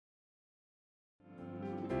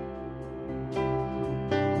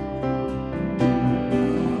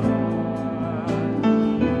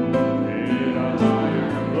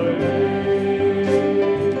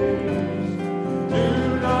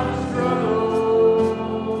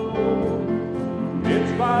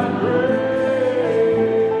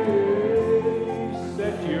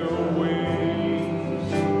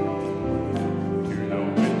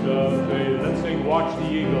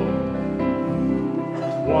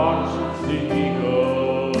watch the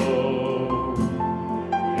eagle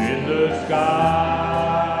in the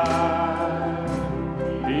sky.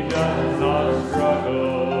 He does not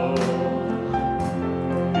struggle.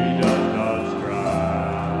 He does not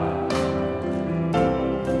strive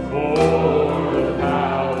for the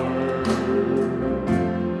power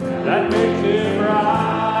that makes him rise.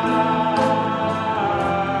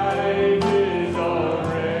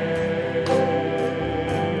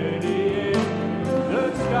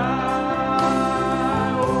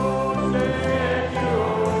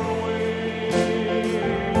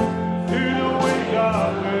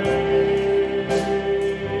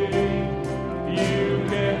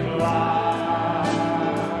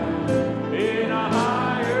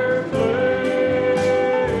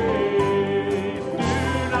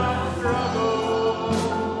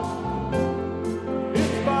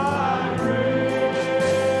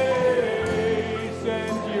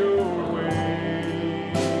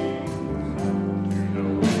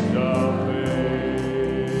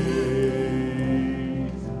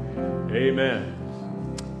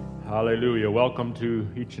 Hallelujah. Welcome to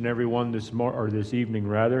each and every one this evening,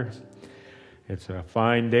 rather. It's a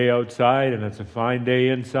fine day outside and it's a fine day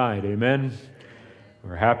inside. Amen.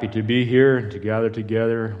 We're happy to be here and to gather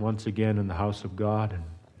together once again in the house of God. And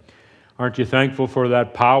aren't you thankful for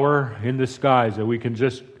that power in the skies that we can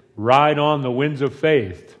just ride on the winds of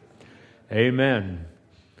faith? Amen.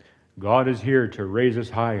 God is here to raise us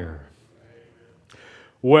higher.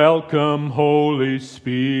 Welcome, Holy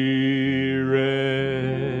Spirit.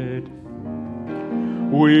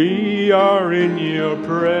 We are in your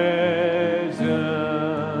presence.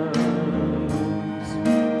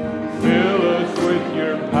 Fill us with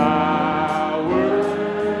your power.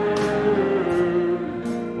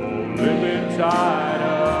 Oh, live inside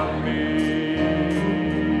of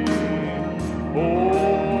me.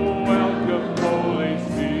 Oh, welcome, Holy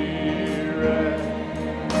Spirit.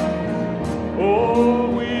 Oh,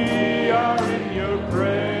 we are in your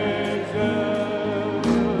presence.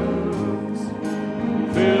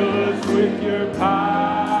 Fill us with your power.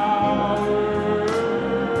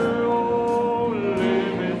 Oh,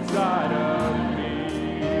 live inside of me.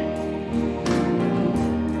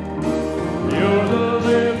 You're the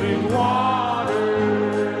living water,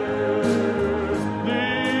 the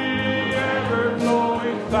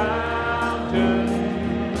ever-flowing fountain,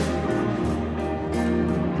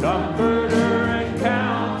 comforter and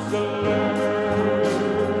counselor.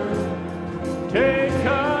 Take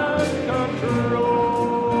control.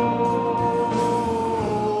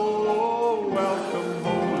 Welcome,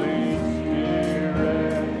 Holy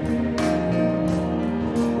Spirit.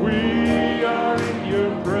 We are in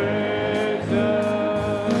your presence.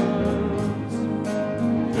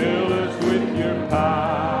 Fill us with your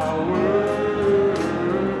power.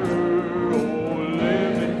 Oh,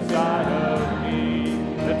 live inside of me.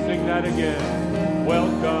 Let's sing that again.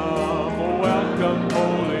 Welcome, welcome,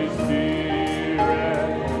 Holy Spirit.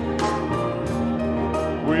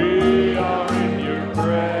 We are in your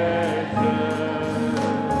presence.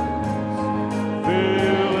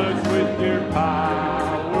 Fill us with your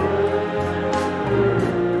power.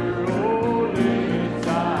 Oh, live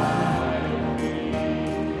inside of me.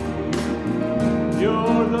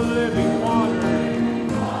 You're the living water.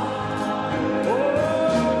 Oh,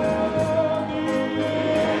 the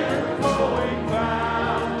ever-flowing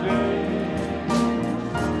fountain.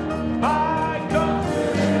 My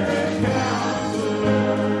comforter and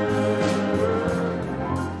counselor.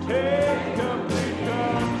 Take complete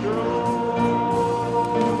control.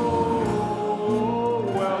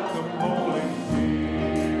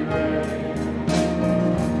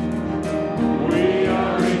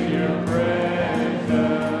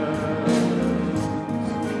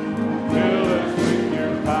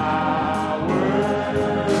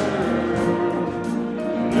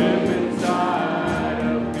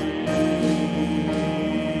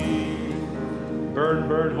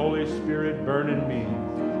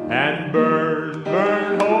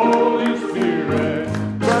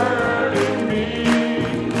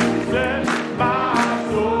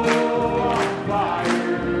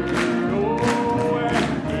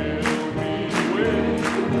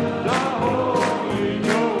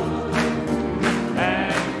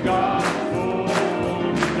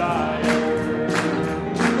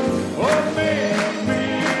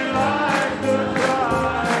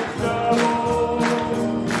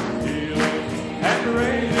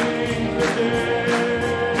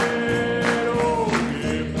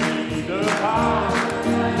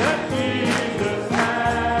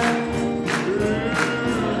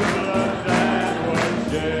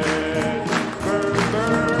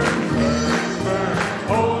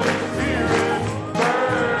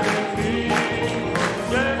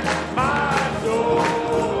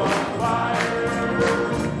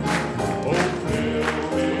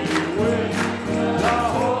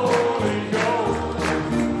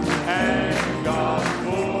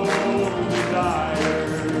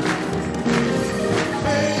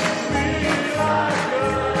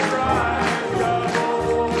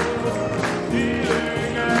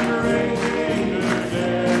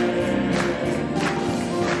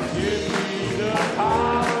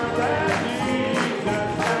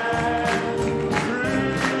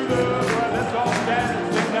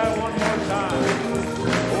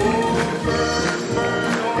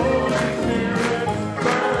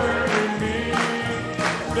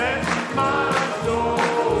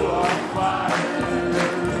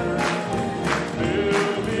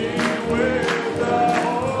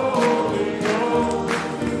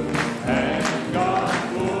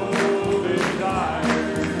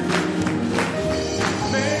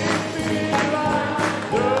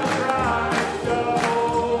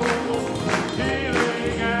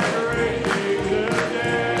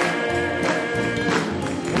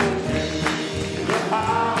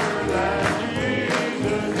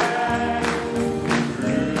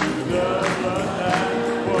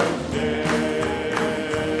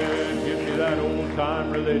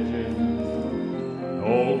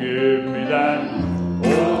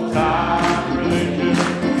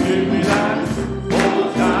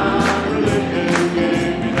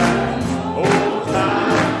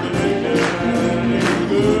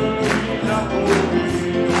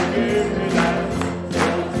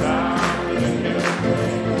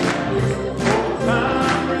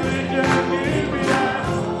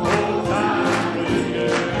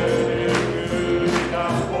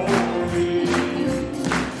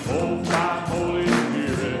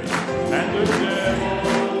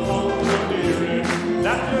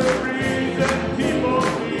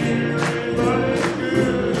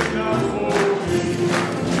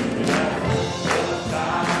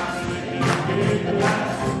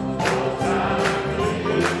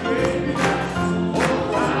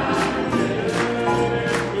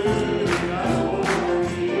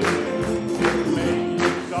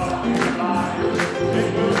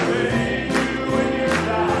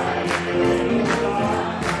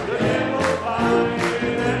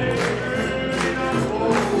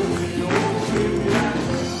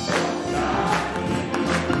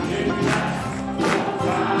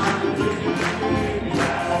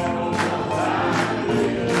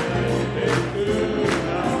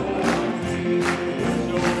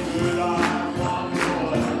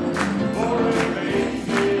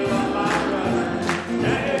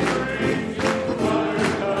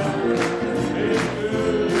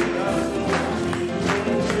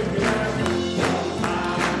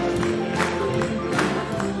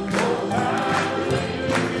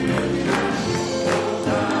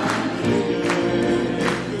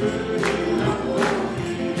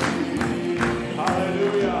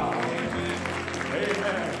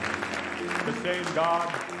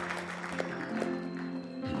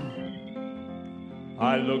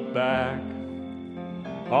 I look back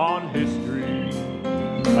on history,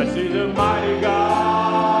 I see the mighty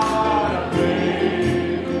God of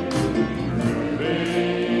faith,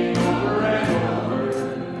 proving over and over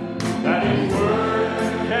that His word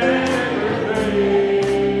can never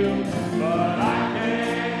fail. But I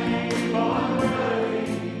can't keep on willing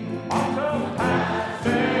until past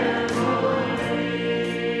memory.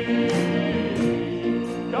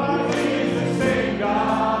 God is the same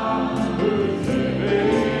God who's living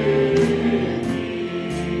in me.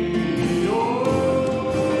 Oh,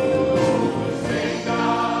 the same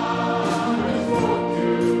God who spoke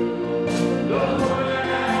to the woman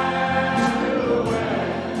at the well.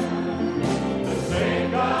 The same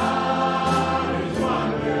God whose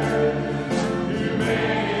wonders you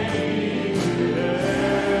made today.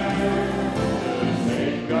 The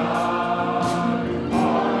same God who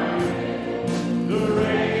parted the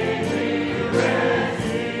raging Red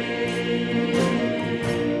Sea.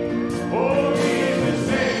 Oh, He's the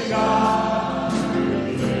same God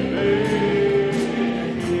who's living in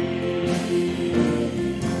me.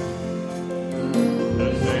 The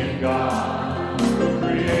same God who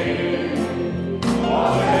created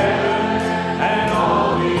all the heaven and all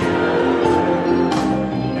the earth.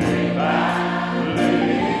 Came back to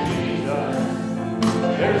living Jesus.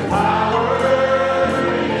 There's power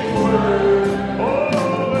in His word. Oh,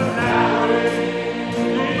 but now in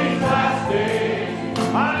these last days,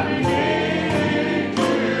 I'm beginning to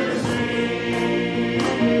see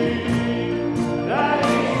that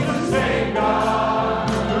He's the same God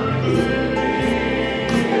who's living in me.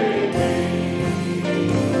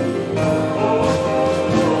 Oh,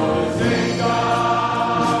 the same God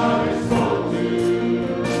who spoke to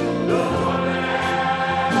the woman at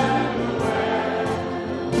the well.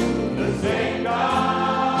 The same God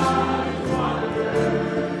whose wonders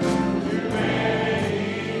too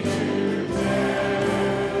many to tell.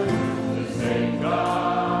 The same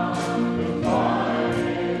God who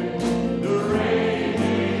parted the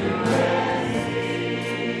raging Red Sea.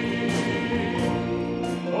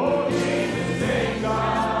 Oh, He's the same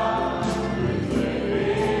God who's living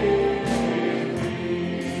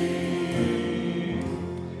in me.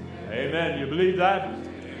 Amen. You believe that?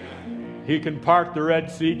 He can part the Red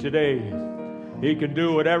Sea today. He can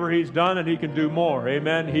do whatever He's done, and He can do more.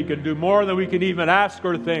 Amen. He can do more than we can even ask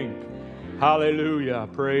or think. Hallelujah.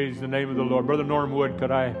 Praise the name of the Lord. Brother Norm Wood,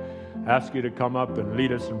 could I ask you to come up and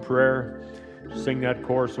lead us in prayer? Sing that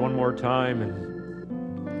chorus one more time.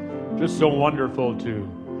 And just so wonderful to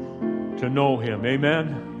know Him.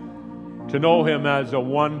 Amen. To know Him as a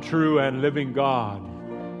one true and living God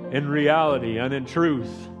in reality and in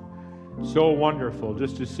truth. So wonderful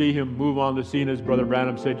just to see Him move on the scene. As Brother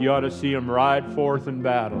Branham said, you ought to see Him ride forth in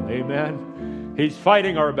battle. Amen. He's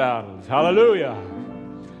fighting our battles. Hallelujah.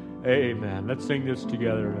 Amen. Let's sing this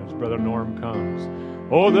together as Brother Norm comes.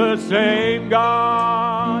 Oh, the same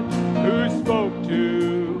God who spoke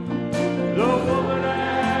to the woman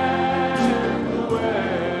at the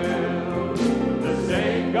well. The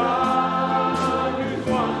same God whose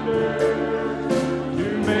wonders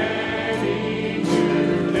too many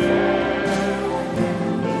to tell.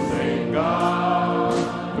 The same God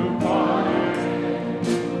who parted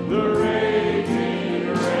the raging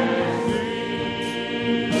Red Sea.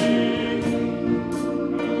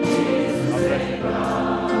 A blessed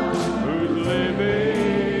God who's living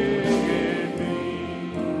in me.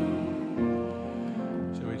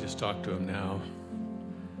 So we just talk to Him now.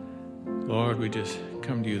 Lord, we just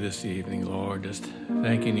come to You this evening, Lord, just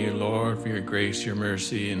thanking You, Lord, for Your grace, Your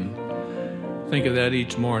mercy, and think of that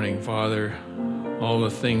each morning, Father, all the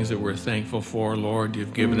things that we're thankful for, Lord.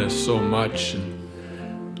 You've given us so much,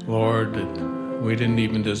 and Lord, that we didn't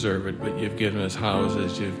even deserve it, but You've given us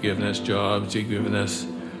houses, You've given us jobs, You've given us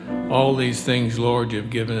all these things, Lord. You've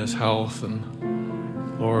given us health, and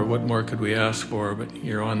Lord, what more could we ask for? But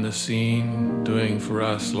You're on the scene doing for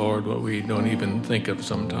us, Lord, what we don't even think of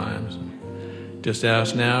sometimes. Just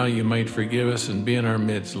ask now You might forgive us and be in our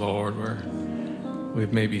midst, Lord, where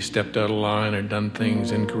we've maybe stepped out of line or done things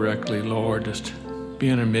incorrectly, Lord. Just be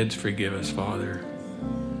in our midst, forgive us, Father.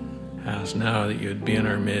 Ask now that You'd be in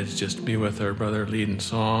our midst, just be with our brother leading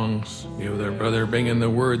songs, be with our brother bringing the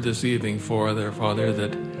word this evening for their Father,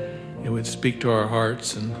 that it would speak to our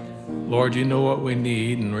hearts. And Lord, You know what we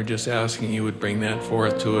need, and we're just asking You would bring that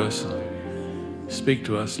forth to us. And speak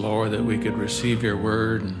to us, Lord, that we could receive Your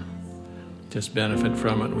word and just benefit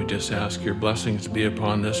from it. We just ask Your blessings to be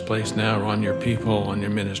upon this place now, on Your people, on Your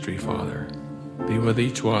ministry, Father. Be with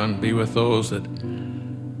each one. Be with those that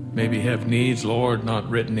maybe have needs, Lord, not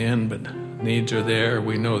written in, but needs are there.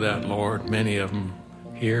 We know that, Lord, many of them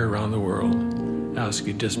here around the world. ask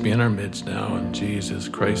you just be in our midst now in Jesus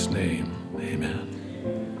Christ's name. Amen.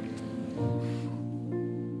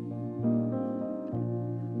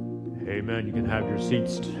 Amen. You can have your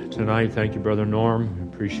seats tonight. Thank you, Brother Norm.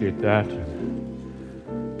 Appreciate that.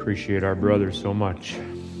 Appreciate our brother so much.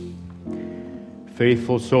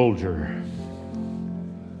 Faithful soldier.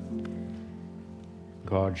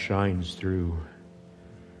 God shines through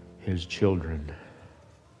his children.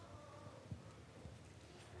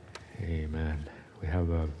 Amen. We have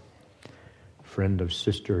a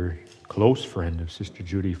close friend of Sister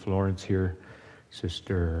Judy Florence here,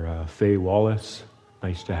 Sister Faye Wallace.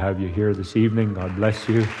 Nice to have you here this evening. God bless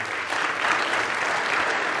you.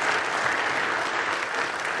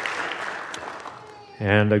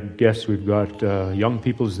 And I guess we've got Young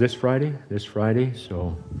People's this Friday,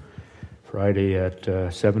 so Friday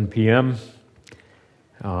at 7 p.m.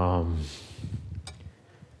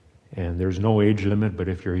 And there's no age limit, but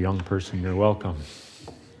if you're a young person, you're welcome.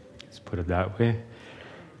 Let's put it that way.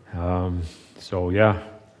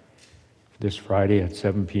 This Friday at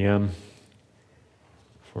 7 p.m.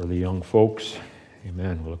 for the young folks.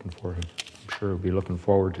 Amen. I'm sure we'll be looking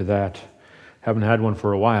forward to that. Haven't had one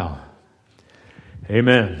for a while.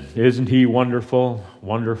 Amen. Isn't he wonderful?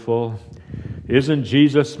 Wonderful. Isn't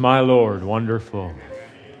Jesus my Lord wonderful?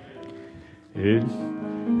 Isn't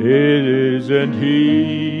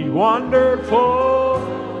he wonderful?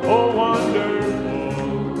 Oh, wonderful,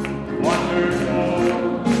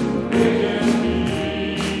 wonderful.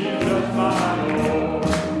 Isn't Jesus my Lord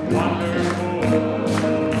wonderful?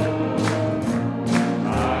 I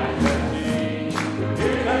have seen,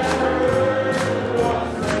 it has heard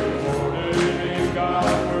what's recorded in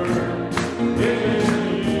God's word.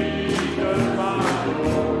 Isn't Jesus my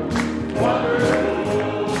Lord wonderful?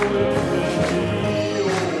 Isn't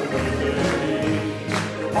he,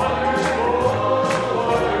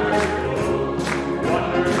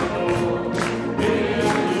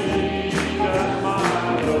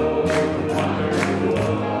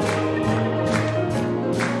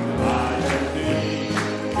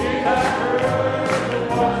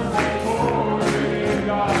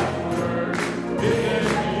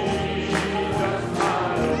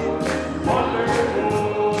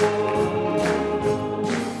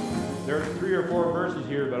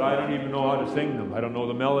 sing them. I don't know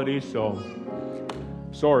the melody, so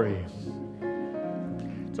sorry.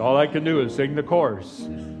 It's all I can do is sing the chorus.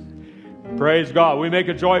 Praise God. We make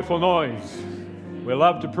a joyful noise. We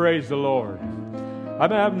love to praise the Lord. I've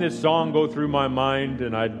been having this song go through my mind,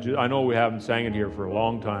 and I know we haven't sang it here for a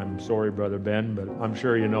long time. Sorry, Brother Ben, but I'm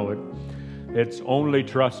sure you know it. It's Only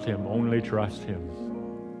Trust Him, Only Trust Him.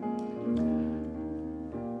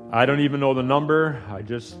 I don't even know the number.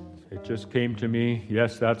 It just came to me.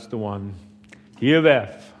 Yes, that's the one. Key of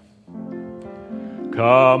F.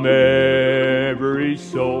 Come every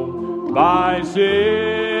soul by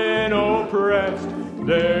sin oppressed,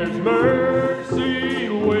 there's mercy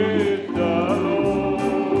with the Lord,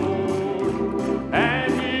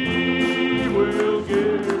 and He will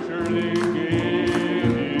surely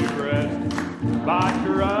give you rest by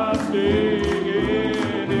trusting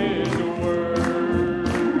in His word.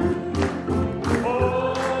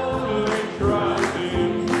 Only trust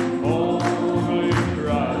Him, only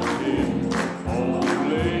trust Him,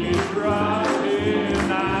 only trust Him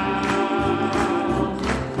now,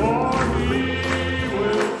 for He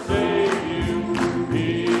will save you, He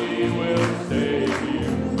will save you,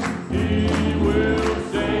 He will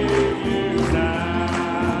save you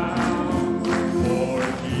now. For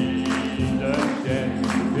Jesus shed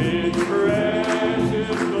His precious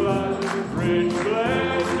blood, rich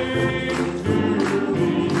blessings to be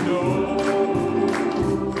known.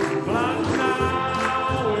 Plunge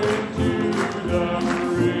now into the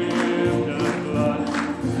crimson blood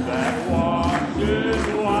that washes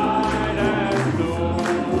white as snow.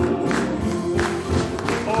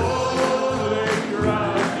 Only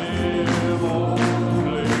trust Him,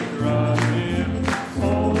 only trust Him,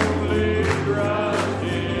 only trust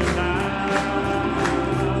Him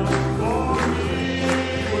now. For He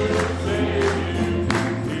will save you,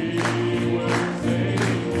 He will save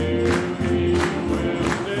you, He will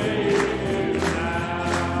save you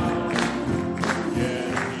now.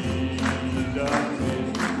 Yes, Jesus is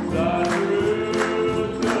the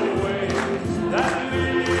truth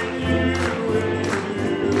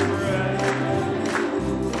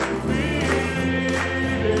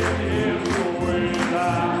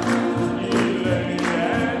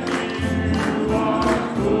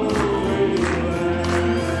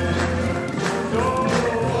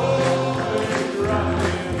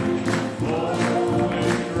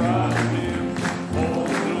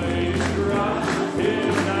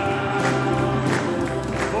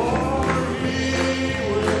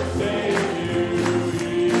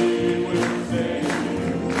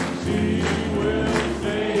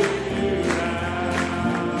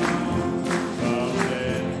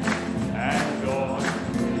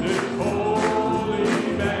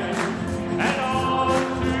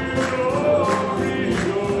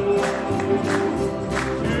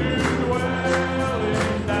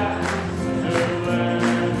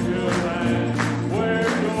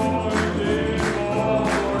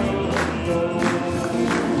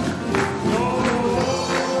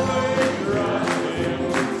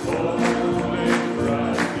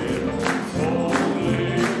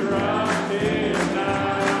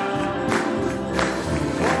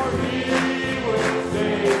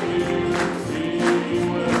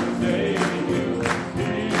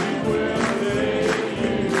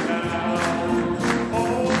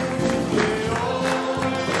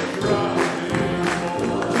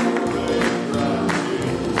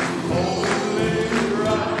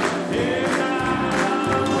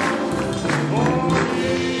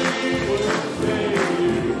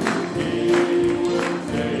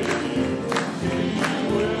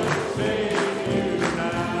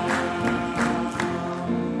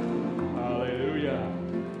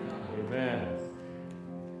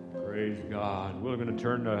God. We're going to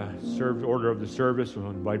turn the order of the service.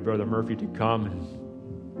 We'll invite Brother Murphy to come.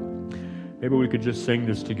 And maybe we could just sing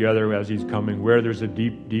this together as he's coming. Where there's a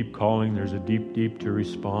deep, deep calling, there's a deep, deep to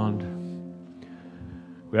respond.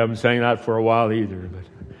 We haven't sang that for a while either, but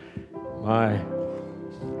my.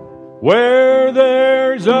 Where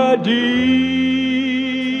there's a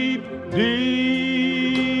deep,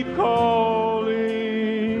 deep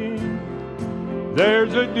calling,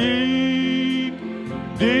 there's a deep,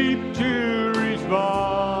 deep to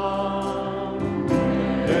respond.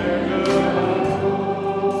 There's a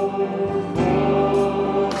hope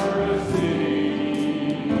for a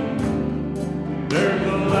city. There's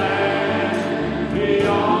a land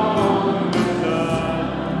beyond the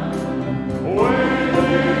sun. Where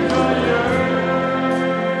there's a yearning,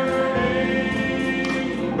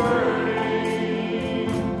 burning,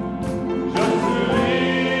 just to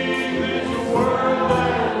leave this world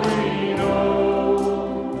that we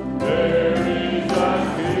know. There is a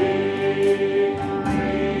victory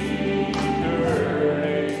turning,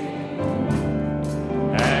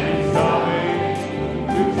 and He's coming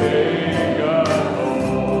to take us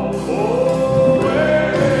home. Oh,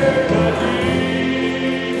 where there's a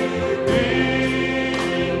deep,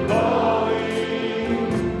 deep calling,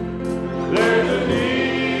 there's a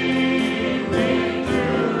deep, deep to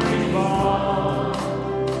respond.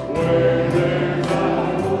 Where there's a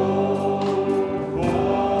hope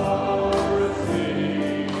for a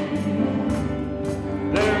city,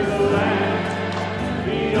 there's a land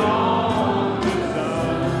beyond the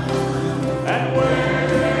sun, and where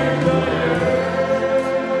there's a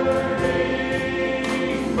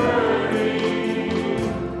yearning, burning,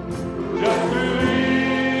 just to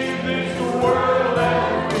leave this world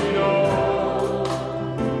that we know.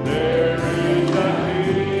 There is a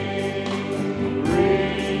victory turning,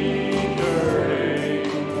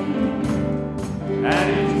 and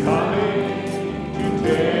He's coming to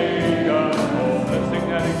take us home. Let's sing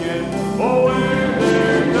that again. Oh, where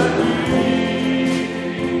there's a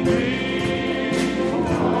deep,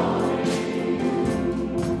 deep calling,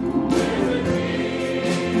 there's a deep, deep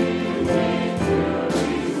to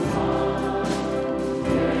respond.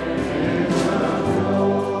 There's a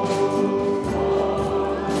hope for a city.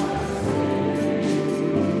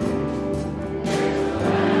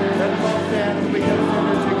 Let's all stand and we can sing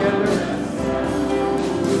it together.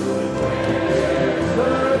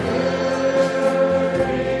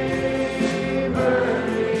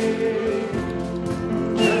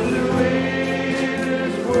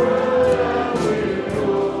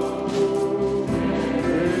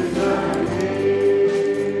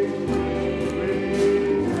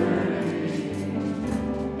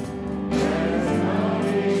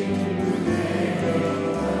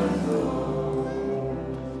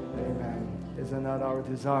 Amen. Isn't that our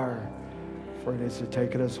desire? For it is to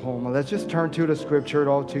take us home. Let's just turn to the scripture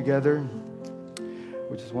all together.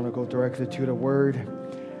 We just want to go directly to the word.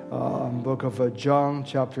 Book of John,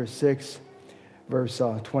 chapter 6, verse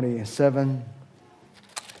 27.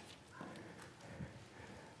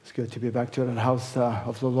 It's good to be back to the house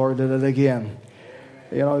of the Lord again.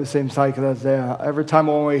 You know, it seems like that every time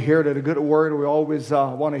when we hear that a good word, we always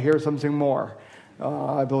want to hear something more.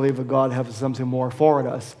 I believe that God has something more for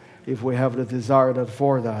us if we have the desire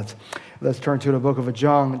for that. Let's turn to the book of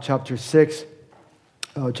John, chapter 6,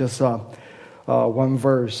 just one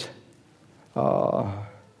verse,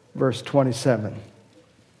 verse 27.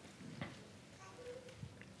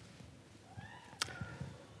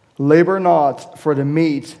 Labor not for the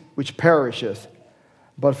meat which perisheth,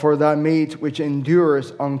 but for that meat which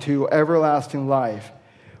endures unto everlasting life,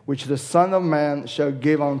 which the Son of Man shall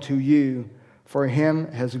give unto you, for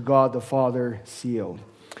him has God the Father sealed.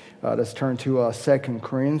 Let's turn to 2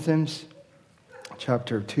 Corinthians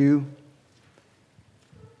chapter 2.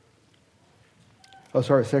 2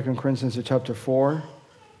 Corinthians chapter 4.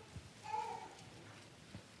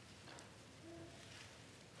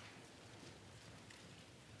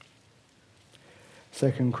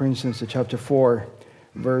 Second Corinthians chapter 4,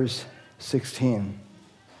 verse 16.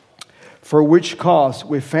 For which cause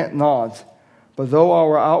we faint not, but though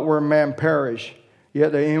our outward man perish,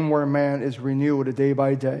 yet the inward man is renewed day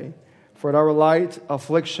by day. For our light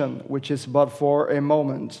affliction, which is but for a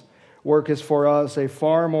moment, worketh for us a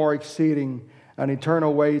far more exceeding and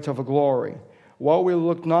eternal weight of glory. While we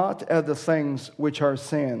look not at the things which are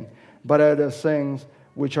sin, but at the things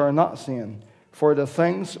which are not sin. For the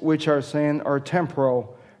things which are sin are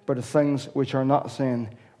temporal, but the things which are not sin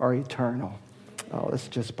are eternal. Let's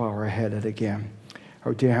just bow our head again.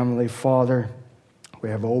 Our dear Heavenly Father, we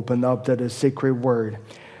have opened up to the secret word.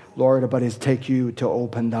 Lord, but it's take you to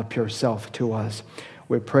open up yourself to us.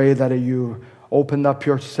 We pray that you open up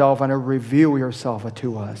yourself and reveal yourself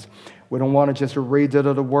to us. We don't want to just read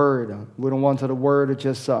the word. We don't want the word to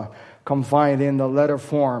just confined in the letter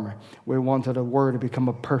form. We want the word to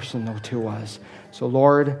become personal to us. So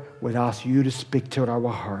Lord, we ask you to speak to our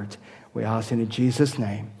heart. We ask in Jesus'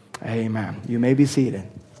 name. Amen. You may be seated.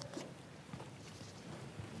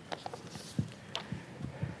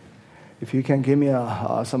 If you can give me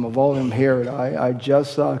some volume here. I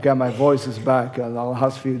just got my voices back the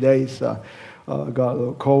last few days. Got a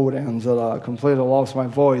little cold and completely lost my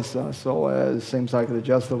voice. So it seems like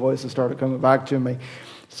just the voices started coming back to me.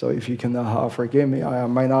 So if you can forgive me, I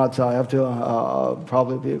might not have to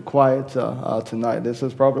probably be quiet tonight. This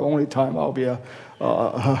is probably the only time I'll be a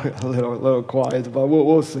little quiet, but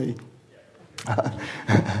we'll see.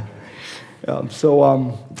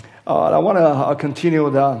 I want to continue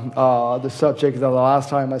the subject that the last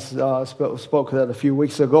time I spoke that a few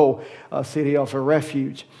weeks ago, City of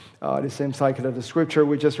Refuge. It seems like the scripture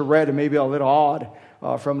we just read may be a little odd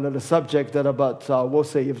from the subject, but we'll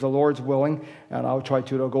see if the Lord's willing, and I'll try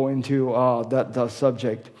to go into that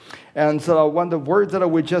subject. And so when the words that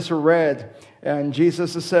we just read, and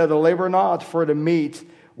Jesus said, "Labor not for the meat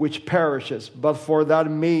which perishes, but for that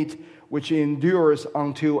meat which endures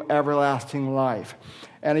unto everlasting life."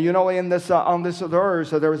 And in this on this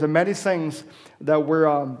earth, there is many things that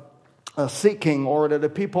we're seeking, or that the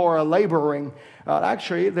people are laboring.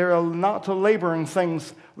 Actually, they are not laboring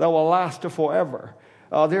things that will last forever.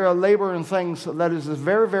 They are laboring things that is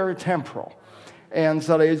very, very temporal. And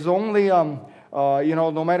so it's only,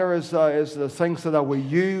 no matter is the things that we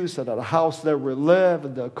use, the house that we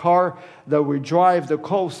live, the car that we drive, the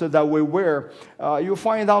clothes that we wear, you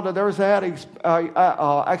find out that there's an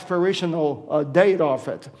expiration date of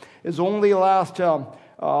it. It's only last,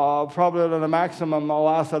 probably the maximum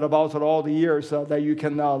last at about all the years that you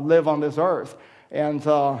can live on this earth. And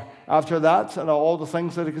after that, all the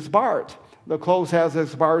things that expired. The clothes has an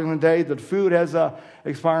expiring date. The food has an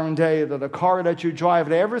expiring date. The car that you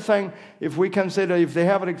drive, everything. If we consider if they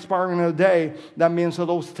have an expiring day, that means that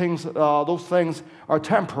those things are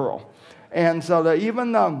temporal. And so that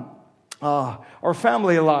even our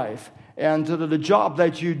family life and the job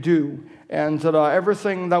that you do and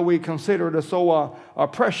everything that we consider so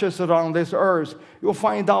precious on this earth, you'll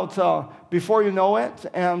find out before you know it,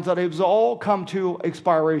 and that it's all come to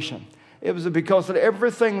expiration. It was because that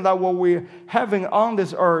everything that what we're having on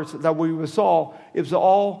this earth that we saw, it was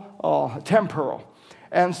all temporal.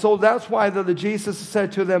 And so that's why that Jesus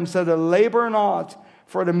said to them, "Labor not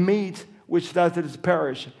for the meat which does it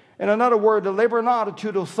perish." In another word, labor not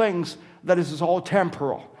to the things that is all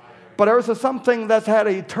temporal. But there's something that's had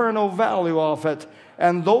an eternal value of it.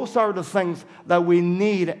 And those are the things that we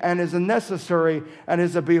need and is necessary and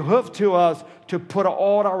is a behoove to us to put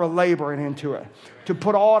all our labor into it, to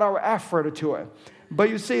put all our effort into it. But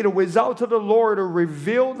you see, without the Lord to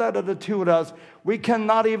reveal that to us, we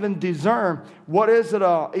cannot even discern what is it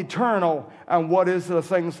eternal and what is the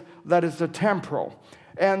things that is the temporal.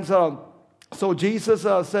 And so Jesus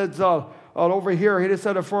said over here, he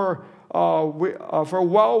said, for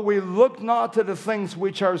while we look not to the things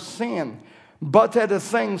which are sin, but at the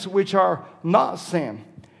things which are not sin.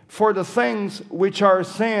 For the things which are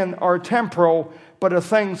sin are temporal, but the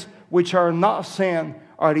things which are not sin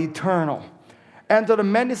are eternal. And to the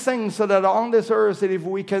many things that are on this earth, that if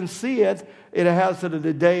we can see it, it has the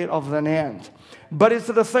day of an end. But it's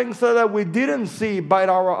the things that we didn't see by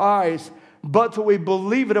our eyes, but we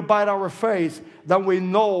believe it by our faith, that we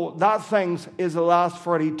know that things is last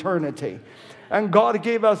for eternity. And God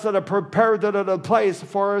gave us a prepared place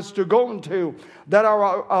for us to go into, that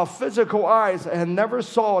our physical eyes had never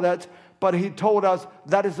saw that, but He told us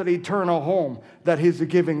that is an eternal home that He's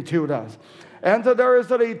giving to us. And that there is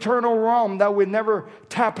an eternal realm that we never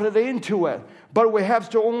tapped into it, but we have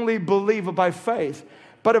to only believe by faith.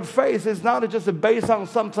 But faith is not just based on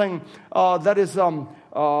something that is not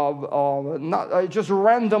just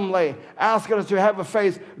randomly asking us to have a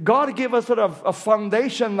faith. God gave us a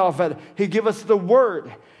foundation of it. He gave us the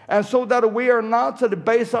Word. And so that we are not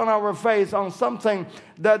based on our faith on something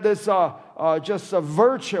that is just a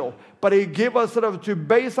virtue, but He gave us to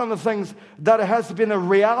base on the things that has been a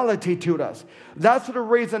reality to us. That's the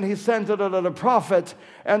reason He sent the prophet,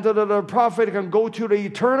 and the prophet can go to the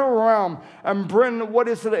eternal realm and bring what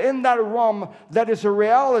is in that realm that is a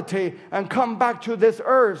reality, and come back to this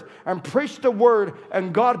earth and preach the word,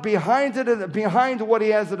 and God behind it, behind what He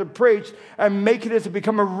has to preach, and make it to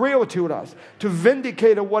become a real to us, to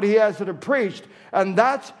vindicate what He has to preach. And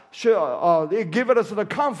that's it give us the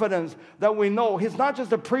confidence that we know He's not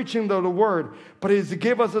just preaching the word, but He's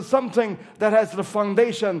give us something that has the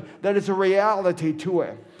foundation that is a reality to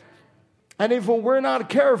it. And if we're not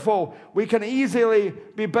careful, we can easily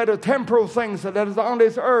be better temporal things that is on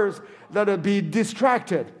this earth that be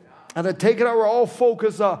distracted and take our all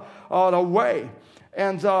focus away.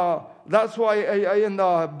 And that's why in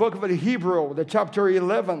the book of Hebrew, the chapter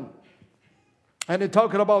 11, and it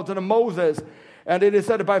talking about Moses, and it is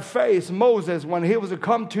said by faith, Moses, when he was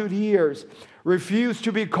come to the years, refused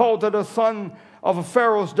to be called the son of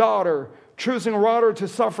Pharaoh's daughter, choosing rather to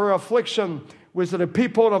suffer affliction with the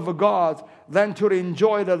people of God than to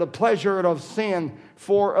enjoy the pleasure of sin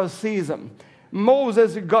for a season.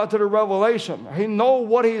 Moses got to the revelation. He know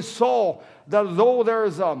what he saw, that though there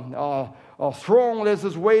is a throne that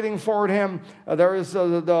is waiting for him, there is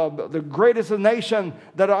the greatest nation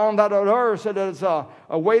that on that earth that is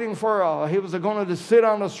waiting for, he was going to sit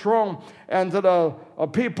on the throne, and the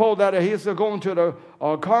people that he's going to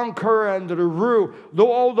conquer and to rule.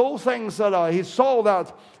 Though all those things that he saw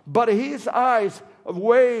that, but his eyes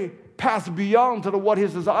way passed beyond to what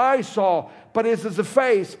his eyes saw, but it's his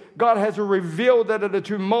face. God has revealed that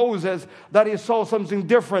to Moses that he saw something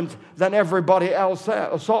different than everybody else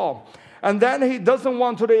saw. And then he doesn't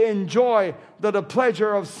want to enjoy the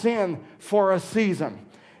pleasure of sin for a season.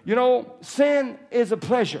 You know, sin is a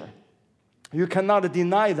pleasure. You cannot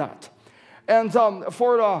deny that. And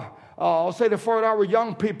for our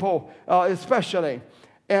young people especially,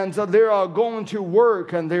 and they are going to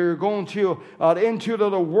work, and they're going to into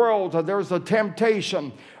the world. There's a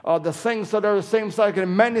temptation. The things that are seems like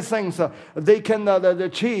many things they can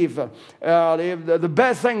achieve. The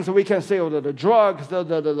best things we can see are the drugs,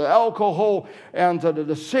 the alcohol, and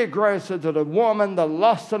the cigarettes, the woman, the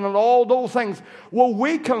lust, and all those things. Will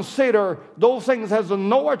we consider those things as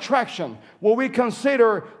no attraction? Will we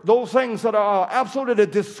consider those things that are absolutely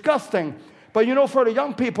disgusting? But you know, for the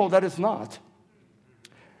young people, that is not.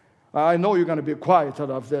 I know you're going to be quiet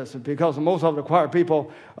of this because most of the quiet people,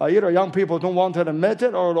 either young people don't want to admit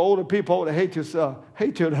it, or the older people they hate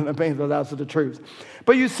to admit that that's the truth.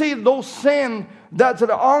 But you see, those sin that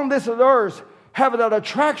are on this earth have that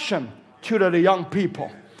attraction to the young people.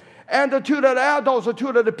 And to the adults, or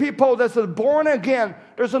to the people that's born again,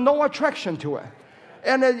 there's no attraction to it.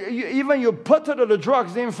 And even you put the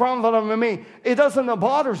drugs in front of me, it doesn't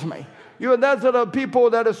bother me. That's the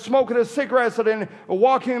people that are smoking the cigarettes and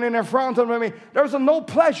walking in front of me. There's no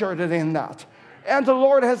pleasure in that. And the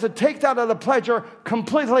Lord has to take that the pleasure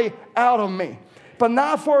completely out of me. But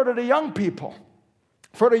not for the young people.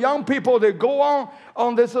 For the young people that go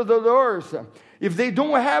on this the earth, if they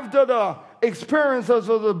don't have the experiences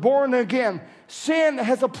of the born again, sin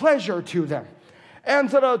has a pleasure to them. And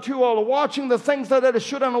to watching the things that they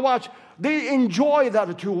shouldn't watch, they enjoy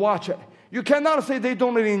that to watch it. You cannot say they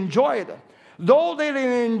don't enjoy it. Though they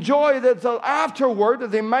didn't enjoy it afterward,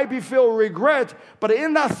 they might feel regret, but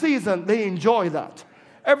in that season, they enjoy that.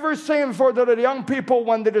 Every sin for the young people,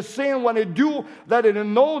 when they sin, when they do that, they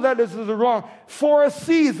know that this is wrong, for a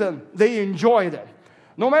season, they enjoyed it.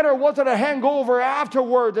 No matter what's the hangover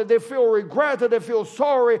afterward, that they feel regret, that they feel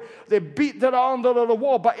sorry, they beat it on the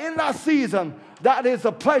wall. But in that season, that is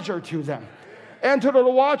a pleasure to them. And to the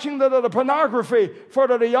watching the pornography for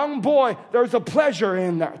the young boy, there's a pleasure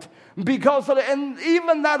in that. Because and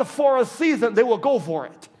even that for a season, they will go for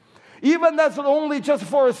it. Even that's only just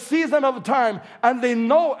for a season of time. And they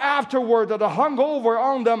know afterward that the hangover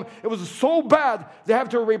on them, it was so bad, they have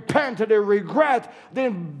to repent, they regret, they're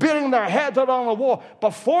beating their head on the wall. But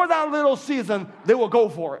for that little season, they will go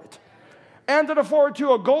for it. And to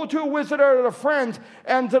go to visit their friends,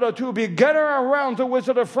 and to be getting around to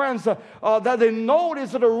visit their friends that they know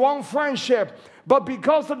is the wrong friendship, but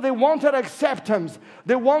because they wanted acceptance,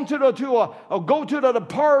 they wanted to go to the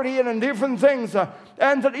party and different things,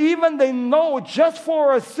 and that even they know just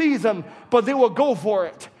for a season, but they will go for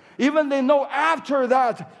it. Even they know after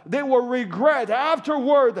that, they will regret.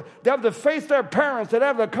 Afterward, they have to face their parents. They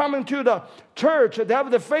have to come into the church. They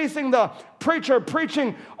have to facing the preacher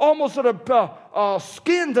preaching almost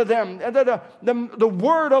skin to them. And the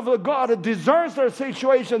word of God discerns their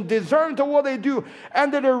situation, discerns what they do.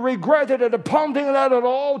 And then they regret it, and they're pounding it at the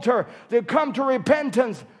altar. They come to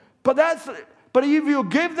repentance. But if you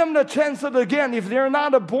give them the chance again, if they're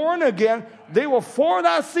not born again, they will, for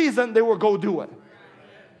that season, they will go do it.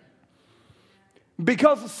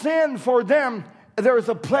 Because sin for them, there is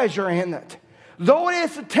a pleasure in it. Though it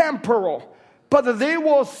is temporal, but they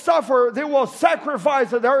will suffer, they will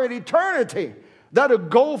sacrifice their eternity. That'll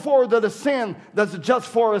go for the sin that's just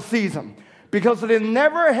for a season. Because they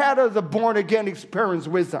never had a born again experience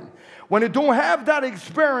with them. When they don't have that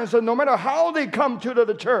experience, and no matter how they come to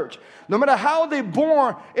the church, no matter how they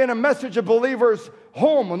born in a message of believers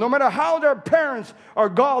home, no matter how their parents are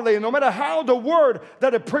godly, no matter how the word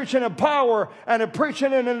that they're preaching in power and they're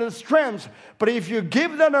preaching in the strength, but if you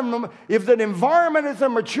give them, if the environment is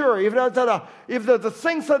immature, if the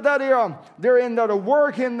things that they're in their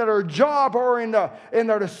work, in their job, or in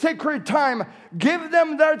their secret time, give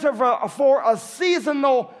them that for a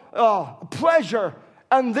seasonal pleasure,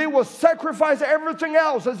 and they will sacrifice everything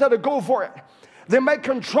else instead of go for it. They may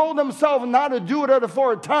control themselves not to do it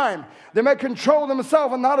for a time. They may control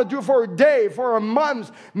themselves not to do it for a day, for a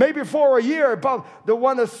month, maybe for a year. But the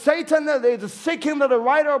one that Satan is seeking the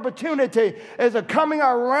right opportunity is coming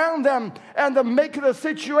around them and to make the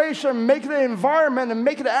situation, make the environment, and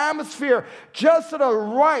make the atmosphere just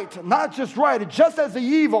right, not just right, just as the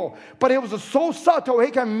evil. But it was so subtle,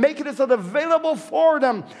 he can make it available for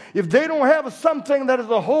them. If they don't have something that is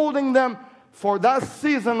holding them for that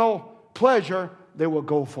seasonal pleasure, they will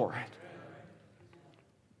go for it.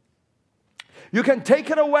 You can take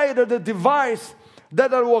it away to the device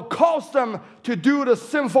that will cause them to do the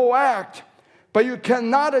sinful act, but you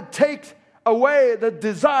cannot take away the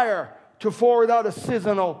desire to forward out a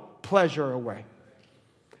seasonal pleasure away.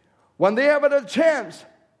 When they have a chance,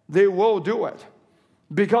 they will do it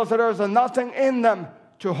because there's nothing in them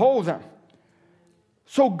to hold them.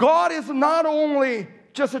 So God is not only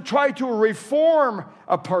just to try to reform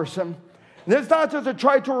a person. It's not just to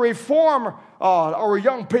try to reform our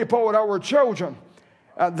young people or our children.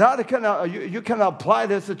 You can apply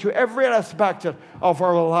this to every aspect of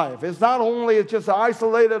our life. It's not only just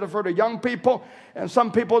isolated for the young people. And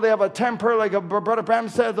some people, they have a temper, like Brother Bram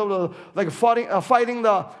said, like fighting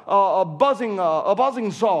a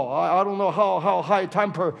buzzing saw. I don't know how high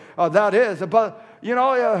temper that is. But,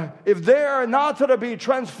 if they are not to be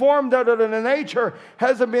transformed, that the nature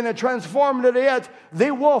hasn't been transformed yet,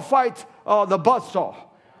 they will fight the buzzsaw.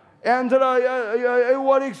 And it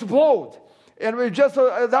will explode. And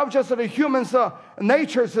that's just the human's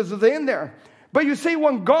nature is in there. But you see,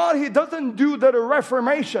 when God, He doesn't do the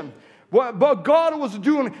reformation. But God was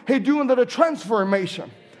doing the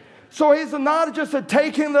transformation. So He's not just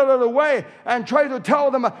taking that away and trying to tell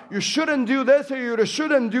them, you shouldn't do this or you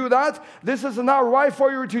shouldn't do that. This is not right for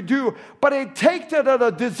you to do. But He takes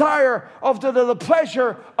the desire of the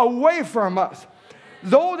pleasure away from us.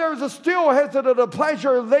 Though there's still has the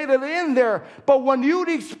pleasure later in there, but when you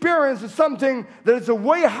experience something that is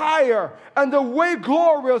way higher and way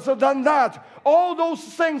glorious than that, all those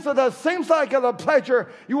things that seems like a pleasure,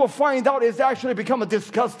 you will find out it's actually become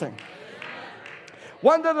disgusting.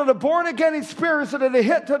 When the born-again experience that they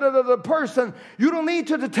hit the person, you don't need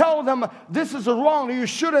to tell them this is wrong, you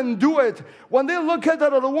shouldn't do it. When they look at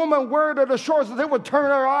the woman wear the shorts, they will turn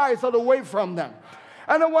their eyes away from them.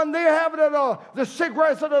 And then when they have the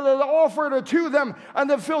cigarettes that are offered to them and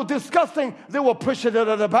they feel disgusting, they will push it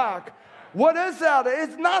at the back. What is that?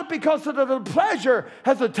 It's not because of the pleasure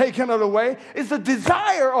has taken it away. It's the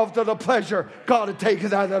desire of the pleasure God has taken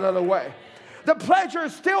that away. The pleasure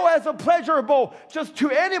still as a pleasurable just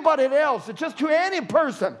to anybody else, just to any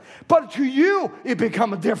person. But to you, it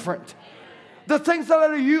becomes different. The things that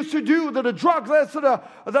are used to do, the drug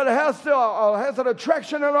that has an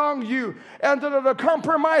attraction along you, and the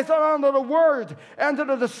compromise around the word, and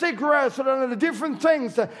the cigarettes, and the different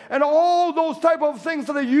things, and all those type of things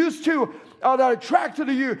that are used to, that attracted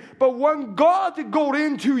to you. But when God goes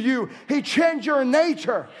into you, He changed your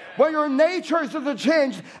nature. When your nature is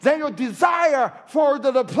changed, then your desire for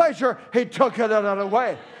the pleasure, He took it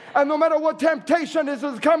away. And no matter what temptation is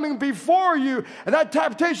coming before you, and that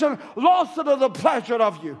temptation lost the pleasure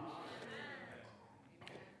of you.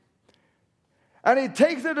 And He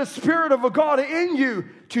takes the Spirit of God in you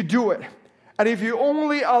to do it. And if you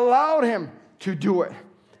only allowed Him to do it.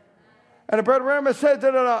 And Brother Ramah said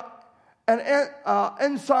that an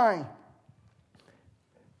ensign,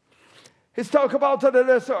 he's talking about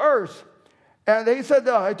this earth. And he said,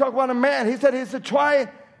 he talked about a man, he said he's tried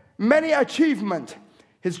many achievements.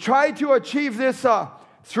 He's tried to achieve this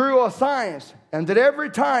through science. And that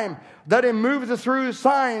every time that he moves through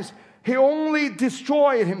science, he only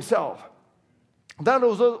destroyed himself. That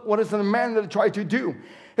was what is the man that tried to do.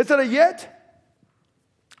 He said, yet,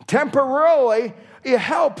 temporarily, it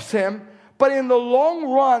helps him, but in the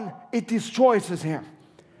long run, it destroys him.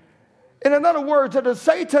 In other words, that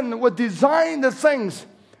Satan would design the things,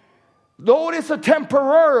 though it is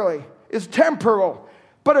temporarily, it's temporal,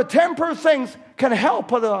 but the temporal things can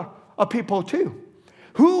help other people too.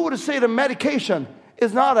 Who would say the medication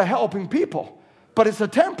is not helping people, but it's a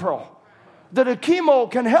temporal? That the chemo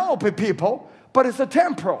can help people, but it's a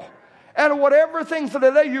temporal. And whatever things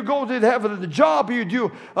that you go to have the job, you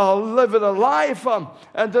do live in a life,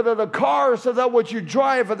 and the cars, so that what you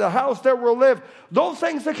drive, the house that we live, those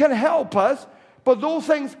things that can help us, but those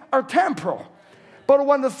things are temporal. But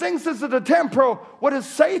when the things is the temporal, what is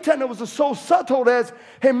Satan, it was so subtle as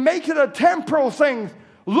he makes it a temporal thing,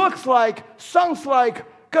 looks like, sounds like,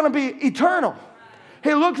 going to be eternal.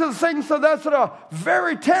 He looks at things so that's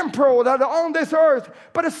very temporal, that are on this earth,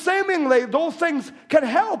 but seemingly those things can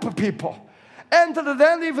help people. And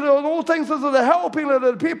then if those things are helping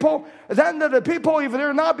the people, then the people, if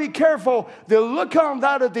they're not be careful, they look on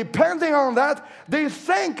that, depending on that, they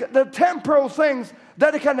think the temporal things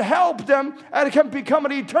that it can help them and it can become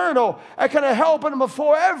an eternal, it can help them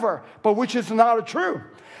forever, but which is not true.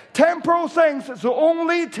 Temporal things is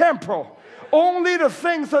only temporal. Only the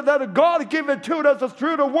things that God given to us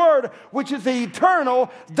through the Word, which is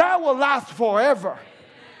eternal, that will last forever.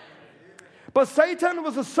 But Satan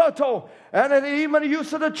was subtle, and he even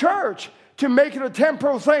used the church to make the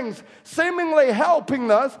temporal things seemingly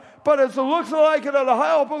helping us, but it looks like it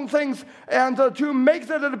helping things and to make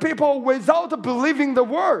the people without believing the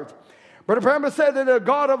Word. Brother Branham said that the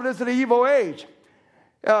God of this evil age.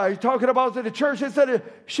 He's talking about the church. He said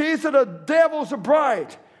she's the devil's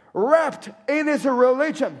bride, wrapped in his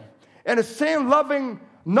religion and a sin-loving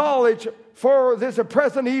knowledge for this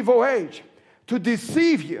present evil age to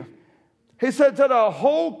deceive you. He said that a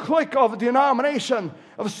whole clique of denomination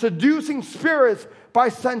of seducing spirits by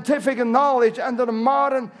scientific knowledge and the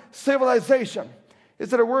modern civilization. He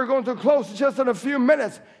said we're going to close just in a few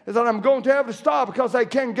minutes. He said I'm going to have to stop because I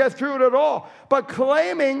can't get through it at all. But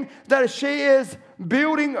claiming that she is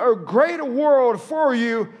building a great world for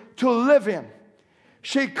you to live in.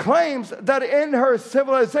 She claims that in her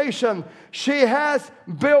civilization, she has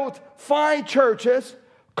built fine churches,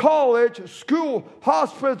 college, school,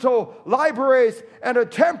 hospital, libraries, and a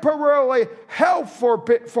temporarily help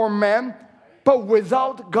for men, but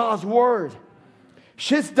without God's Word.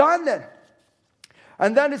 She's done it.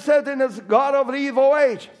 And then it said in this God of the evil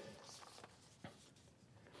age,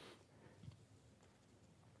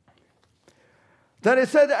 then it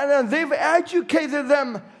said, and they've educated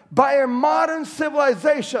them by a modern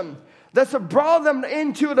civilization that's brought them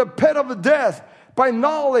into the pit of death by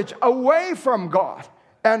knowledge away from God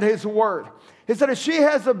and His Word. He said she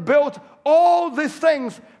has built all these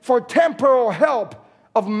things for temporal help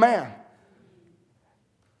of man.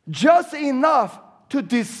 Just enough to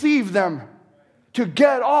deceive them, to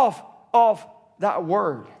get off of that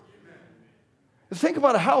Word. Think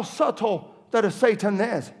about how subtle that Satan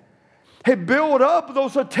is. He built up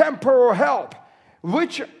those temporal help,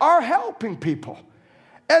 which are helping people.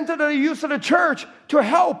 And the use of the church to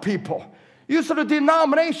help people. Use of the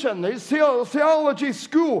denomination, the theology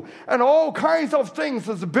school, and all kinds of things.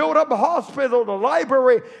 It's built up a hospital, the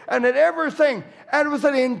library, and everything. And it was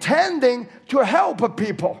intending to help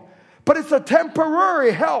people. But it's a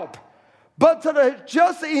temporary help. But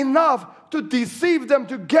just enough to deceive them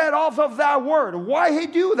to get off of that Word. Why he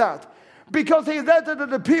do that? Because he led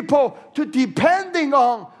the people to depending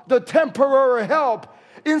on the temporary help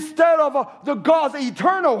instead of the God's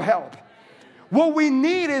eternal help. What we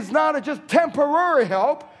need is not just temporary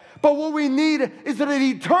help, but what we need is an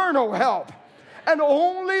eternal help. And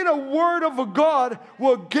only the Word of God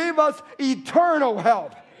will give us eternal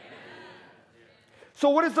help. So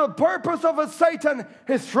what is the purpose of Satan?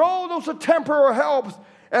 He throws those temporal helps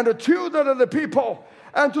and to the people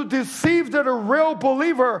and to deceive the real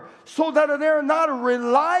believer so that they're not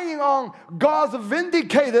relying on God's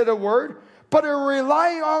vindicated Word, but they're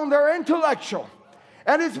relying on their intellectual.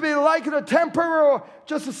 And it's been like a temporary,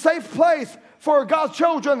 just a safe place for God's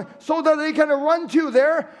children so that they can run to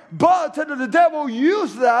there. But the devil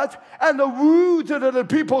used that and wooed the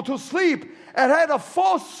people to sleep and had a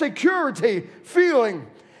false security feeling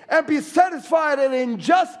and be satisfied in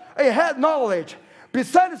just a head knowledge. Be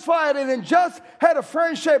satisfied and just had a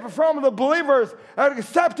friendship from the believers and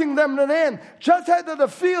accepting them in. Just had the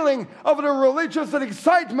feeling of the religious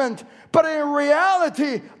excitement. But in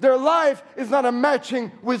reality, their life is not a matching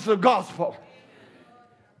with the gospel.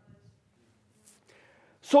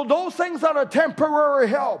 So those things are a temporary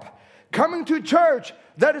help. Coming to church,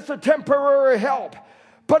 that is a temporary help.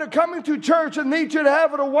 But coming to church needs you to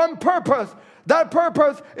have one purpose. That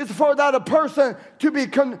purpose is for that person to be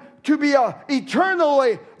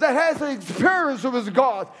eternally, that has an experience with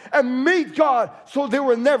God and meet God so they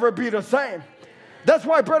will never be the same. That's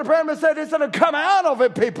why Brother Branham said it's going to come out of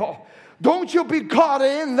it, people. Don't you be caught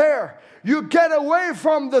in there. You get away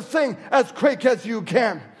from the thing as quick as you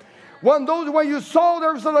can. When you saw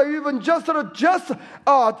there's even just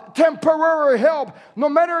temporary help, no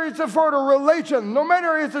matter it's for the religion, no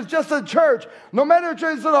matter it's just a church, no matter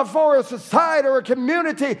it's for a society or a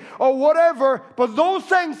community or whatever, but those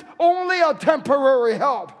things only are temporary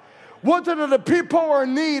help. What the people are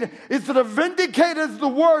in need is to vindicate the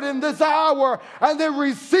word in this hour, and they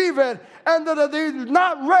receive it, and that they do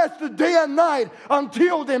not rest day and night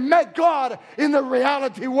until they met God in the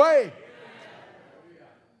reality way.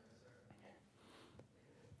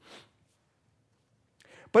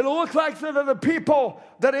 But it looks like the people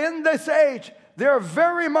that in this age, they are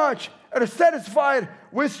very much satisfied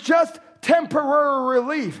with just temporary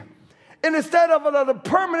relief, instead of a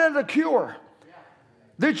permanent cure.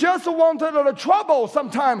 They just wanted the trouble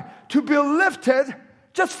sometime to be lifted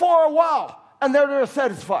just for a while, and they're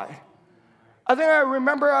satisfied. I think I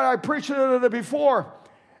remember I preached it before,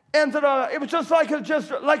 and it was just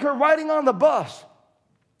like riding on the bus.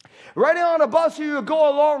 Riding on the bus, you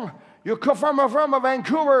go along. You come from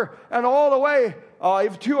Vancouver and all the way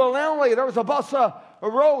to Langley. There was a bus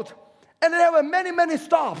road, and they have many, many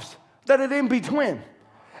stops that are in between.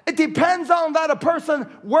 It depends on that person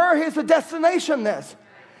where his destination is.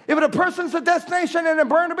 If the person's destination in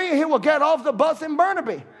Burnaby, he will get off the bus in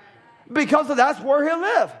Burnaby because that's where he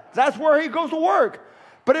lives. That's where he goes to work.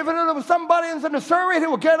 But if it was somebody in Surrey, he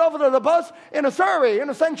will get off the bus in Surrey, in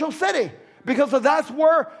the central city. Because that's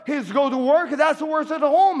where he's going to work, that's where his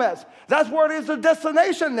home is. That's where his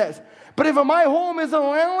destination is. But if my home is in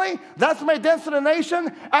Langley, that's my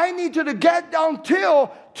destination, I need to get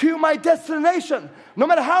to my destination. No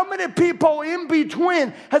matter how many people in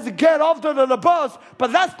between has to get off the bus,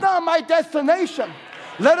 but that's not my destination.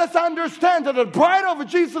 Let us understand that the bride of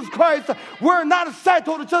Jesus Christ, we're not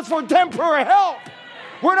settled just for temporary help.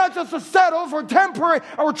 We're not just settled for temporary.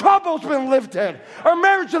 Our trouble's been lifted. Our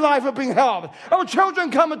marriage life has been helped. Our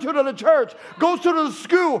children coming to the church, goes to the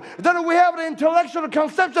school. Then we have the intellectual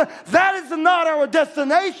conception. That is not our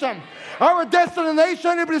destination. Our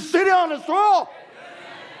destination is to be sitting on the throne.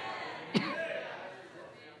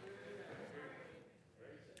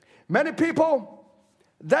 Many people,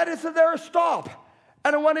 that is their stop.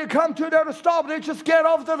 And when they come to their stop, they just get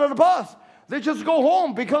off the bus. They just go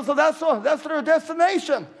home because that's their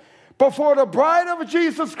destination. But for the bride of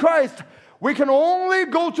Jesus Christ, we can only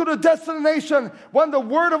go to the destination when the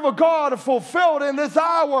word of God is fulfilled in this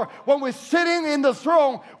hour, when we're sitting in the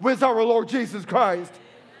throne with our Lord Jesus Christ.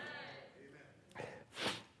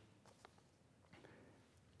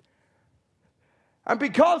 And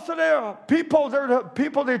because they're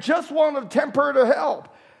people, they just wanted temporary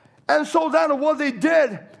help. And so then what they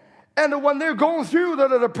did, and when they're going through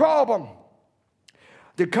the problem,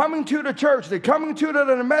 they're coming to the church, they're coming to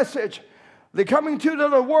the message, they're coming to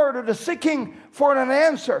the word, they're seeking for an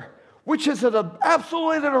answer, which is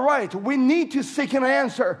absolutely the right. We need to seek an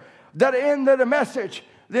answer that in the message,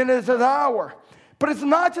 then it's an hour. But it's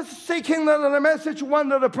not just seeking the message when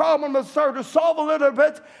the problem is starting to solve a little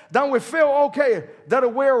bit, then we feel, okay,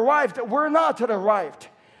 that we're arrived. We're not arrived.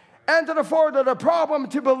 And for the problem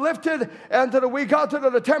to be lifted and that we got to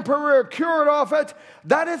the temporary cure of it,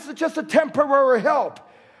 that is just a temporary help.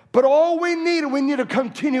 But all we need to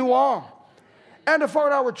continue on. And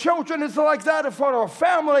for our children, it's like that. And for our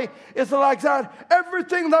family, it's like that.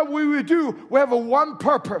 Everything that we do, we have one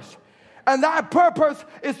purpose. And that purpose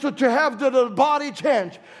is to have the body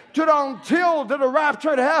change. Until the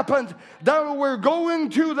rapture happens, that we're going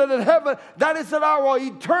to the heaven. That is our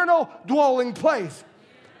eternal dwelling place.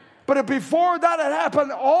 But before that had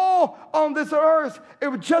happened, all on this earth, it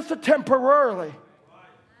was just temporarily.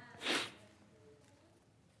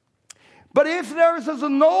 But if there is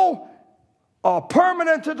no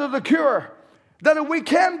permanent to the cure, then we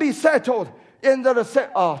can be settled in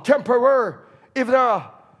the temporary. If there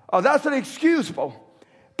are, that's inexcusable.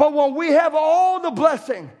 But when we have all the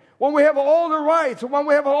blessing, when we have all the rights, when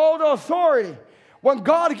we have all the authority, when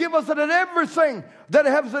God gives us everything that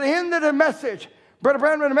has in the message, Brother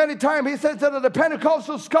Brandon, many times he says that the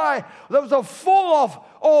Pentecostal sky that was full of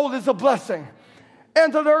all this blessing.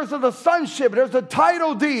 And so there's the sonship, there's the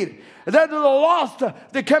title deed. Then the lost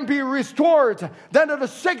that can be restored. Then the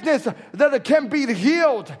sickness that it can be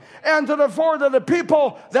healed. And for the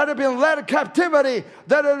people that have been led captivity,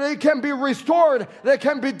 that they can be restored, they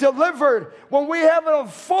can be delivered. When we have it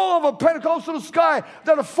full of a Pentecostal sky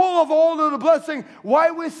that are full of all of the blessing,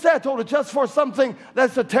 why we settle just for something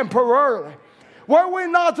that's temporary? Why are we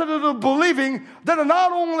not believing that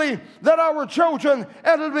not only that our children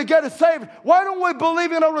and we get saved, why don't we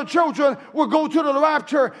believe in our children will go to the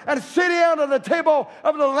rapture and sit down at the table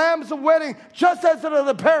of the Lamb's wedding just as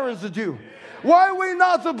the parents do? Why are we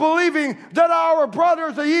not believing that our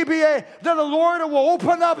brothers at EBA, that the Lord will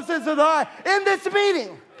open up his eye in this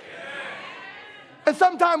meeting? And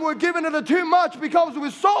sometimes we're giving it too much because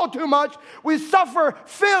we saw too much. We suffer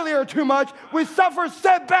failure too much. We suffer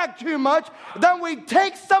setback too much. Then we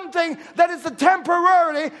take something that is a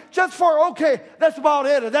temporary just for, okay, that's about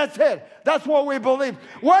it. That's it. That's what we believe.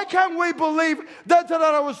 Why can't we believe that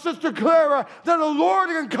our sister Clara, that the Lord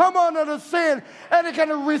can come under the sin and it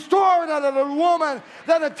can restore that woman,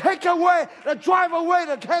 that it take away, that drive away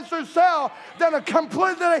the cancer cell, that it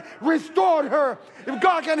completely restored her. If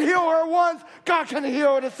God can heal her once, God can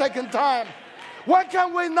heal her the second time. Why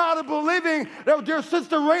can't we not believing that dear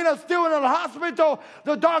sister Raina is still in the hospital?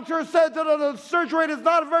 The doctor said that the surgery is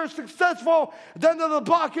not very successful. Then the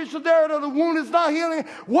blockage is there, that the wound is not healing.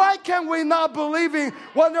 Why can we not believing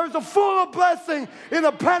when there's a full of blessing in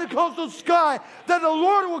the Pentecostal sky that the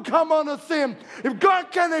Lord will come on the scene? If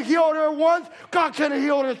God can heal her once, God can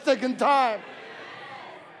heal her the second time.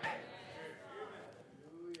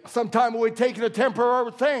 Sometimes we take it a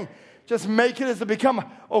temporary thing, just make it as it become,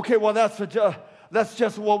 okay, well, that's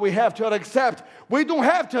just what we have to accept. We don't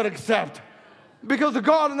have to accept. Because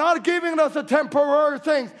God is not giving us the temporary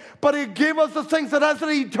things, but He gives us the things that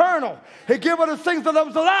are eternal. He gives us the things that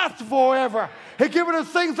will last forever. He gives us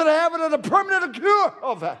the things that have a permanent cure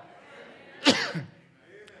of it.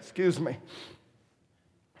 Excuse me.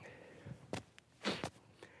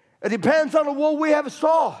 It depends on what we have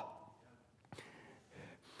saw.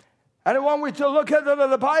 And when we look at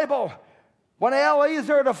the Bible, when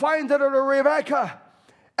Eliezer finds Rebekah,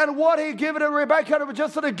 and what he gave to Rebekah was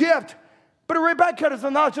just a gift. But Rebekah is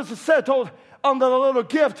not just settled on the little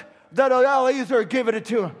gift that Eliezer gave it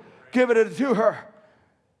to her.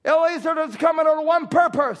 Eliezer is coming on one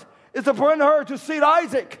purpose, is to bring her to see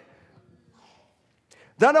Isaac.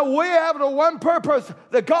 Then we have the one purpose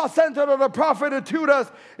that God sent to the prophet to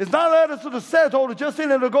us. It's not let us to settle just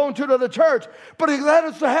in and go into the church, but He let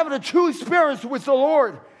us to have a true experience with the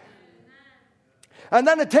Lord. And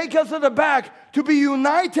then to take us to the back to be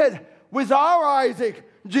united with our Isaac,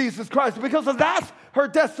 Jesus Christ, because that's her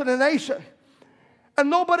destination.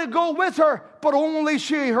 And nobody go with her, but only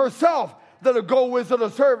she herself that'll go with the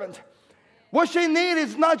servant. What she needed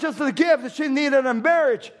is not just a gift, she needed a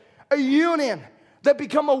marriage, a union that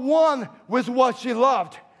become a one with what she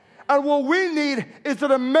loved. And what we need is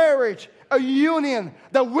a marriage, a union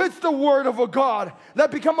that with the word of a God,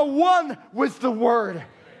 that become a one with the word.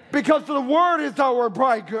 Because the word is our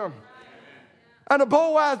bridegroom. And the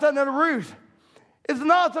Boaz and the Ruth, it's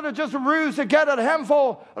not that it's just a ruse to get a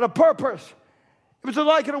handful of the purpose. It was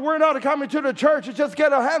like we're not coming to the church to just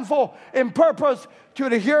get a handful in purpose to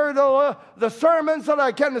hear the sermons that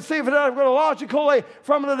I can see if it logically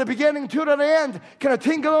from the beginning to the end. Can I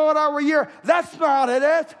tingle on our ear? That's not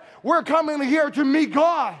it. We're coming here to meet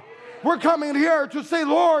God. We're coming here to say,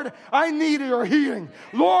 Lord, I need your healing.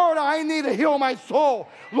 Lord, I need to heal my soul.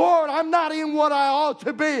 Lord, I'm not in what I ought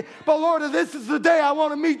to be. But Lord, this is the day I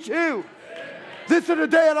want to meet you. This is the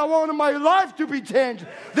day that I want my life to be changed.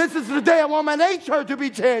 This is the day I want my nature to be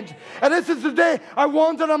changed. And this is the day I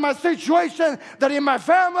want that in my situation, that in my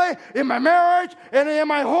family, in my marriage, and in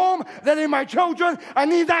my home, that in my children, I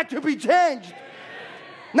need that to be changed.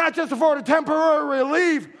 Not just for the temporary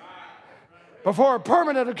relief, but for a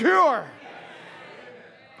permanent cure.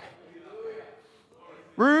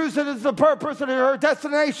 Ruth is the purpose of her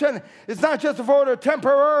destination. It's not just for the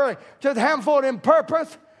temporary, just handful in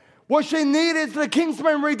purpose. What she needed is the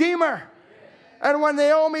kinsman redeemer. And when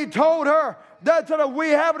Naomi told her that we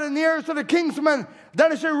have the nearest to the kinsman,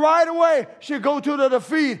 then she right away, she go to the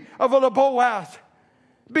feet of the Boaz.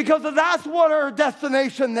 Because that's what her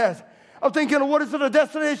destination is. I'm thinking, what is the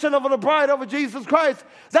destination of the bride of Jesus Christ?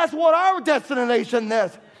 That's what our destination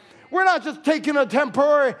is. We're not just taking a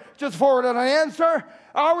temporary just for an answer.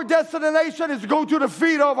 Our destination is to go to the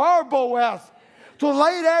feet of our Boaz. To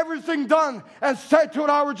lay everything done and said to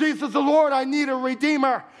our Jesus, the Lord, I need a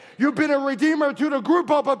redeemer. You've been a redeemer to the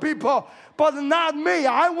group of people, but not me.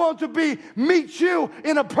 I want to meet you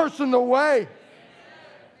in a personal way.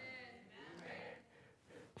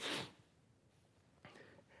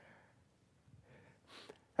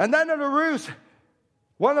 And then in the Ruth,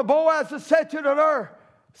 when the Boaz said to her,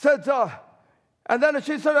 and then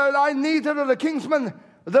she said, I need the kinsman,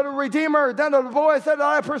 the redeemer. Then the Boaz said,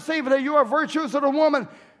 I perceive that you are virtuous of the woman.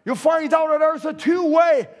 You find out that there's a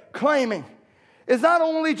two-way claiming. It's not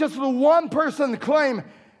only just the one person claim.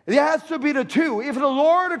 It has to be the two. If the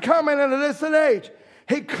Lord are coming in this age,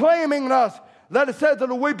 He claiming us, that it says that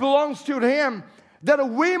the way belongs to Him, that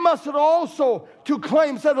we must also to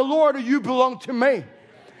claim, said the Lord, you belong to me.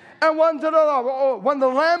 And when the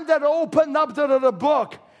lamb that opened up the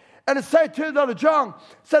book, and it said to John,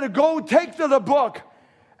 said, go take to the book.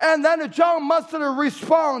 And then John must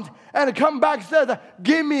respond and come back and said,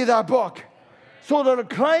 give me that book. So that the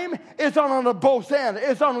claim is on the both ends.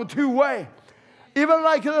 It's on a two-way. Even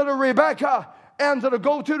like Rebecca and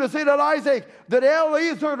go to the seat of Isaac, that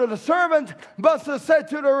Eliezer, the servant, must have said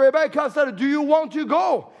to Rebecca, said, do you want to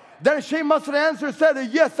go? Then she must have answered, said,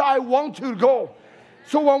 yes, I want to go.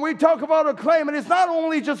 So when we talk about a claim, and it's not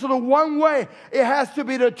only just the one way, it has to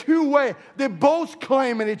be the two-way. They both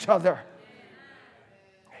claim in each other.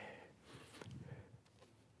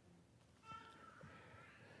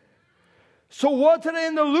 So what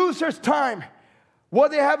in the loser's time,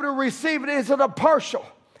 what they have to receive is the partial.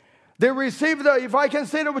 They receive if I can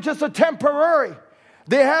say it was just a temporary.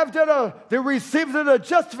 They received the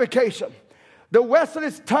justification. The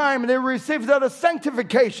Wesley's time, they received the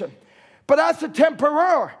sanctification. But that's a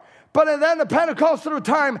temporary. But then the Pentecostal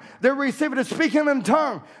time, they received the speaking in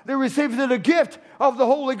tongue. They received the gift of the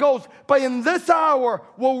Holy Ghost. But in this hour,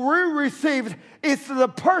 what we received is the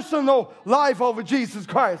personal life of Jesus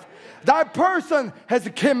Christ. That person has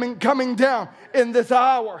coming down in this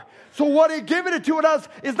hour. So what He given it to us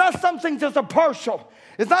is not something just a partial.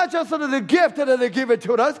 It's not just the gift that He give it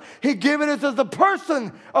to us. He gave it as the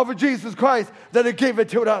person of Jesus Christ that He gave it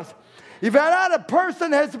to us. If that a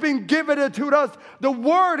person has been given it to us, the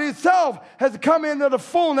Word itself has come into the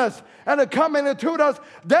fullness and it come into us,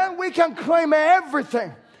 then we can claim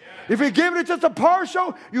everything. If He give it just a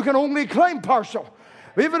partial, you can only claim partial.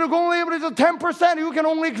 If it's only just 10%, you can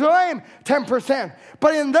only claim 10%.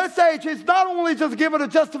 But in this age, it's not only just given a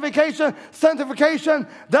justification, sanctification,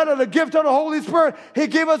 that is the gift of the Holy Spirit. He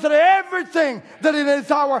gave us everything that in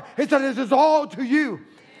this hour. He said, this is all to you.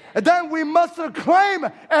 And then we must claim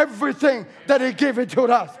everything that He gave it to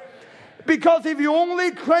us. Because if you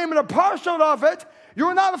only claim the partial of it,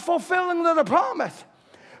 you're not fulfilling the promise.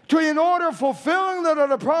 In order fulfilling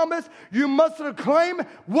the promise, you must claim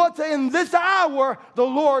what in this hour the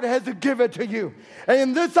Lord has given to you. And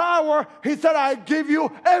in this hour, He said, I give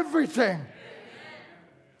you everything.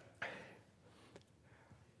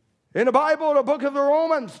 In the Bible, the book of the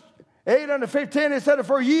Romans 8:15, it said,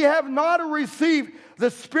 for ye have not received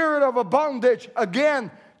the spirit of a bondage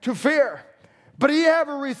again to fear, but ye have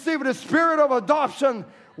received the spirit of adoption,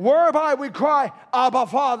 whereby we cry, Abba,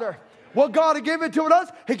 Father. What God gave it to us,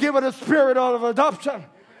 He gave it a spirit of adoption.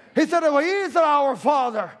 He said, well, He is our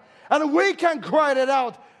Father, and we can cry it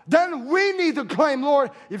out. Then we need to claim,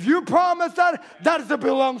 Lord, if you promise that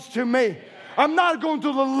belongs to me. I'm not going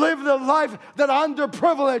to live the life that I'm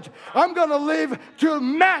underprivileged. I'm going to live to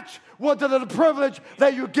match what the privilege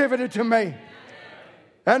that you've given it to me.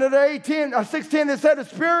 And at 16, it said, the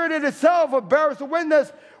Spirit in itself bears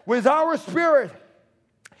witness with our spirit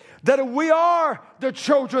that we are the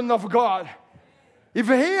children of God. If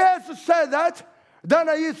He has said that, then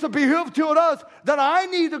it is to behoove to us that I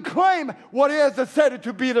need to claim what He has said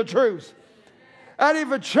to be the truth. And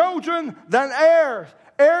if a children, then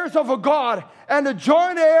heirs of a God, and a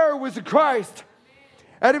joint heir with Christ.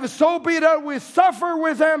 And if so be that we suffer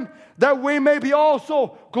with Him, that we may be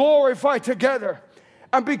also glorified together.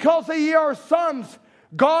 And because ye are sons,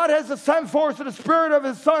 God has sent forth the Spirit of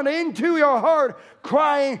His Son into your heart,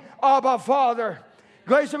 crying, Abba, Father.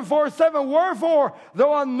 Galatians 4:7, wherefore,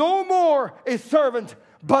 thou art no more a servant,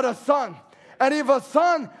 but a son. And if a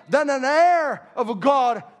son, then an heir of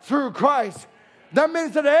God through Christ. That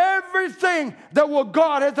means that everything that what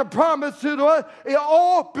God has promised to us, it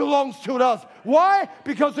all belongs to us. Why?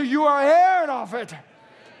 Because you are heir of it.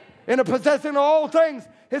 In the possessing of all things,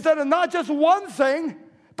 He said, not just one thing,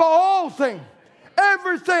 but all things.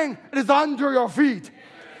 Everything is under your feet.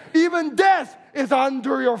 Even death is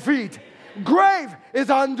under your feet. Grave is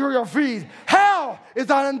under your feet. Hell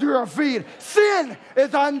is under your feet. Sin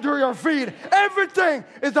is under your feet. Everything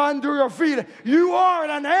is under your feet. You are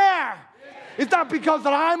an heir. It's not because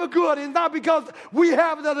that I'm good. It's not because we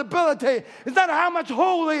have that ability. It's not how much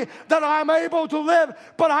holy that I'm able to live.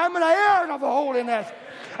 But I'm an heir of holiness.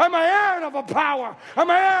 I'm an heir of power. I'm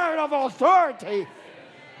an heir of authority.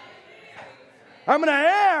 I'm an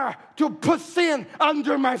heir to put sin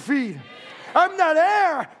under my feet. I'm not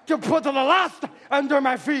heir to put the lust under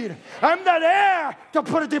my feet. I'm not heir to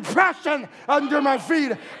put a depression under my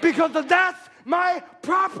feet, because that's my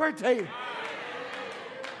property.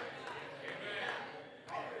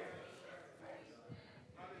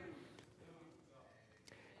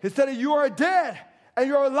 He said, you are dead, and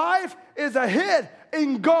your life is hid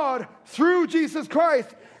in God through Jesus Christ,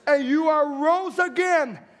 and you are rose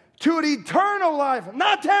again to the eternal life.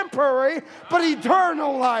 Not temporary, but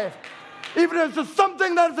eternal life. If there's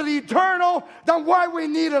something that's an eternal, then why we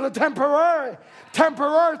need a temporary?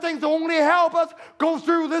 Temporary things only help us go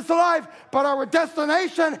through this life, but our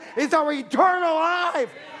destination is our eternal life.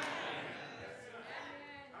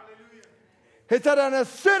 He said, and is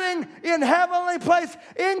sitting in heavenly place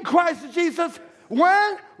in Christ Jesus.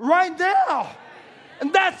 When? Right now.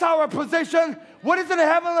 And that's our position. What is in the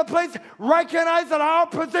heavenly place? Recognize that our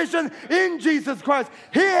position in Jesus Christ.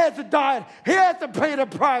 He has died. He has to pay the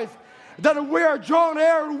price. That we are joint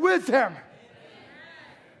heirs with Him.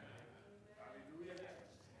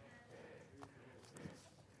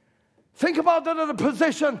 Think about the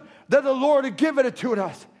position that the Lord had given it to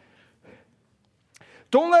us.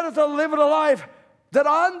 Don't let us live a life that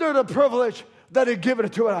under the privilege that He given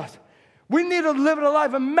it to us. We need to live a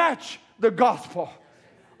life and match the gospel.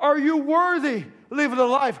 Are you worthy living a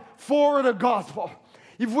life for the gospel?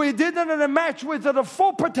 If we didn't match with the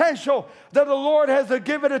full potential that the Lord has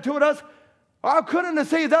given it to us, I couldn't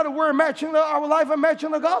say that we're matching our life and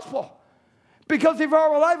matching the gospel. Because if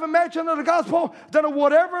our life is matching the gospel, then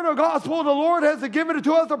whatever the gospel the Lord has given it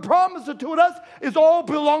to us, the promise it to us, it all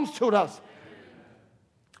belongs to us.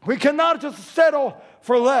 We cannot just settle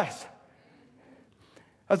for less.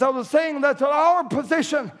 As I was saying, that our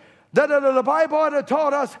position that the Bible had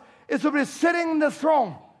taught us is to be sitting in the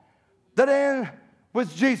throne that in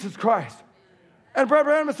with Jesus Christ. And Brother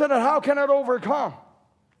Branham said that how can it overcome?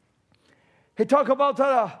 He talked about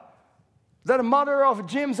the mother of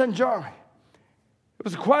James and John. It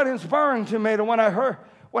was quite inspiring to me when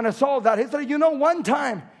I saw that. He said, one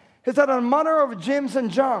time, he said, the mother of James and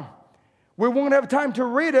John, we won't have time to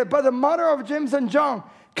read it, but the mother of James and John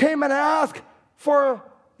came and asked for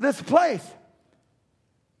this place.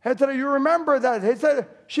 He said, you remember that?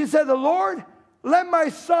 She said, the Lord, let my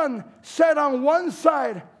son sit on one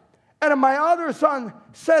side and my other son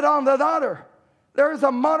sit on the other. There is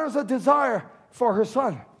a mother's desire for her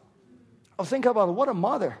son. I was thinking about what a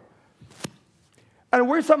mother. And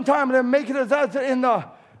we sometimes make it as in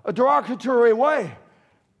a derogatory way.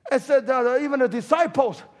 It said that even the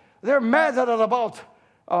disciples, they're mad about,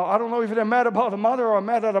 I don't know if they're mad about the mother or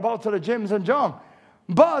mad about the James and John.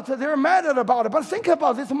 But they're mad about it. But think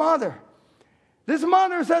about this mother. This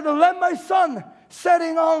mother said, let my son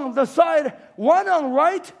sitting on the side, one on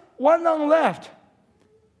right, one on left.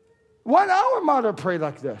 Why our mother pray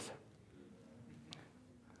like this?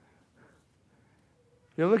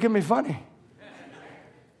 You look at me funny.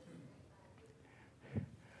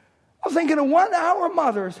 I was thinking, when our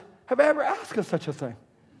mothers have ever asked us such a thing?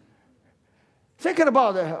 Thinking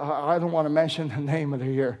about it, I don't want to mention the name of the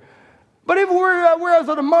year. But if we're as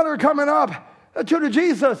a mother coming up to the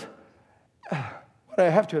Jesus, what I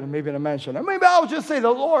have to maybe mention, or maybe I'll just say the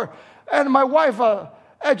Lord and my wife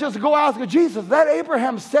just go ask Jesus, let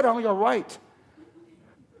Abraham sit on your right.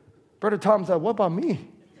 Brother Tom said, what about me?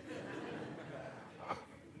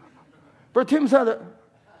 Brother Tim said,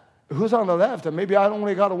 who's on the left? And maybe I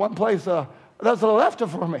only got one place that's the left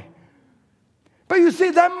for me. But you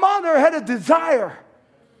see, that mother had a desire.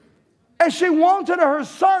 And she wanted her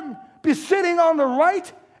son be sitting on the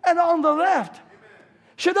right and on the left.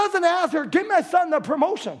 She doesn't ask her, give my son the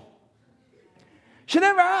promotion. She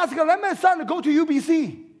never asked her, let my son go to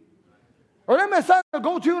UBC. Or let my son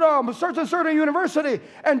go to certain university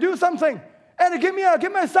and do something. And give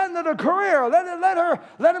my son the career.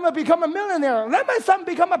 Let him become a millionaire. Let my son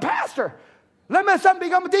become a pastor. Let my son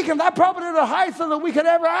become a deacon. That's probably the highest that we could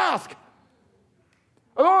ever ask.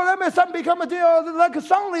 Or let my son become like a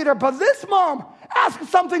song leader. But this mom asked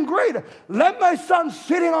something greater. Let my son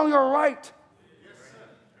sitting on your right.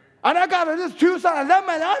 And I got this two sons. And let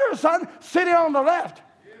my other son sitting on the left.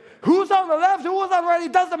 Who's on the left, who's on the right,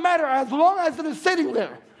 it doesn't matter as long as it is sitting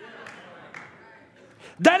there.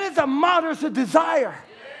 That is a mother's desire.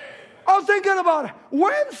 I was thinking about it.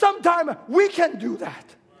 When sometime we can do that.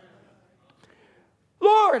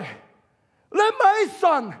 Lord, let my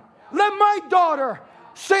son, let my daughter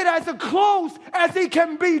sit as close as he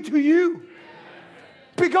can be to you.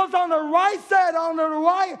 Because on the right side,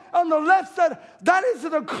 on the left side, that is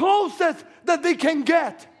the closest that they can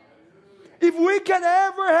get. If we can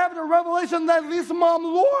ever have the revelation that this mom,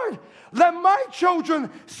 Lord, let my children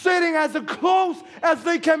sitting as close as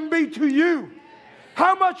they can be to you.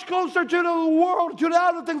 How much closer to the world, to the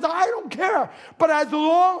other things, I don't care. But as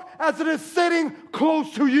long as it is sitting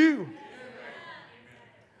close to you.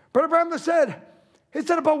 Brother Branham said, he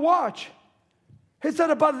said about watch. He said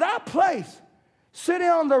about that place, sitting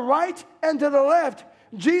on the right and to the left,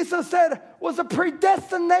 Jesus said was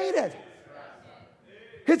predestinated.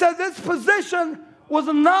 He said this position was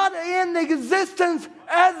not in existence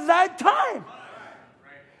at that time.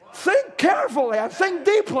 Think carefully and think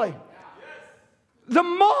deeply. The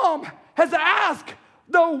mom has asked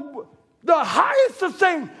the highest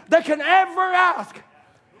thing they can ever ask.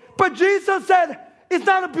 But Jesus said, it's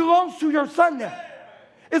not it belongs to your Sunday.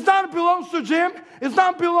 It's not it belongs to Jim. It's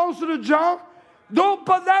not it belongs to the John. No,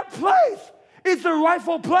 but that place is the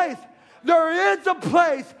rightful place. There is a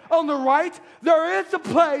place on the right. There is a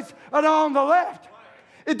place on the left.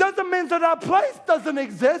 It doesn't mean that that place doesn't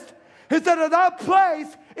exist. He said that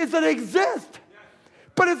place is that exists.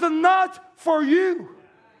 But it's not for you.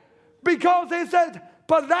 Because he said,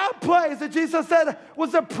 but that place that Jesus said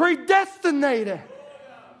was a predestinated.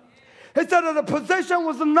 He said that the position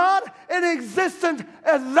was not in existence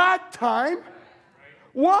at that time.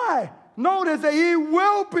 Why? Notice that he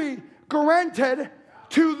will be granted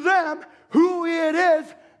to them who it is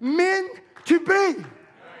meant to be.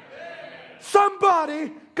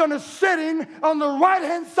 Somebody gonna sitting on the right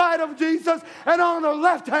hand side of Jesus and on the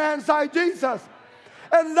left hand side Jesus.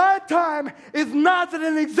 And that time is not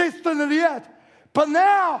in existence yet. But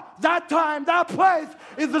now, that time, that place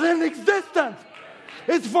is in existence.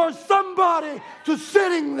 It's for somebody to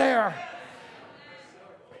sitting there.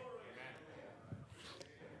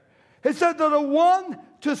 He said that the one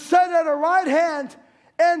to sit at the right hand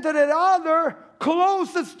and to the other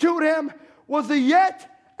closest to him was yet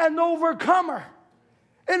an overcomer.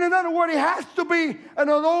 In other words, he has to be an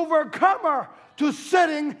overcomer to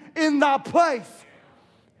sitting in that place.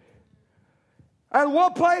 And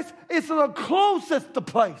what place? It's the closest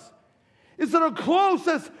place. It's the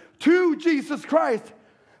closest to Jesus Christ.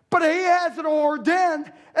 But he has it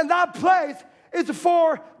ordained, and that place is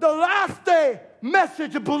for the last day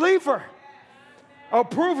message believer. I'll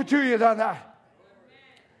prove it to you on that.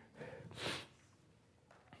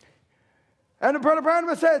 And Brother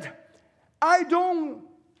Branham said,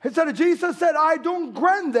 Jesus said, I don't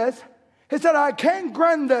grant this. He said, I can't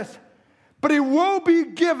grant this, but it will be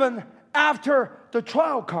given after the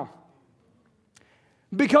trial comes.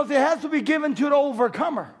 Because it has to be given to the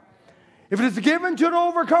overcomer. If it is given to the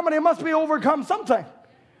overcomer, it must be overcome something.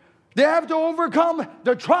 They have to overcome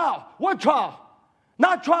the trial. What trial?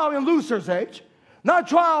 Not trial in Luther's age. Not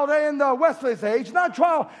trial in the Wesley's age. Not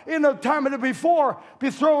trial in the time of the before.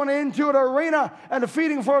 Be thrown into the arena and the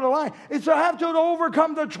feeding for the lion. It's to have to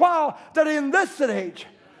overcome the trial that in this age.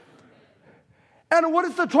 And what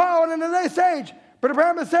is the trial in this age? But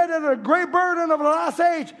Abraham said that the great burden of the last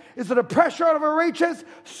age is the pressure of the riches,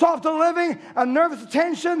 soft living, and nervous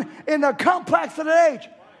tension in the complex of the age.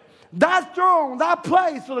 That throne, that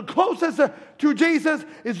place, the closest to Jesus,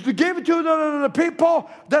 is to give it to the people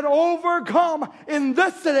that overcome in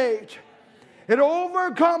this age. It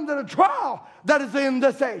overcomes the trial that is in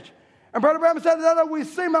this age. And Brother Abraham said that we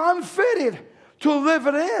seem unfitted to live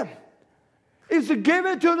it in. Is to give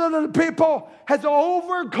it to the people has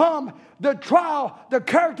overcome the trial, the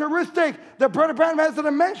characteristic that Brother Branham has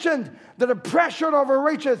mentioned, that the pressure of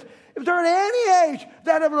riches. If there in any age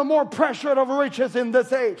that have more pressure of riches in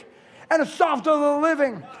this age, and a softer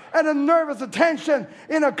living, and a nervous attention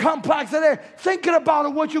in a complex day, thinking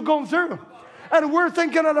about what you're going through. And we're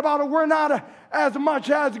thinking about it, we're not as much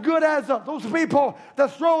as good as those people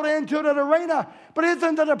that's thrown into the arena. But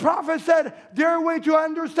isn't that the prophet said, their way to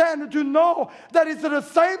understand and to know that it's the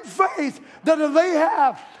same faith that they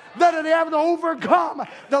have, that they have to overcome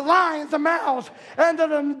the lions, the mouths, and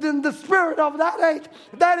the spirit of that age.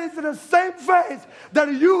 That is the same faith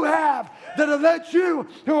that you have, that will let you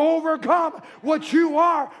to overcome what you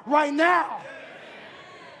are right now.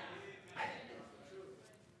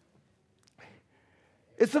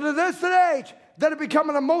 It's in this age that it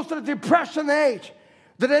becomes the most of the depression age,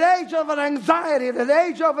 the age of an anxiety, the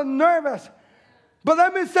age of a nervous. But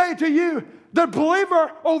let me say to you, the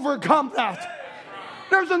believer overcomes that.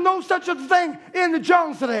 There's no such a thing in the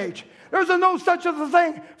Johnson age. There's no such a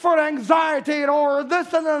thing for anxiety or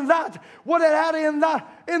this and that. What it had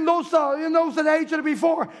in those ages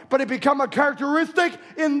before, but it become a characteristic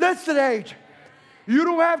in this age. You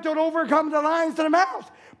don't have to overcome the lions and the mouths,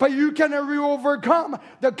 but you can overcome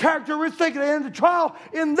the characteristic in the trial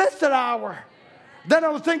in this hour. Then I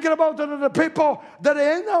was thinking about the people that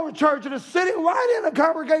are in our church that are sitting right in the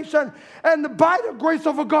congregation, and by the grace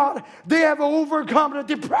of God, they have overcome the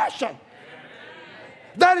depression.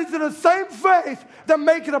 That is the same faith that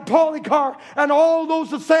making a Polycarp and all those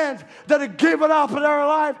sins that are given up in our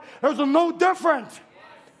life. There's no difference.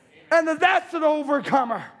 And that's an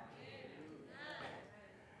overcomer.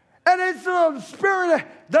 And it's the spirit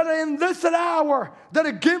that in this hour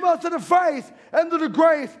that give us the faith and the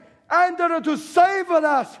grace and to save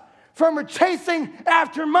us from chasing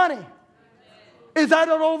after money. Is that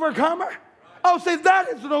an overcomer? I'll say that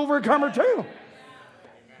is an overcomer too.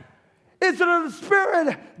 It's the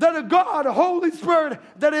Spirit that of God, the Holy Spirit,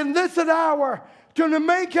 that in this hour, to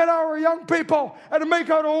make it our young people and to make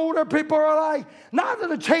our older people alike, not that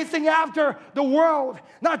are chasing after the world,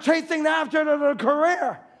 not chasing after the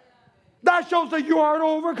career. That shows that you are an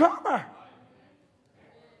overcomer.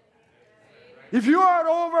 If you are an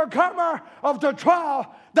overcomer of the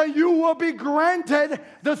trial, then you will be granted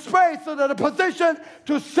the space or the position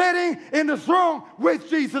to sitting in the throne with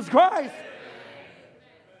Jesus Christ.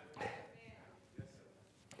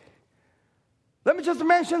 Let me just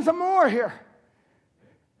mention some more here.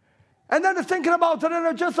 And then thinking about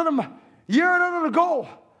it, just a year ago,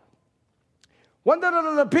 when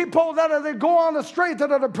the people that they go on the street that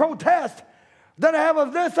they protest, then they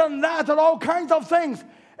have this and that and all kinds of things.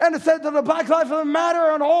 And it said that the Black Lives Matter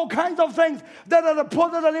and all kinds of things that are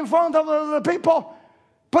put it in front of the people.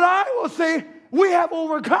 But I will say we have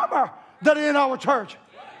overcomer that are in our church.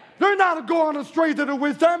 They're not going on the street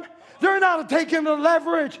with them. They're not taking the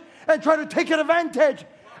leverage and trying to take advantage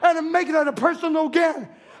and make it a personal gain.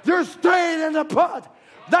 They're staying in the pot.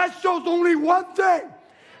 That shows only one thing,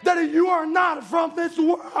 that you are not from this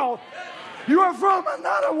world. You are from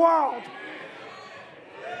another world.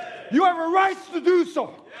 You have a right to do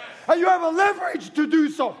so. And you have a leverage to do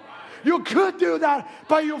so. You could do that,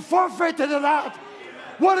 but you forfeited it out.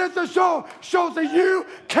 What does the show? Shows that you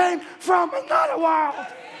came from another world.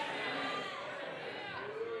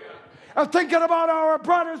 I'm thinking about our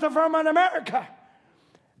brothers from America.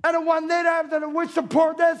 And one day after we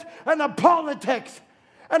support this and the politics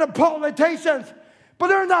and the politicians. But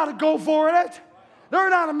they're not go for it. They're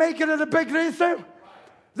not making it a big issue.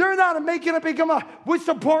 They're not making it become we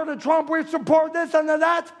support Trump, we support this and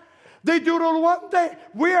that. They do the one thing.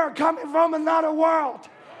 We are coming from another world.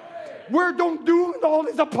 We don't do all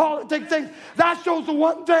these politics things. That shows the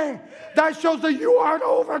one thing. That shows that you are an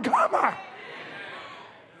overcomer.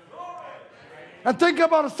 And think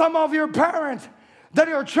about some of your parents, that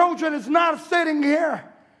your children is not sitting here.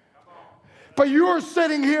 But you're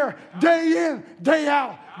sitting here day in, day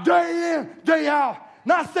out, day in, day out.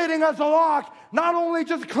 Not sitting as a lock, not only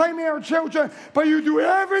just claiming our children, but you do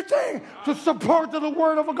everything to support the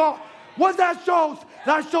word of God. What that shows?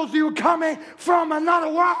 That shows you coming from another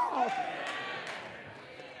world.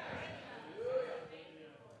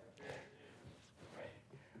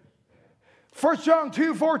 First John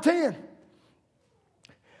 2:14.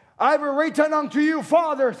 I have written unto you,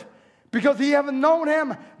 fathers, because ye have known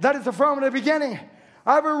him that is from the beginning.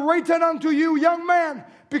 I have written unto you, young men,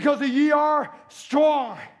 because ye are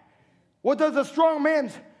strong. What does a strong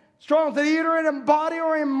mean? Strong is either in body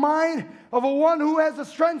or in mind of one who has the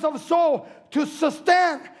strength of soul to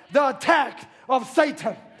sustain the attack of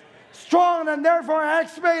Satan. Strong and therefore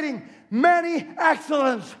exhibiting many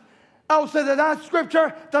excellence. Outside of that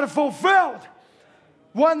scripture that is fulfilled.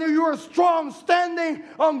 When you are strong standing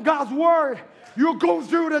on God's word, you go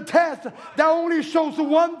through the test that only shows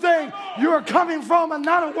one thing. You are coming from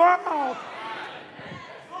another world.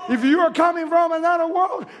 If you are coming from another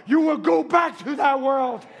world, you will go back to that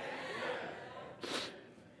world.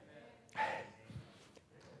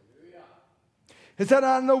 He said,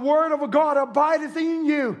 and the word of God abideth in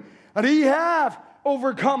you, and ye have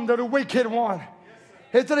overcome the wicked one.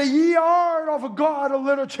 He said, ye are of God,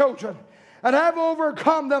 little children, and have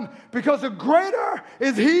overcome them, because the greater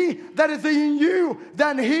is he that is in you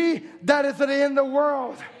than he that is in the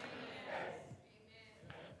world.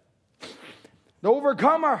 The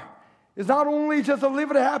overcomer is not only just to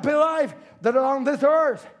live a happy life that are on this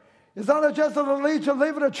earth. It's not just to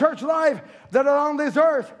live a church life that are on this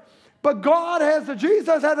earth. But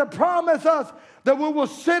Jesus has promised us that we will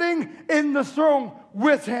sitting in the throne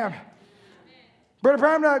with him. Brother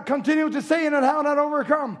Branham continued to say in it, how not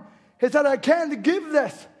overcome. He said, I can't give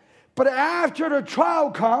this. But after the trial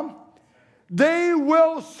come, they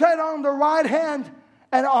will sit on the right hand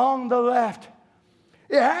and on the left.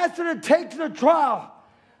 It has to take the trial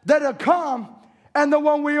that will come, and then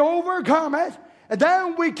when we overcome it, and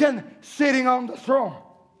then we can sitting on the throne.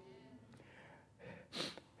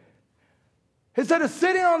 He said,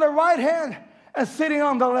 sitting on the right hand and sitting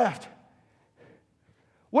on the left.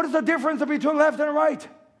 What is the difference between left and right?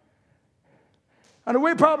 And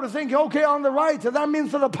we probably think, okay, on the right, that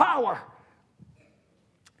means the power.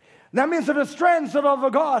 That means the strength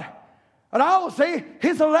of God. And I will say,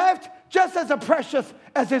 his left just as precious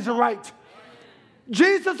as his right.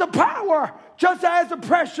 Jesus' power just as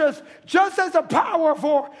precious, just as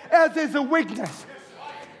powerful as his weakness.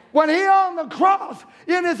 When he on the cross,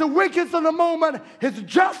 in his weakness in the moment, he's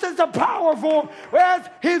just as powerful as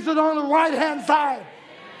he's on the right-hand side.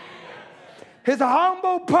 His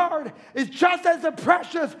humble part is just as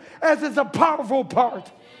precious as his powerful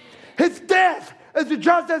part. His death is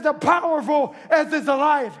just as powerful as his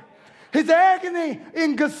life. His agony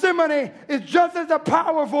in Gethsemane is just as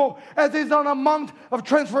powerful as his on the Mount of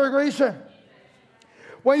Transfiguration.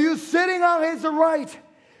 When you're sitting on his right,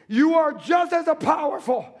 you are just as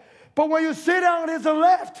powerful. But when you sit on his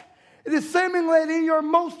left, it is seemingly in your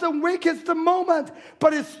most weakest moment,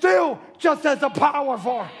 but it's still just as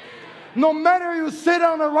powerful. No matter you sit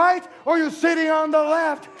on the right or you're sitting on the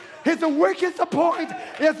left, his weakest point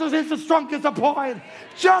is his strongest point.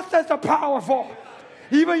 Just as powerful.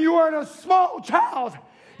 Even you are a small child.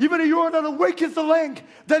 Even you are the weakest link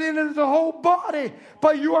that in the whole body.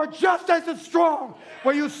 But you are just as strong.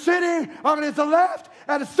 When you're sitting on his left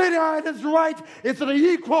and sitting on his right, it's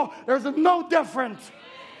equal. There's no difference.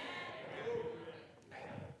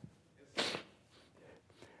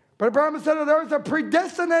 But Abraham said that there's a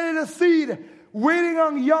predestinated seed waiting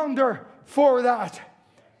on yonder for that.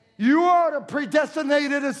 You are the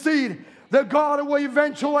predestinated seed that God will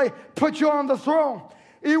eventually put you on the throne.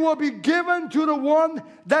 It will be given to the one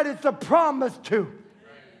that it's a promise to.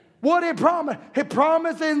 What he promised? He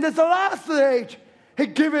promised in this last age, he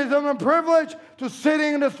gives them a privilege to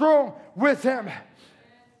sitting in the throne with him.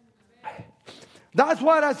 That's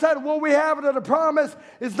why I said what we have in the promise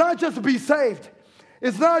is not just to be saved.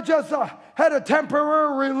 It's not just had a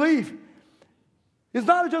temporary relief. It's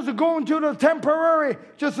not just going to the temporary,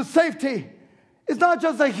 just a safety. It's not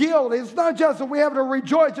just a healed. It's not just we have to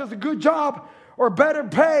rejoice, just a good job or better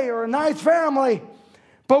pay or a nice family.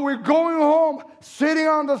 But we're going home, sitting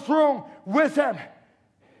on the throne with him.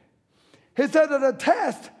 He said that the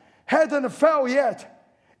test hasn't fell yet.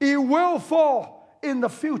 It will fall in the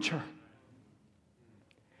future.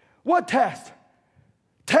 What test?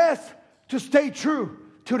 Test to stay true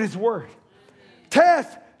to his word.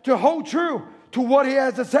 Test to hold true to what he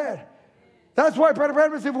has said. That's why Brother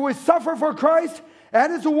Branham said, if we suffer for Christ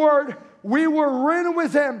and his word, we will reign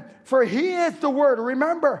with him, for he is the word.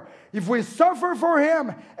 Remember, if we suffer for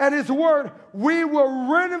him and his word, we will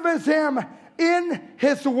reign with him in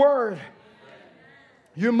his word.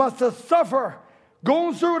 You must suffer,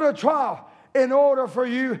 going through the trial, in order for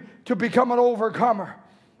you to become an overcomer.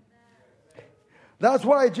 That's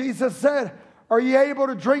why Jesus said, are you able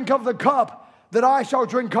to drink of the cup that I shall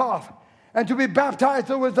drink of? And to be baptized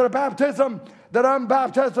with the baptism that I'm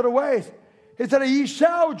baptized in the ways. He said, ye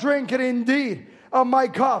shall drink it indeed of my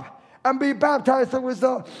cup and be baptized with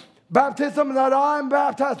the baptism that I'm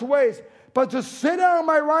baptized ways. But to sit on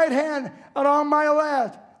my right hand and on my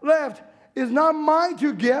left is not mine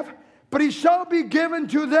to give, but it shall be given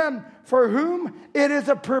to them for whom it is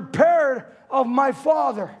prepared of my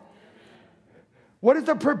Father. What does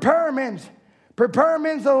the prepare means? Prepare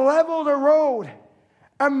means to level the road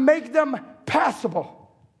and make them passable.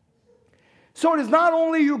 So it is not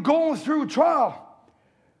only you going through trial,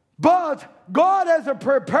 but God has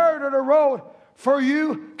prepared the road for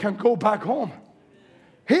you can go back home.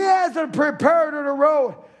 He has prepared the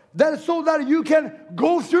road so that you can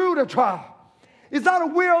go through the trial. It's not a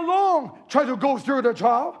we alone try to go through the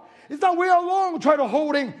trial. It's not we alone try to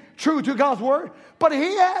holding true to God's word, but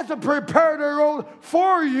he has prepared the road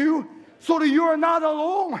for you so that you are not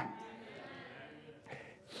alone.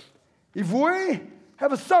 If we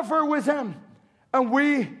have suffered with him and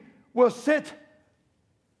we will sit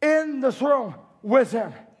in the throne with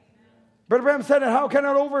him. Brother Branham said, how can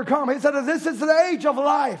I overcome? He said, this is the age of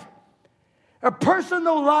life, a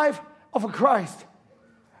personal life of Christ.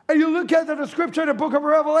 And you look at the scripture in the book of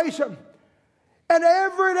Revelation, and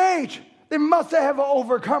every age they must have an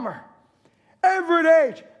overcomer. Every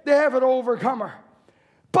age they have an overcomer.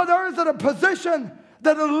 But there is a position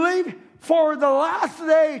that will leave for the last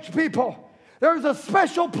age people. There is a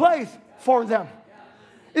special place for them.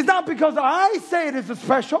 It's not because I say it is a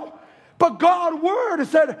special, but God's word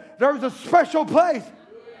said there is a special place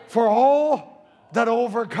for all that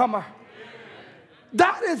overcomer.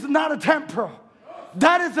 That is not a temporal.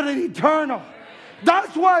 That is an eternal.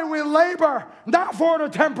 That's why we labor, not for the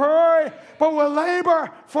temporary, but we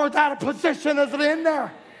labor for that position that's in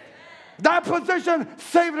there. That position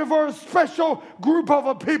saved for a special group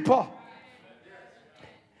of people.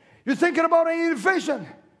 You're thinking about an Ephesians.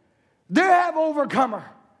 They have overcomer.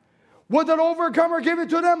 What did overcomer give it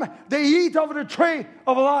to them? They eat of the tree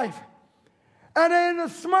of life. And in the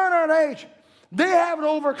Smyrna age, they have an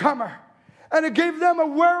overcomer. And it gave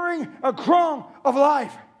them wearing a crown of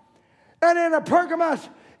life. And in a Pergamos,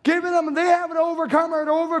 giving them, they have an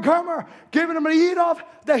overcomer, giving them to eat of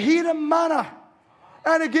the hidden manna.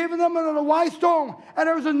 And it gave them a white stone. And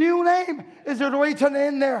there's a new name is written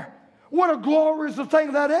in there. What a glorious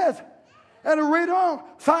thing that is. And read on,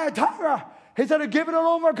 Thyatira. He said, give it an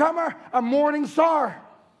overcomer, a morning star.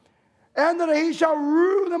 and that he shall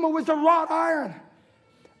rule them with a wrought iron.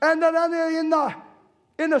 And then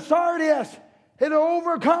in the Sardius, in the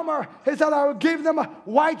overcomer, he said, I will give them a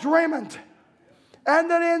white raiment. And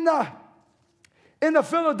then in the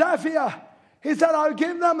Philadelphia, he said, I'll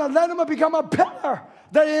give them and let them become a pillar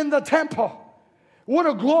that in the temple. What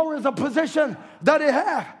a glorious position that he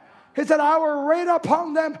had. He said, I will write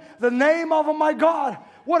upon them the name of my God.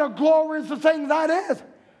 What a glorious thing that is.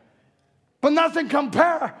 But nothing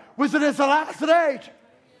compare with this last age.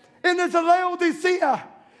 In this Laodicea,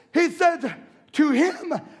 he said to him,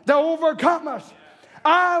 the overcomers,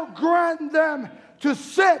 I'll grant them to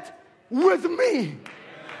sit with me.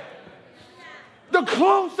 The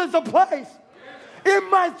closest place in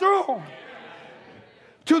my throne.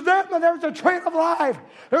 To them, there's a tree of life.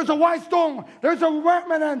 There's a white stone. There's a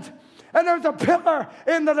remnant. And there's a pillar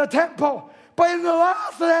in the temple. But in the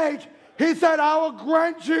last age, he said, I will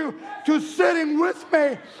grant you to sitting with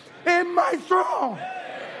me in my throne.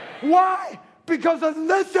 Why? Because in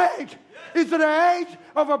this age is an age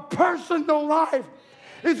of a personal life.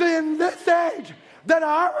 It's in this age that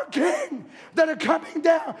our King that are coming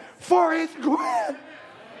down for his queen.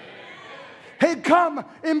 He come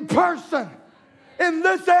in person. In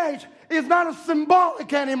this age, it's not a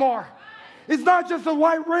symbolic anymore. It's not just a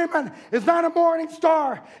white raiment. It's not a morning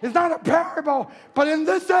star. It's not a parable. But in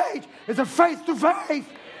this age, it's a face-to-face.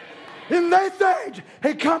 In this age,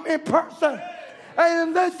 he come in person. And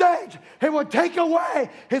in this age, he will take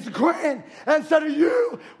away his queen and said,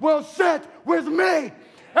 you will sit with me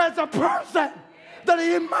as a person that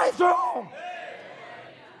is in my throne.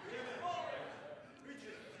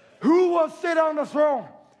 Who will sit on the throne?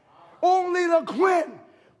 Only the queen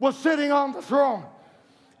was sitting on the throne.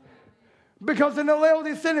 Because in the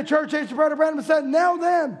Laodicean church age, Brother Branham said, now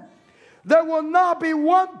then, there will not be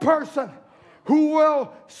one person who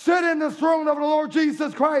will sit in the throne of the Lord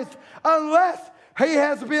Jesus Christ unless he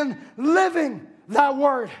has been living that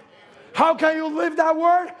word. How can you live that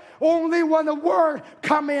word? Only when the word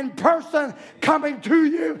come in person, coming to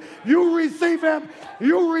you. You receive him.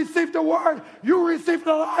 You receive the word. You receive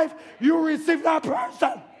the life. You receive that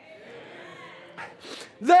person.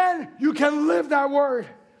 Then you can live that word.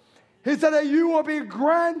 He said that you will be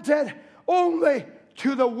granted only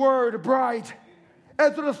to the word bride.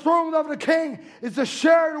 As the throne of the king is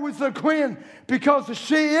shared with the queen because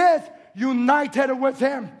she is united with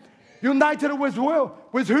him. United with will.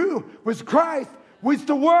 With who? With Christ. With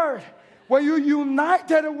the word. When you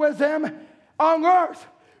united with him on earth,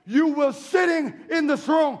 you will sitting in the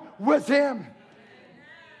throne with him.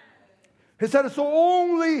 He said, so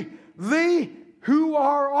only thee who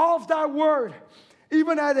are of that word,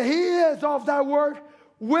 even as he is of that word,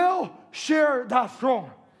 will share that throne.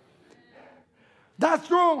 That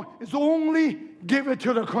throne is only given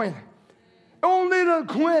to the queen. Only the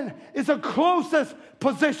queen is the closest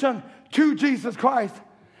position to Jesus Christ.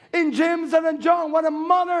 In James and in John, when a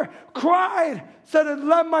mother cried, said,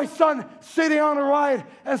 let my son sitting on the right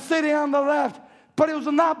and sitting on the left. But it was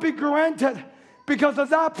not be granted because of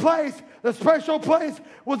that place, the special place,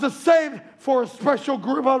 was saved for a special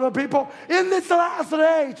group of the people in this last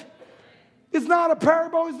age. It's not a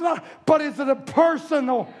parable, but it's a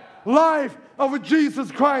personal life of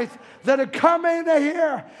Jesus Christ that are coming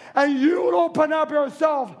here, and you open up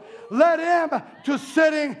yourself. Let him to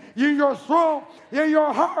sitting in your throne, in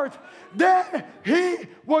your heart. Then he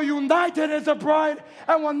will unite it as a bride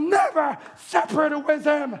and will never separate with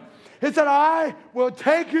him. He said, I will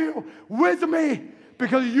take you with me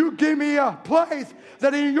because you give me a place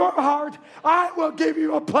that in your heart, I will give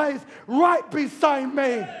you a place right beside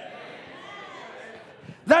me.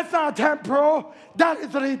 That's not temporal. That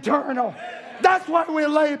is an eternal. That's why we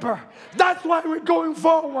labor. That's why we're going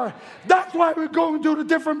forward. That's why we're going to the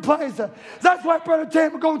different places. That's why Brother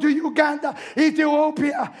Tim going to Uganda,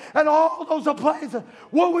 Ethiopia, and all those places.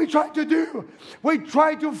 What we try to do, we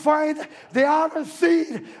try to find the outer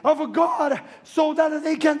seed of God so that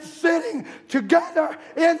they can sitting together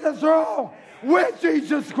in the throne with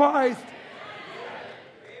Jesus Christ.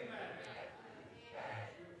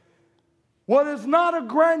 What is not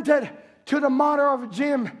granted to the mother of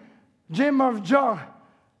Jim of John,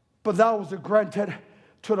 but that was granted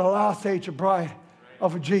to the last age bride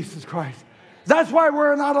of Jesus Christ. That's why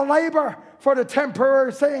we're not a labor for the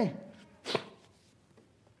temporary thing,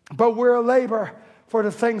 but we're a labor for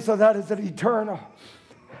the things that is eternal.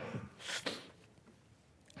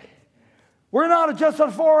 We're not just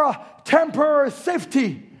for a temporary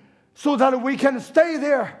safety so that we can stay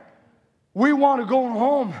there. We want to go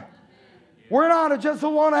home. We're not just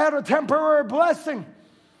want to have a temporary blessing.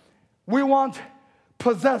 We want to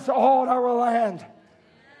possess all our land.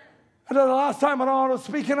 And the last time I was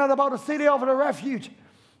speaking about the city of the refuge.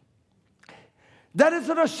 That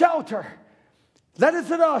isn't a shelter. That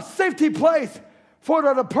isn't a safety place for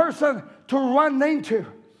the person to run into.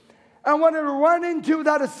 And when they run into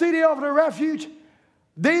that city of the refuge,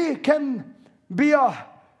 they can be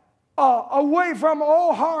away from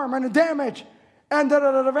all harm and damage. And the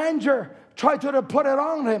avenger tried to put it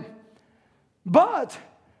on him. But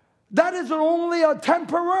that is only a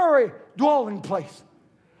temporary dwelling place.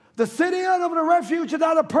 The city of the refuge,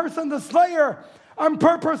 that a person, the slayer,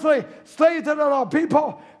 purposely slays the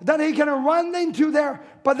people that he can run into there.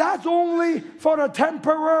 But that's only for the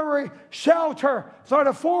temporary shelter sort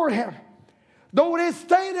of for him. Though he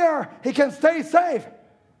stay there, he can stay safe.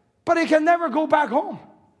 But he can never go back home.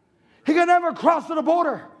 He can never cross the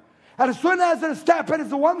border. And as soon as he steps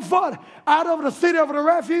his 1 foot out of the city of the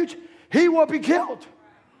refuge, he will be killed.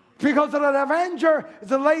 Because the avenger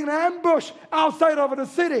is laying an ambush outside of the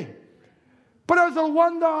city. But there's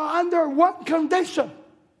under one condition.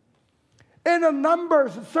 In the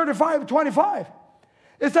Numbers 35:25,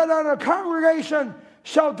 it said that the congregation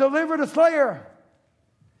shall deliver the slayer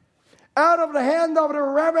out of the hand of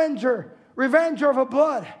the revenger of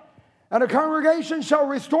blood. And the congregation shall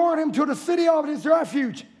restore him to the city of his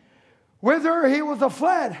refuge, whither he was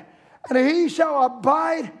fled. And he shall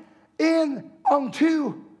abide in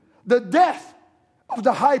unto the death of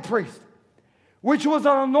the high priest, which was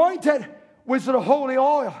anointed with the holy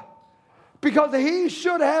oil, because he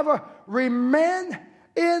should have remained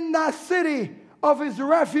in that city of his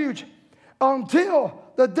refuge until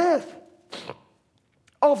the death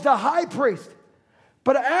of the high priest.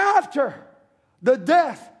 But after the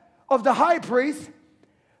death of the high priest,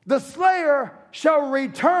 the slayer shall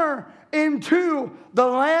return into the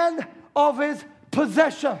land of his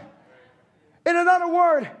possession. In another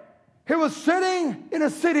word, he was sitting in a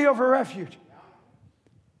city of a refuge.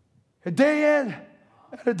 A day in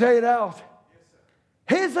and a day out.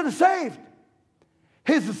 He's saved.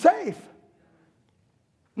 He's safe.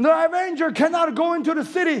 The avenger cannot go into the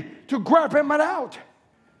city to grab him out.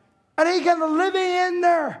 And he can live in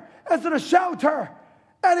there as a shelter.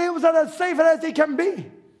 And he was as safe as he can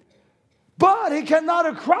be. But he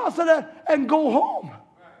cannot cross it and go home.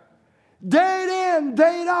 Day in,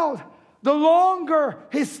 day out. The longer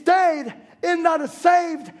he stayed in that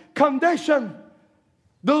saved condition,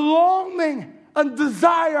 the longing and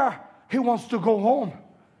desire he wants to go home.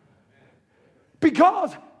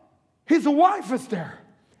 Because his wife is there.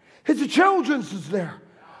 His children is there.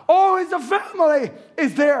 All his family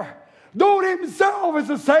is there. Though himself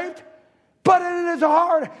is saved, but in his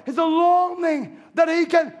heart is a longing that he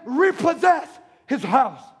can repossess his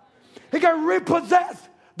house. He can repossess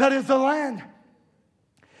that is the land.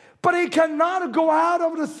 But he cannot go out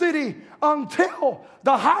of the city until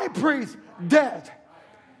the high priest dead.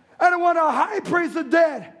 And when a high priest is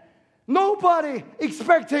dead, nobody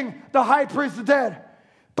expecting the high priest dead.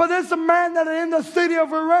 But there's a man that in the city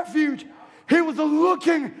of a refuge, he was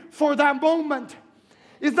looking for that moment.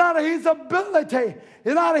 It's not his ability,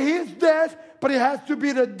 it's not his death, but it has to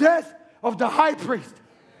be the death of the high priest.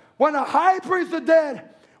 When the high priest is dead,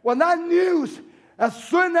 when that news, as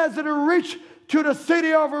soon as it reached to the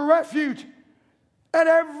city of a refuge, and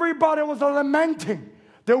everybody was lamenting,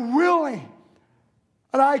 they're willing.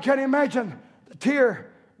 And I can imagine the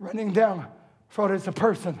tear running down for this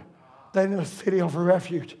person that in the city of a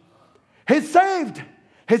refuge. He's saved.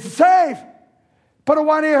 He's safe. But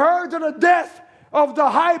when he heard of the death of the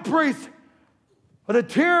high priest, the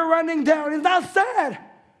tear running down is not sad,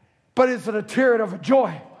 but it's a tear of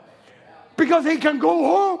joy. Because he can go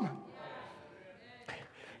home.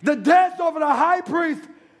 The death of the high priest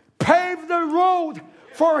paved the road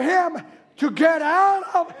for him to get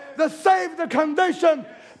out of the saved condition,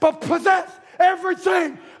 but possess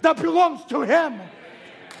everything that belongs to him.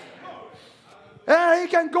 And he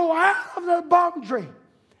can go out of the boundary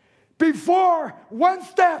before one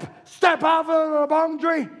step out of the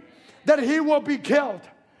boundary that he will be killed.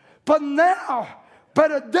 But now, by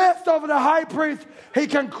the death of the high priest, he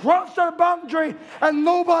can cross the boundary and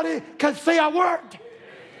nobody can say a word.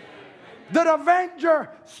 The avenger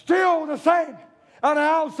still the same on the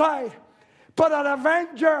outside. But an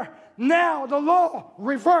avenger, now the law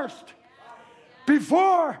reversed.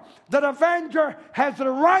 Before, the avenger has the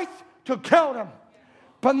right to kill them.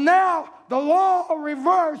 But now, the law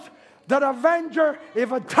reversed. The avenger,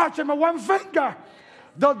 if I touch him with one finger,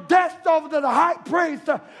 the death of the high priest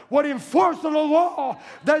would enforce the law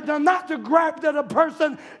that not to grab the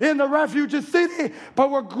person in the refugee city,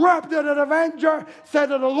 but will grab the avenger, said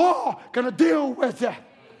that the law going to deal with you.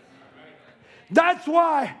 That's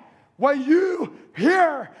why when you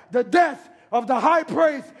hear the death of the high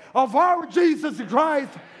priest of our Jesus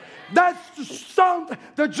Christ. That's sung,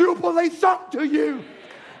 the Jubilee sung to you.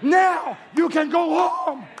 Now you can go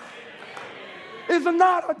home. It's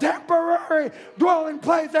not a temporary dwelling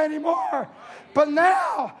place anymore. But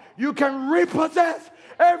now you can repossess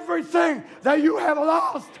everything that you have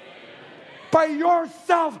lost. By your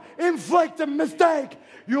self-inflicted mistake,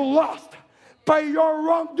 you lost. By your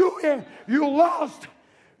wrongdoing, you lost.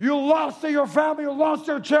 You lost your family, you lost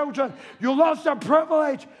your children, you lost your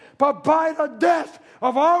privilege. But by the death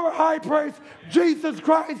of our high priest, Jesus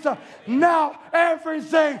Christ, now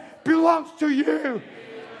everything belongs to you.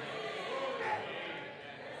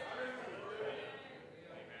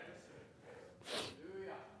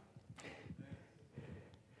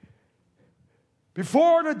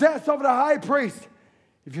 Before the death of the high priest,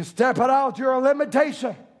 if you step out your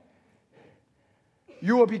limitation,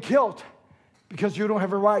 you will be killed because you don't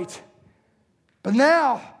have a right. But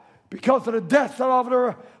now, because of the death of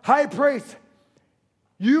the high priest,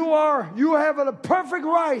 you have a perfect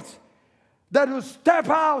right that will step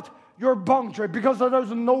out your boundary because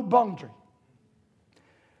there's no boundary.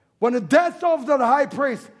 When the death of the high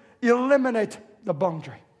priest eliminate the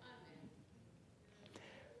boundary,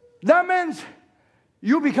 that means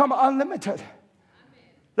you become unlimited.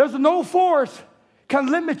 There's no force can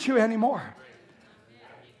limit you anymore.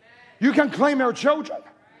 You can claim your children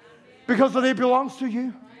because they belong to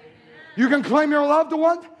you. You can claim your loved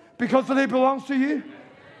one because they belong to you.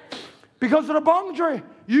 Because the boundary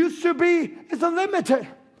used to be is unlimited.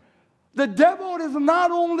 The devil is not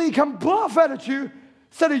only can bluff at you,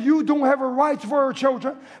 say that you don't have a right for your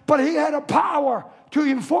children, but he had a power to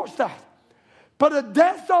enforce that. But the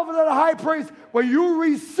death of the high priest, when you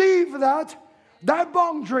receive that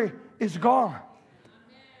boundary is gone.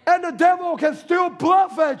 And the devil can still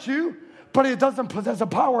bluff at you, but he doesn't possess the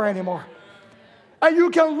power anymore. And you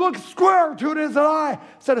can look square to this eye,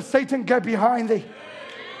 say that Satan, get behind thee.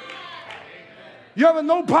 You have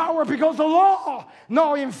no power because the law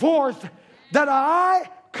now enforced that I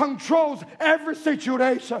controls every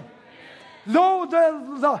situation. Though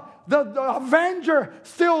the avenger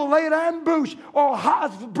still laid ambush or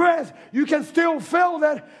hot breath, you can still feel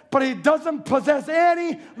that, but he doesn't possess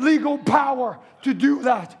any legal power to do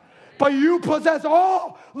that. But you possess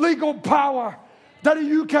all legal power that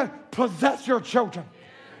you can possess your children.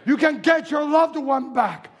 You can get your loved one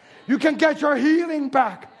back. You can get your healing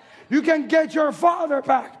back. You can get your father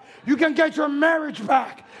back. You can get your marriage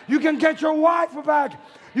back. You can get your wife back.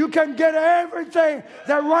 You can get everything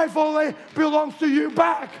that rightfully belongs to you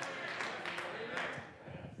back.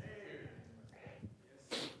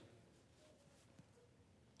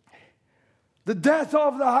 The death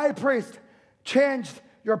of the high priest changed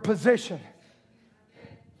your position.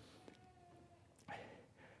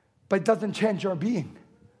 But it doesn't change your being.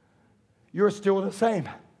 You're still the same.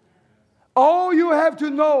 All you have to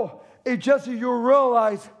know is just you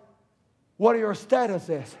realize what your status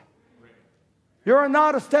is. You're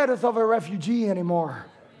not a status of a refugee anymore,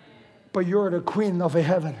 but you're the queen of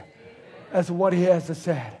heaven. That's what he has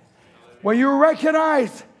said. When you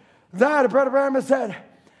recognize that, Brother Branham said,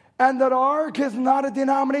 and that ark is not a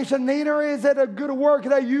denomination, neither is it a good work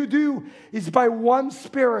that you do. It's by one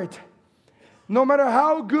Spirit. No matter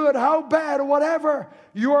how good, how bad, whatever,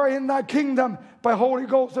 you are in that kingdom by Holy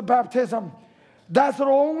Ghost baptism. That's the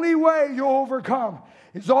only way you overcome.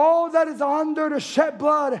 It's all that is under the shed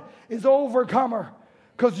blood is overcomer.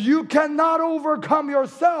 Because you cannot overcome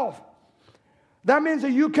yourself. That means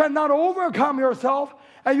that you cannot overcome yourself,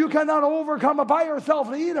 and you cannot overcome by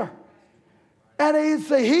yourself either. And it's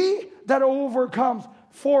he that overcomes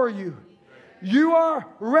for you. You are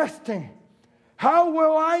resting. How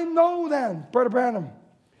will I know then, Brother Branham,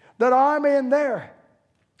 that I'm in there?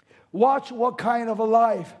 Watch what kind of a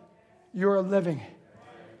life you're living.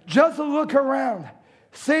 Just look around.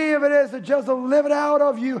 See if it is just to live it out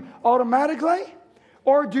of you automatically,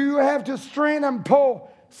 or do you have to strain and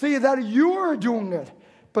pull? See that you're doing it,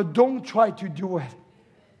 but don't try to do it.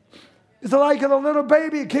 It's like a little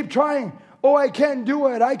baby, keep trying. Oh, I can't do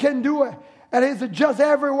it. I can do it. And it's just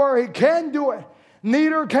everywhere. He can do it.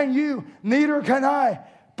 Neither can you. Neither can I.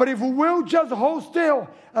 But if we'll just hold still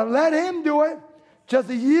and let him do it, just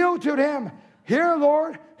yield to him. Here,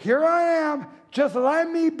 Lord, here I am. Just let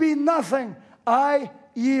me be nothing. I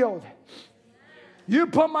yield. You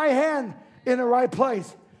put my hand in the right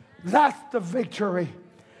place. That's the victory.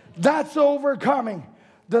 That's overcoming.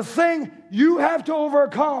 The thing you have to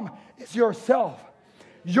overcome is yourself.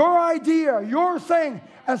 Your idea, your thing,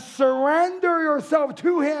 and surrender yourself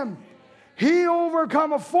to him. He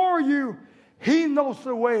overcome for you. He knows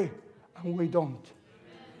the way, and we don't.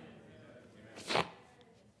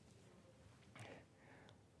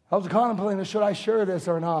 I was contemplating, should I share this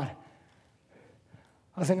or not?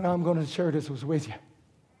 I think I'm going to share this with you.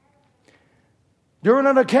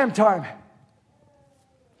 During the camp time,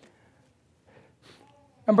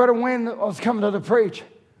 and Brother Wayne was coming to preach,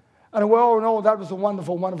 and we all know that was a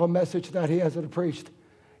wonderful, wonderful message that he has to preach.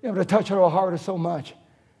 Able to touch our heart so much.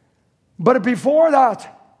 But before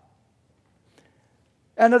that,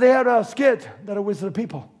 and they had a skit that was the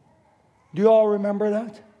people. Do you all remember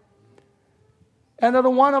that? And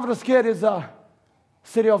then one of the skit is a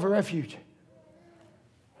City of Refuge.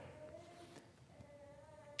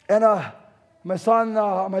 And my son,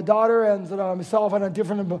 my daughter, and myself, and a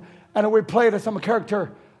different, and we played some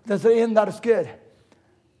character that's in that skit.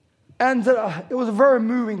 And it was a very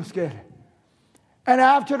moving skit. And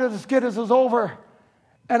after the skit was over,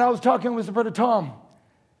 and I was talking with Brother Tom,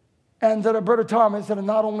 and Brother Tom, he said,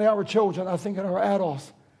 not only our children, I think our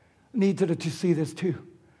adults need to see this too.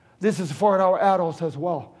 This is for our adults as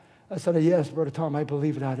well. I said, yes, Brother Tom, I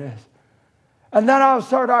believe that is. And then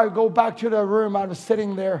I go back to the room. I was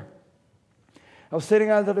sitting there. I was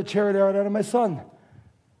sitting under the chair there, and my son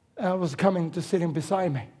was coming to sitting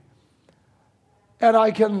beside me. And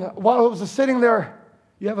while I was sitting there,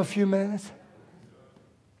 you have a few minutes?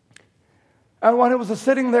 And when he was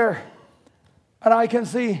sitting there, and I can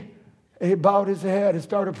see, he bowed his head and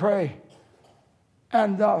started to pray.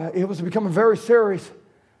 And it was becoming very serious.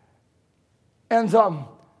 And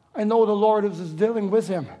I know the Lord was dealing with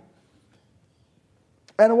him.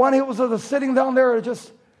 And when he was sitting down there, he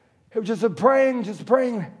was just praying.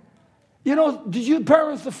 You know, did you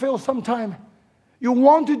parents feel sometime you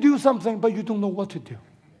want to do something, but you don't know what to do?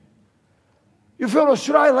 You feel,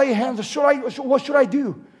 should I lay hands? What should I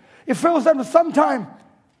do? It feels that sometimes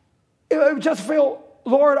it just feel,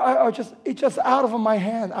 Lord, it's just out of my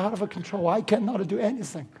hand, out of control. I cannot do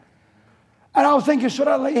anything. And I was thinking, should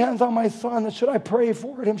I lay hands on my son? Should I pray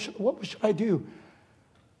for him? What should I do?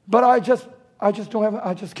 But I just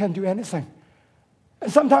can't do anything.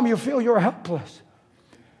 And sometimes you feel you're helpless.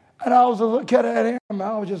 And I was looking at him.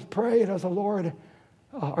 I was just praying. I said, Lord,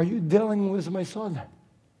 are you dealing with my son?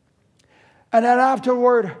 And then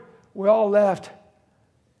afterward, we all left.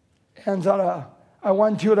 And I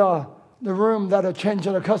went to the room that I changed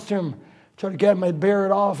the costume, try to get my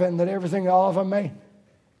beard off and everything off of me.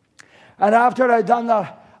 And after I done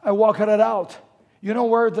that, I walked it out. You know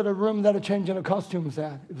where the room that I changed the costumes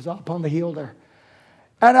at? It was up on the hill there.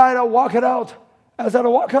 And I walk it out. As I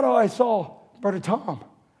walk it out, I saw Brother Tom.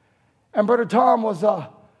 And Brother Tom was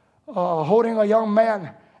holding a young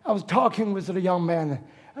man. I was talking with the young man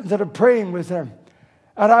instead of praying with him.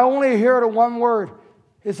 And I only heard one word.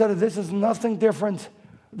 He said, this is nothing different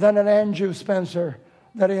than an Andrew Spencer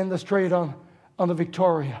that in the street on the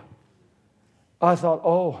Victoria. I thought,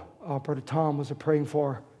 Brother Tom was praying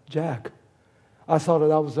for Jack. I thought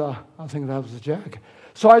I think that was Jack.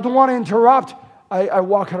 So I don't want to interrupt. I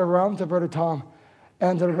walk it around to Brother Tom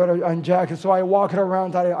and Jack. So I walk it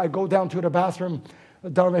around. I go down to the bathroom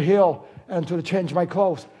down the hill and to change my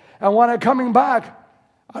clothes. And when I'm coming back,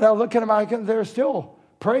 and I look at them, they're still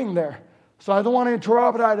praying there. So I don't want to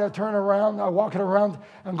interrupt it. I turn around, I walk it around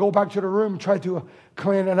and go back to the room, try to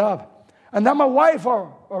clean it up. And then my wife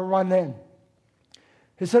run in.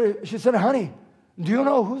 She said, honey, do you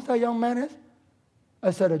know who that young man is? I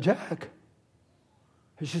said, Jack.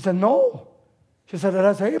 She said, no. She said,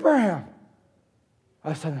 that's Abraham.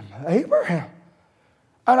 I said, Abraham.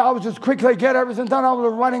 And I was just quickly get everything done. I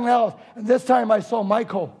was running out. And this time I saw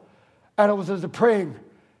Michael. And it was just praying.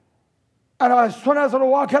 And as soon as I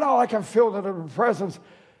walk out, I can feel the presence.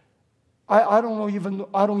 I don't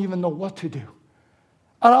even know what to do.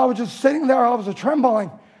 And I was just sitting there. I was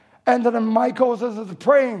trembling. And then Michael was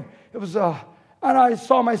praying. It was, and I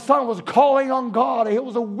saw my son was calling on God. He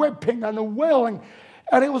was whipping and wailing.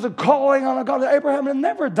 And he was calling on God. Abraham had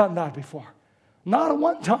never done that before. Not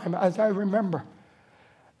one time, as I remember.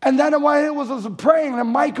 And then when he was praying, and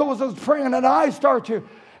Michael was praying, and I started to,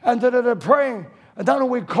 and praying. And then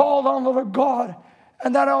we called on the God.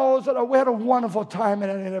 And then we had a wonderful time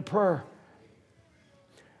in a prayer.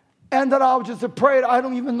 And then I was just prayed. I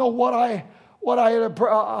don't even know what I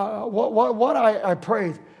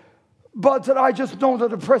prayed. But that I just know that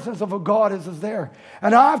the presence of God is there.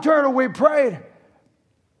 And after we prayed,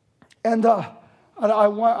 and I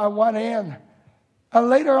went in. And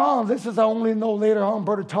later on, this is I only know later on,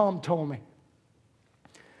 Brother Tom told me.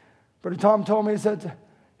 Brother Tom told me, he said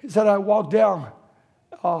I walked down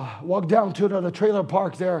to the trailer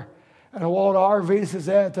park there, and all the RVs is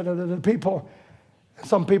there to the people.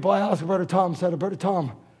 Some people asked Brother Tom, Brother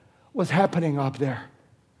Tom, what's happening up there?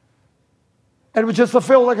 And it was just to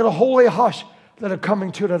feel like a holy hush that are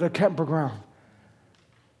coming to the campground.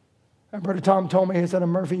 And Brother Tom told me, he said,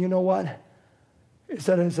 Murphy, you know what? He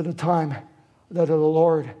said, it's at a time that the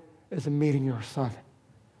Lord is meeting your son.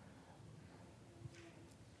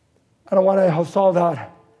 And when I saw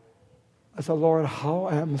that, I said, Lord, how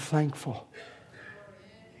I am thankful.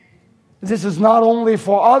 This is not only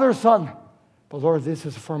for other son, but Lord, this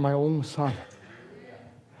is for my own son.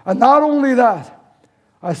 And not only that,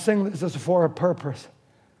 I sing this is for a purpose.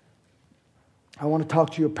 I want to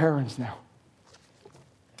talk to your parents now.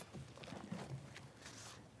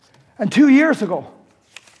 And 2 years ago,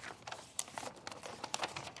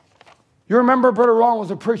 you remember Brother Ron was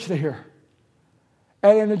a preacher here.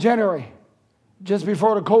 And in January, just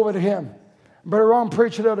before the COVID hit him, Brother Ron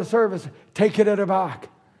preached at the service, taking it back.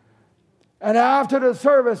 And after the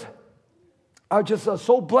service, I was just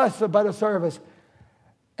so blessed by the service.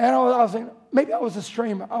 And I was thinking, maybe I was a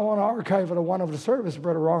stream. I want to archive one of the service,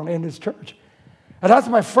 Brother Ron, in his church. And that's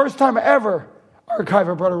my first time ever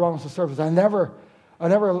archiving Brother Ron's service. I never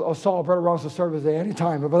saw Brother Ron's service at any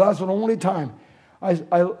time, but that's the only time I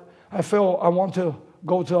feel I want to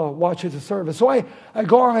go to watch his service. So I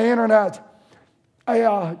go on the internet.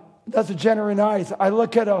 That's a January night. I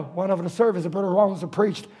look at one of the services that Brother Ron was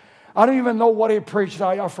preached. I don't even know what he preached.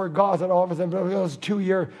 I forgot it all of a sudden, but it was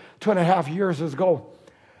 2.5 years ago.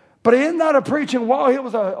 But in that preaching, wow, it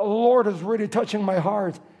was a Lord is really touching my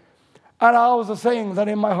heart. And I was saying that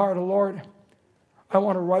in my heart, Lord, I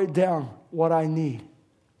want to write down what I need.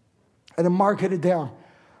 And then mark it down.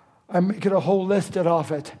 I make it a whole list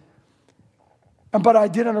of it. But I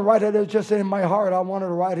didn't write it, it was just in my heart. I wanted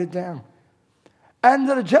to write it down.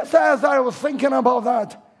 And just as I was thinking about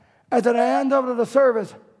that, at the end of the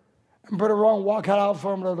service, and Brother Ron walked out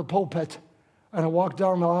from the pulpit, and I walked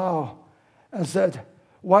down the aisle and said,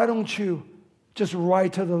 why don't you just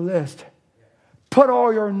write to the list? Put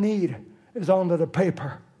all your need is onto the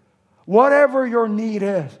paper. Whatever your need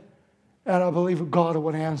is. And I believe God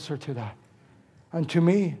would answer to that. And to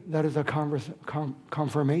me, that is a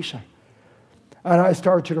confirmation. And I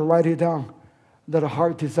started to write it down, that a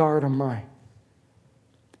heart desire of mine.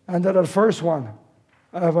 And that the first one,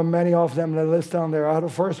 I have many of them that list down there. I had the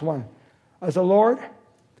first one. I said, Lord,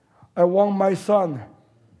 I want my son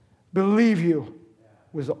believe you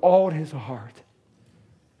with all his heart.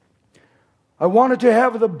 I wanted to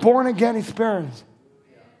have the born-again experience.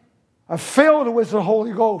 I filled with the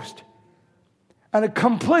Holy Ghost. And it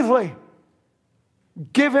completely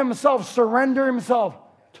give himself, surrender himself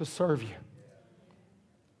to serve you.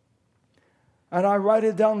 And I write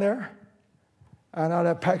it down there. And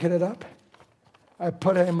I pack it up. I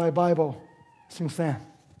put it in my Bible since then.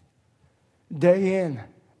 Day in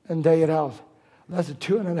and day out. That's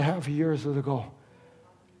 2.5 years ago.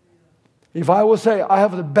 If I would say I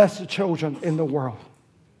have the best children in the world,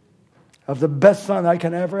 I have the best son I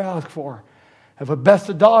can ever ask for, I have the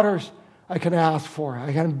best daughters I can ask for,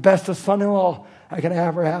 I have the best son-in-law I can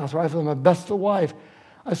ever ask for, I have my best wife.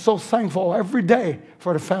 I'm so thankful every day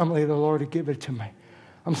for the family the Lord to give it to me.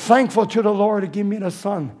 I'm thankful to the Lord to give me the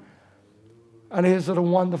son. And he is a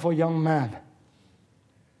wonderful young man.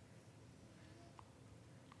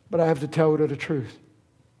 But I have to tell you the truth.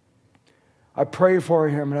 I prayed for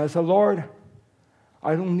him and I said, Lord,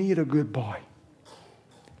 I don't need a good boy.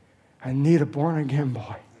 I need a born-again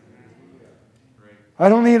boy. I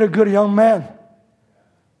don't need a good young man.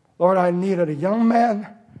 Lord, I needed a young man,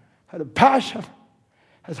 had a passion,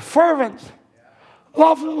 has a fervent,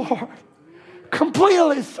 love the Lord,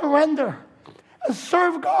 completely surrender, and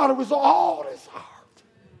serve God with all his heart.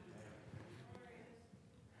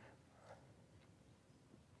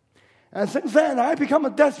 And since then, I become a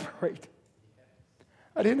desperate.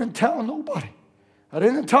 I didn't tell nobody. I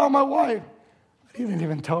didn't tell my wife. I didn't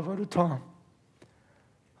even tell Brother Tom.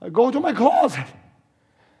 I go to my closet.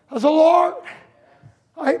 I said, Lord,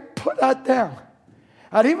 I put that down.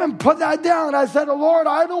 I even put that down. And I said, Lord,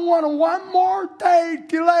 I don't want one more day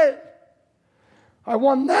delay. I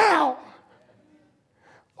want now.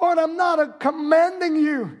 Lord, I'm not commanding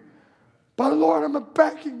you, but Lord, I'm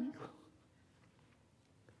begging you.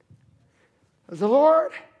 I said,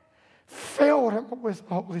 Lord, fill them with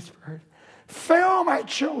the Holy Spirit. Fill my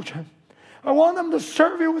children. I want them to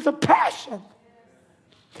serve you with a passion.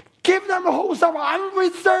 Give them the whole stuff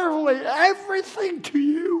unreservedly, everything to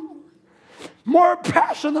you. More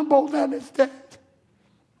passionable than it's dead.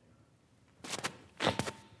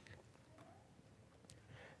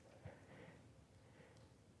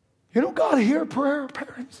 You know, God hears prayer,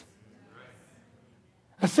 parents.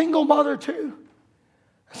 A single mother too.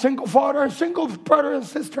 A single father, a single brother and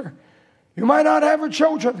sister. You might not have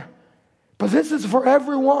children, but this is for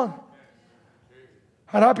everyone.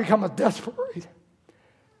 And I become a desperate.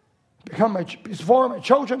 before my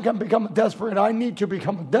children can become desperate, I need to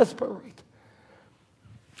become desperate.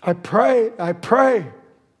 I pray.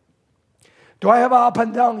 Do I have an up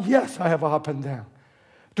and down? Yes, I have an up and down.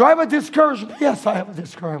 Do I have a discouragement? Yes, I have a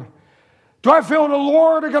discouragement. Do I feel the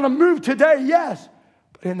Lord is going to move today? Yes.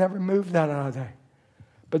 But He never moved that other day.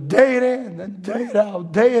 But day it in, and day it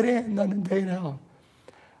out, day it in, and then day it out.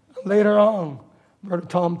 Later on, Brother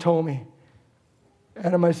Tom told me,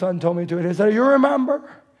 and my son told me to it. He said, you remember?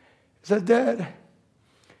 He said, Dad.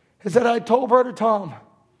 He said, I told Brother Tom.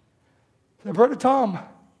 I said, Brother Tom,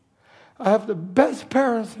 I have the best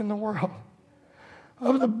parents in the world. I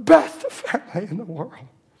have the best family in the world.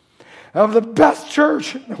 I have the best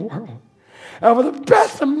church in the world. I have the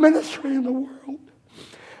best ministry in the world.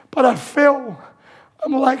 But I feel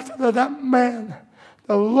I'm like that man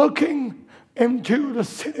that looking into the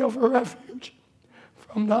city of refuge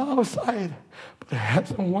from the outside, but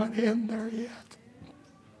hasn't went in there yet.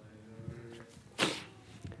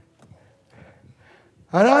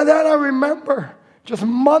 And then I remember just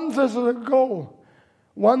months ago,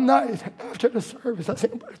 one night after the service, I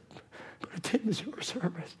think, but Tim, is your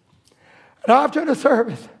service. And after the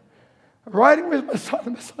service, I'm riding with my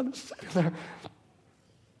son was sitting there.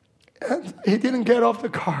 And he didn't get off the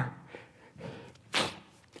car.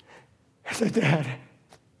 I said, Dad, he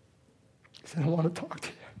said, I want to talk to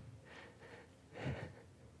you.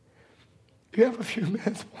 You have a few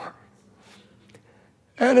minutes more.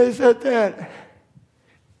 And he said, Dad,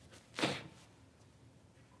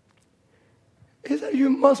 he said, you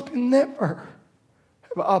must never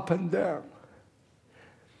have up and down.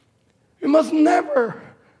 You must never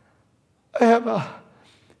have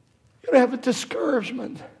a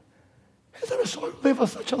discouragement. He said, so you live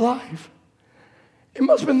such a life. You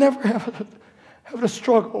must never have the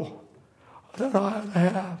struggle that I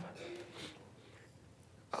have.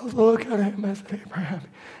 I was looking at him and said, Abraham,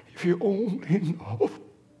 if you only know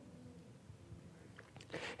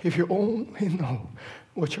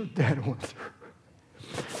what your dad went through.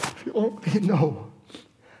 If you only know.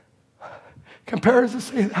 Can parents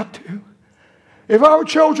say that too? If our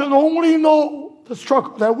children only know the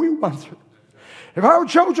struggle that we went through. If our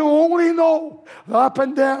children only know the up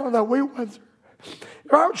and down that we went through.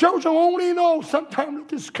 If our children only know sometimes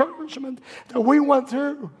the discouragement that we went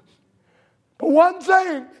through. But one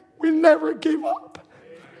thing, we never give up.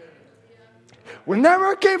 We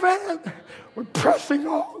never give in. We're pressing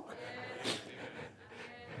on.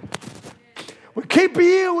 We keep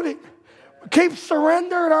yielding. We keep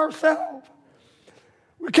surrendering ourselves.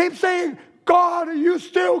 We keep saying, God, you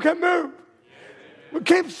still can move. We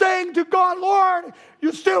keep saying to God, Lord,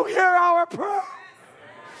 you still hear our prayer.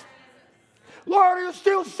 Lord, you're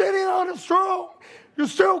still sitting on the throne. You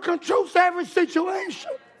still control every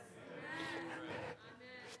situation.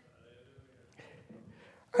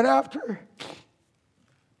 And after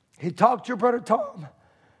he talked to Brother Tom,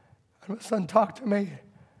 and my son talked to me,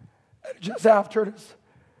 and just afterward,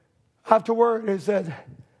 he said,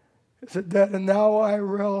 Dad, and now I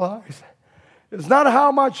realize it's not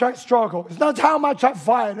how much I struggle. It's not how much I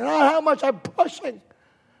fight. It's not how much I'm pushing.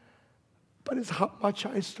 But it's how much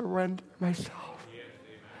I surrender myself.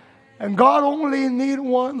 And God only needs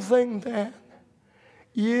one thing then.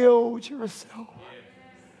 Yield yourself.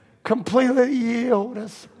 Completely yield and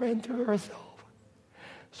surrender yourself.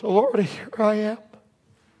 So Lord, here I am.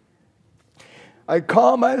 I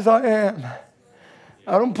come as I am.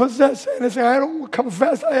 I don't possess anything. I don't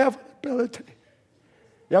confess I have an ability.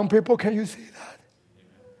 Young people, can you see that?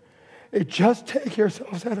 It just take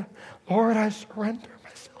yourself and say, Lord, I surrender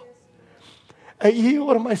myself. I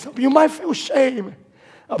yield to myself. You might feel shame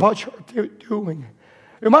about your doing.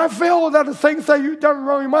 You might feel that the things that you've done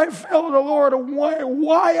wrong. You might feel the Lord,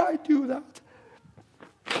 why I do that.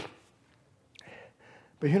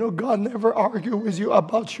 But God never argues with you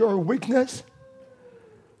about your weakness.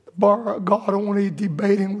 But God only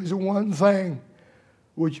debating with one thing.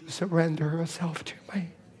 Would you surrender yourself to me?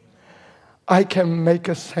 I can make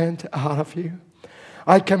a saint out of you.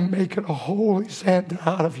 I can make it a holy saint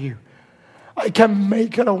out of you. I can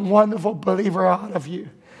make it a wonderful believer out of you.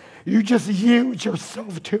 You just yield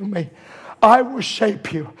yourself to me. I will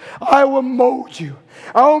shape you. I will mold you.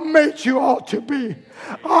 I will make you all to be.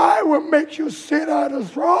 I will make you sit on the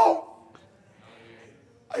throne.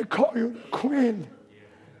 I call you the Queen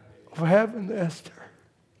of Heaven, Esther.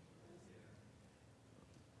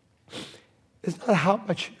 It's not how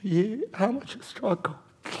much you struggle,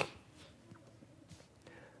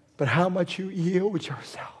 but how much you yield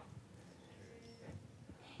yourself.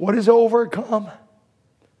 What is overcome?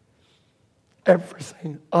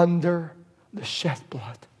 Everything under the shed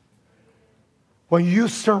blood. When you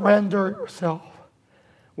surrender yourself,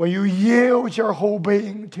 when you yield your whole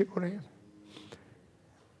being to Him.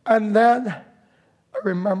 And then I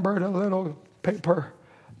remembered a little paper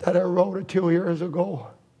that I wrote 2 years ago.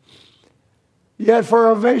 Yet for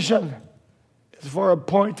a vision is for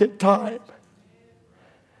appointed time.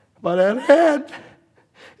 But at the end,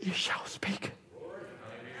 He shall speak.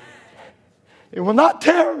 It will not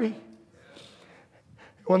tarry.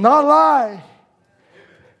 It will not lie.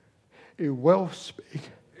 It will speak.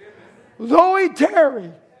 Though He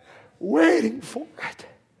tarry, waiting for it,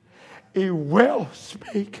 He will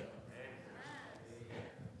speak.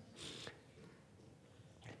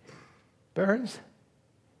 Parents,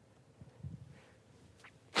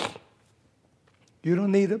 you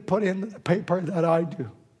don't need to put in the paper that I do.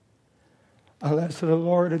 Unless the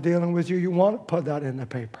Lord is dealing with you, you want to put that in the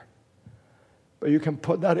paper. But you can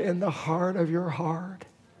put that in the heart of your heart.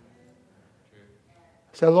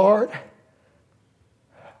 Say, Lord,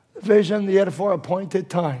 vision yet for appointed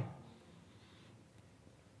time.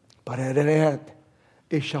 But at an end,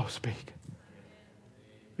 it shall speak.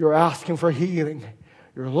 You're asking for healing.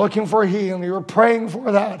 You're looking for healing. You're praying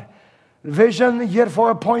for that. Vision yet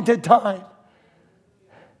for appointed time.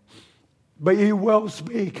 But He will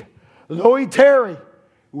speak. Though He tarry,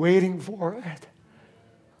 waiting for it.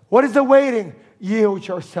 What is the waiting? Yield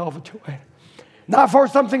yourself to it. Not for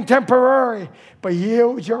something temporary, but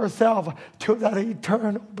yield yourself to that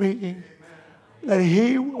eternal being. That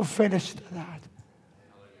He will finish that.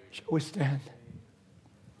 Shall we stand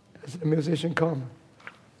as the musician comes?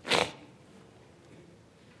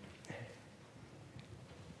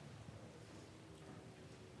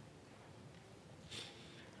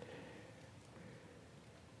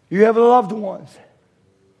 You have loved ones.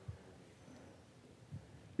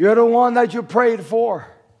 You're the one that you prayed for.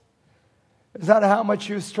 It's not how much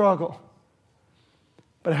you struggle,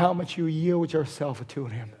 but how much you yield yourself to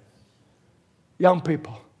Him. Young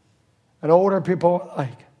people and older people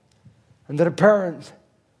alike. And to the parents,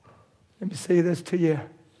 let me say this to you.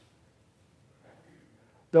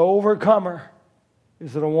 The overcomer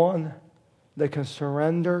is the one that can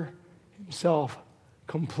surrender himself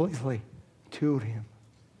completely to Him.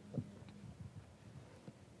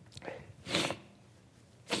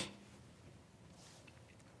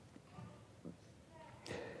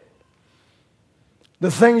 The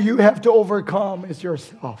thing you have to overcome is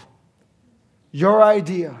yourself, your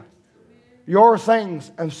idea, your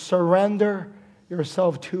things, and surrender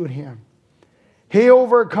yourself to Him. He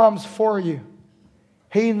overcomes for you.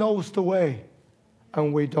 He knows the way,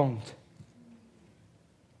 and we don't.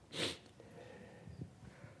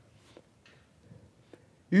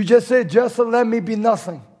 You just say, just let me be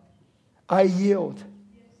nothing. I yield.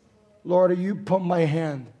 Lord, you put my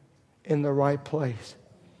hand in the right place.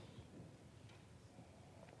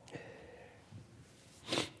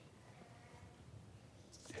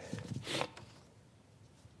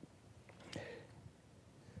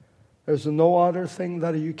 There's no other thing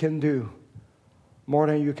that you can do more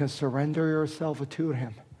than you can surrender yourself to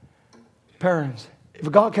Him. Parents,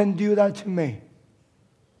 if God can do that to me,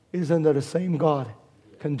 isn't that the same God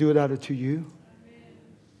can do that to you?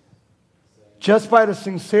 Just by the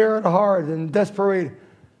sincere heart and desperate,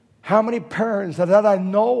 how many parents that I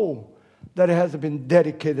know that has been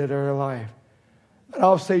dedicated to their life? And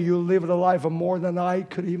I'll say you live the life of more than I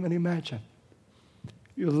could even imagine.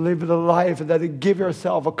 You live the life that you give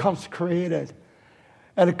yourself a consecrated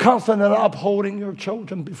and a constant upholding your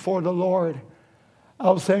children before the Lord.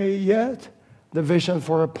 I'll say, yet the vision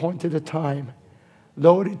for appointed time,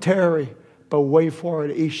 though it tarry, but wait for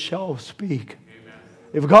it, He shall speak. Amen.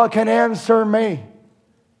 If God can answer me,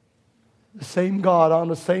 the same God on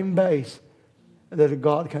the same base, that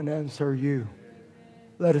God can answer you.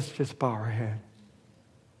 Let us just bow our head.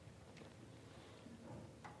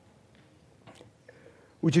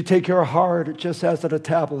 Would you take your heart just as at a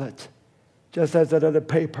tablet, just as at a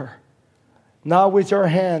paper, not with your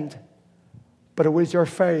hand, but with your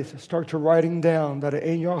faith, start to writing down that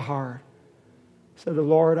in your heart, say, the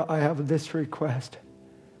Lord, I have this request.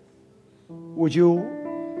 Would you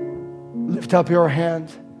lift up your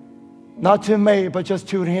hand, not to me, but just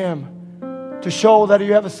to Him, to show that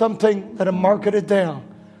you have something that mark it down,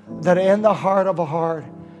 that in the heart of a heart,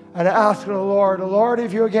 and ask the Lord,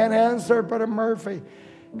 if you can answer Brother Murphy,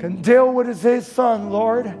 can deal with his son,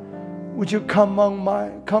 Lord, would you come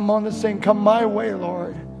on the scene, come my way,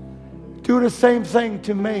 Lord. Do the same thing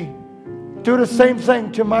to me. Do the same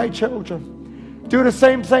thing to my children. Do the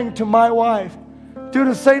same thing to my wife. Do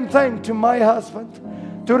the same thing to my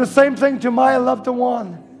husband. Do the same thing to my loved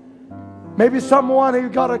one. Maybe someone who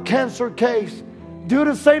got a cancer case. Do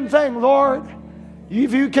the same thing, Lord.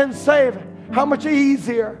 If you can save, how much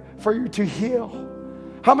easier for you to heal.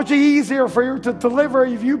 How much easier for you to deliver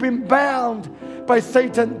if you've been bound by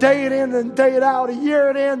Satan day in and day out, a year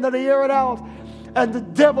in and a year out, and the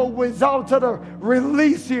devil was out to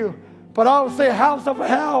release you. But I will say, house of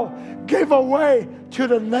hell, give away to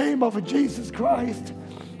the name of Jesus Christ.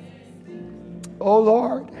 Oh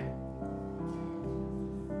Lord,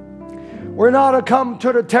 we're not to come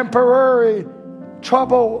to the temporary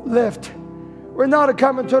trouble lift. We're not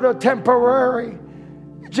coming to the temporary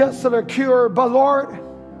just to the cure, but Lord,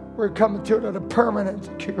 we're coming to the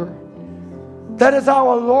permanent cure. That is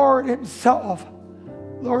our Lord himself.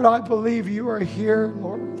 Lord, I believe you are here,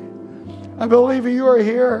 Lord. I believe you are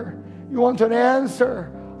here. You want to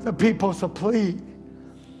answer the people's plea.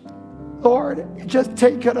 Lord, just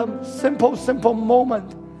take it a simple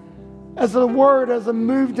moment. As the word has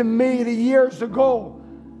moved in me the years ago,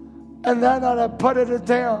 and then I put it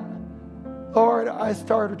down. Lord, I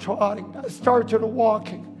started trotting. I started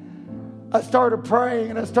walking. I started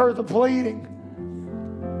praying and I started pleading.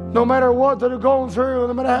 No matter what they're going through,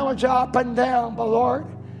 no matter how much up and down, but Lord,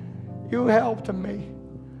 you helped me.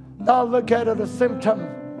 Not look at it as a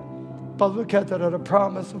symptom, but look at it as a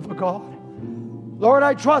promise of God. Lord,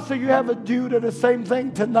 I trust that you have a duty the same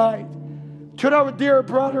thing tonight. To our dear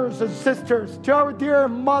brothers and sisters, to our dear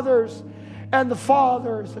mothers and the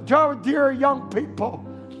fathers, to our dear young people.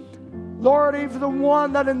 Lord, even the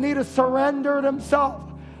one that need to surrender themselves.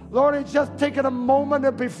 Lord, it's just taking a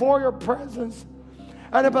moment before your presence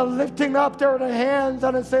and about lifting up their hands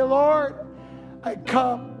and say, Lord, I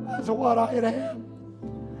come as what I am.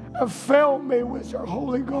 And fill me with your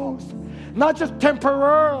Holy Ghost. Not just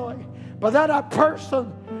temporarily, but that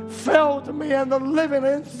person filled me and the living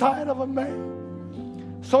inside of me.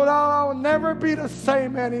 So that I'll never be the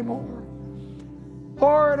same anymore.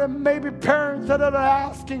 Lord, and maybe parents that are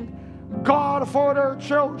asking God for their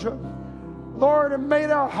children. Lord, and may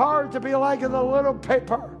their heart to be like in the little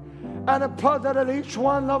paper. And to put it in each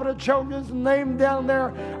one of the children's name down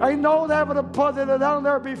there. I know they haven't put it down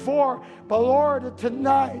there before. But Lord,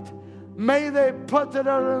 tonight, may they put it in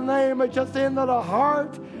the name just into the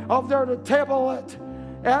heart of their tablet.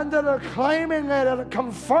 And that are claiming it and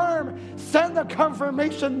confirm. Send the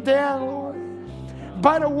confirmation down, Lord.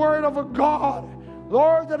 By the word of a God.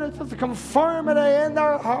 Lord, that it just confirm it in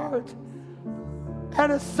their heart. And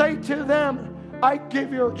to say to them, I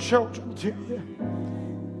give your children to you.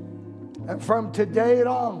 And from today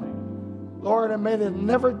on, Lord, may they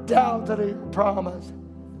never doubt that your promise,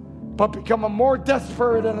 but become a more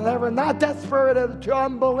desperate than ever. Not desperate to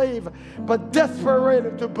unbelief, but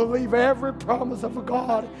desperate to believe every promise of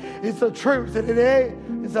God is the truth. And it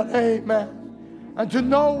is an amen. And to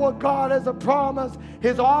know what God has a promise,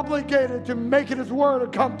 He's obligated to make it His word to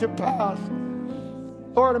come to pass.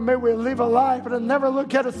 Lord, and may we live a life and never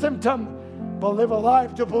look at a symptom, but live a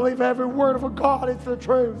life to believe every word of God is the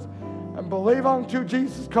truth. And believe unto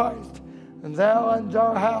Jesus Christ, and thou and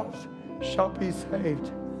our house shall be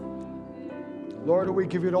saved. Lord, we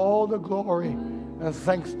give you all the glory and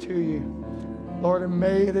thanks to you. Lord, and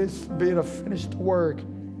may this be the finished work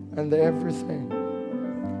and everything.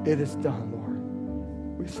 It is done,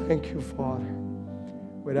 Lord. We thank you, Father.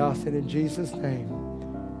 We ask it in Jesus' name.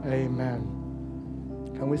 Amen.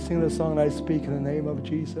 Can we sing the song, I Speak in the Name of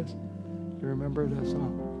Jesus? You remember that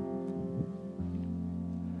song?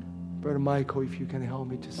 Brother Michael, if you can help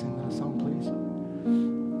me to sing that song, please.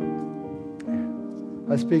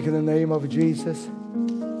 I speak in the name of Jesus.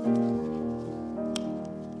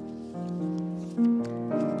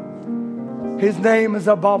 His name is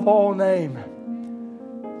above all name.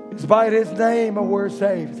 It's by His name that we're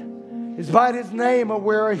saved. It's by His name that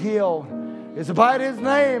we're healed. It's by His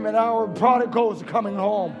name and our prodigals are coming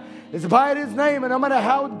home. It's by His name, and no matter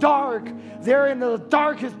how dark, they're in the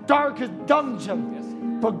darkest dungeon.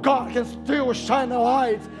 But God can still shine a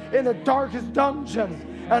light in the darkest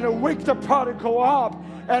dungeon and wake the prodigal up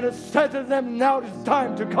and said to them, now it's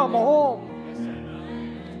time to come home.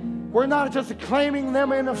 We're not just claiming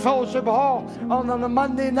them in the fellowship hall on the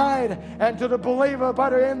Monday night and to the believer,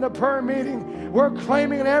 but in the prayer meeting. We're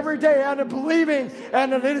claiming it every day and believing,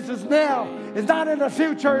 and it is now. It's not in the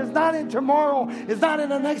future. It's not in tomorrow. It's not in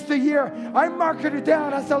the next year. I marked it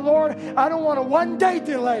down. I said, Lord, I don't want a 1 day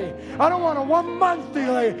delay. I don't want a 1 month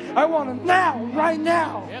delay. I want it now, right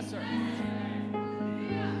now. Yes, sir.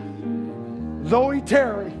 Though He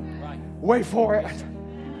tarry, wait for it.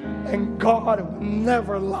 And God will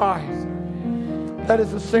never lie. That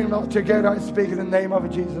is a signal together. I speak in the name of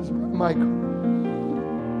Jesus. Michael.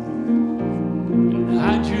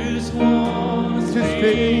 I just want to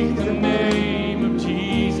speak the name of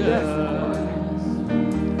Jesus.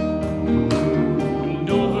 And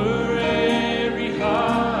over every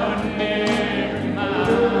heart and every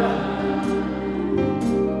mind.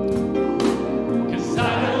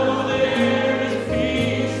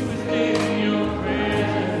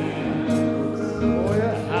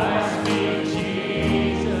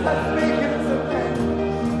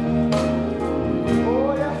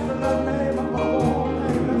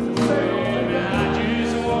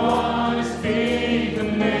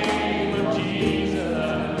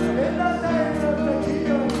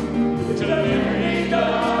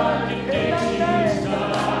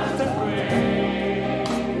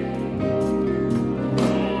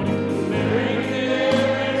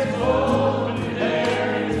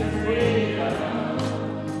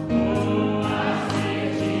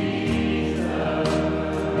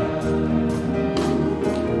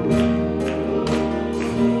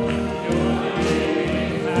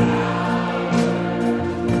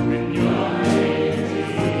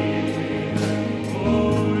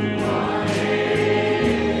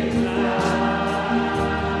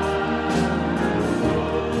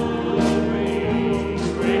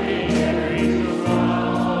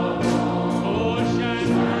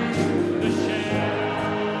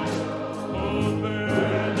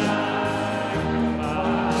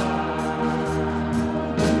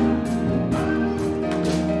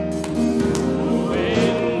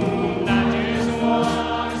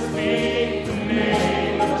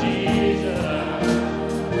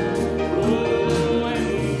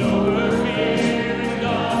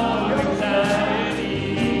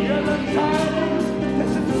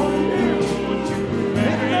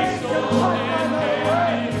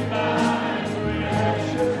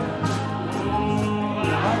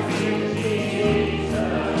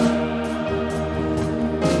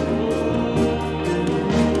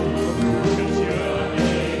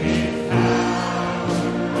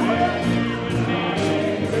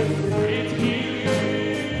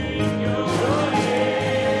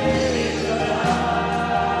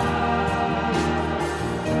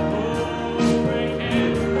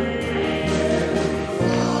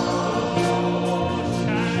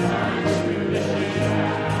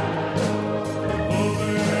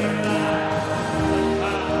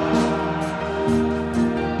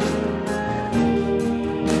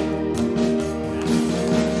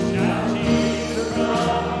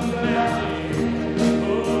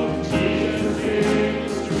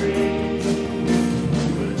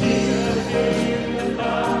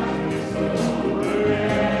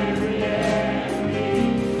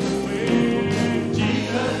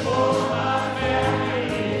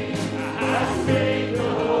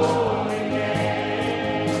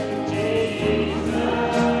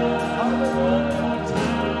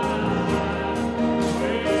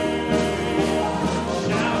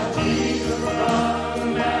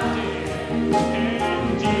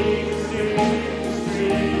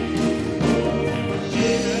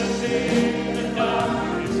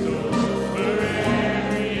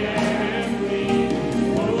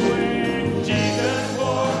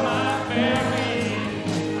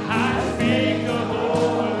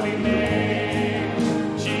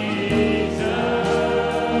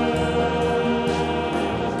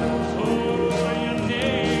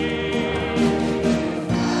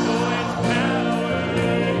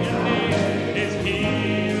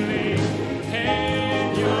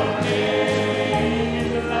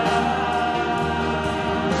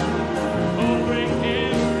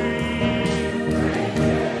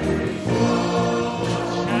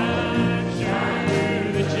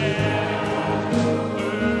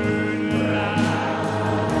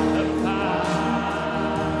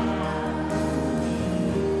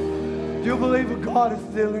 God is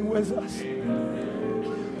dealing with us?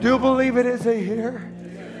 Do you believe it is here?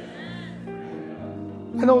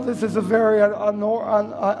 I know this is a very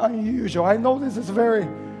unusual. I know this is very,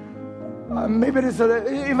 maybe it is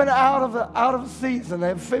even out of season.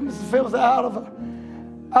 It feels out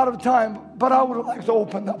of time. But I would like to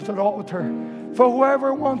open up the altar for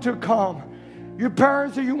whoever wants to come. You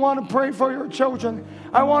parents, if you want to pray for your children,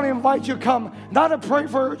 I want to invite you to come. Not to pray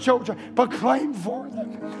for your children, but claim for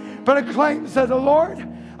them. But a claim said, the Lord,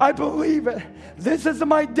 I believe it. This is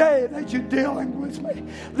my day that you're dealing with me.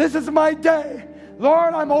 This is my day.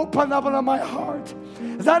 Lord, I'm open up in my heart.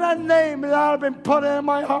 Is that a name that I've been put in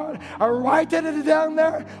my heart? I write it down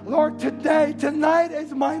there. Lord, tonight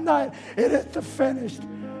is my night. It is finished.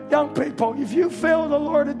 Young people, if you feel the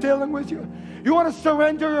Lord is dealing with you, you want to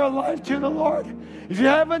surrender your life to the Lord. If you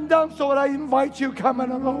haven't done so, I invite you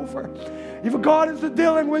coming on over. If God is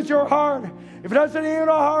dealing with your heart, if it doesn't in your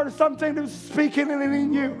heart, something is speaking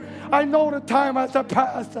in you. I know the time has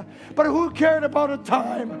passed, but who cared about the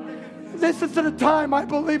time? This is the time I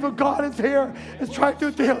believe that God is here, is trying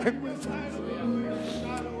to deal with us.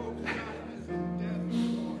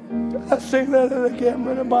 Let's sing that again,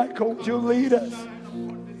 Brother Michael. Would you lead us?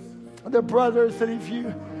 The brothers, that if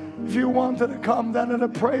you wanted to come, then to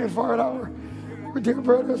pray for our dear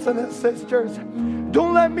brothers and sisters.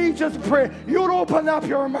 Don't let me just pray. You open up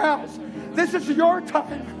your mouth. This is your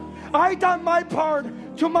time. I done my part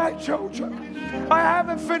to my children. I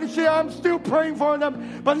haven't finished it. I'm still praying for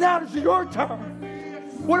them. But now it's your turn.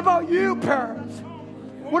 What about you, parents?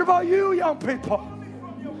 What about you, young people?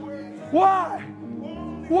 Why?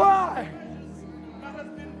 Why?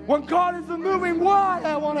 When God is moving, why?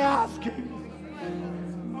 I want to ask you.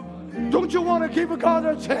 Don't you want to give God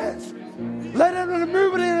a chance? Let Him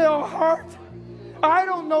move it in your heart. I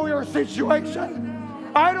don't know your situation.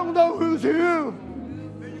 I don't know who's who.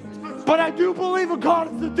 But I do believe that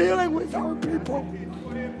God is dealing with our people.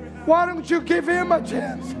 Why don't you give Him a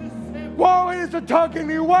chance? Why is He talking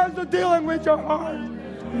to you? Why is He dealing with your heart?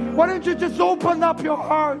 Why don't you just open up your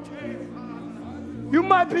heart? You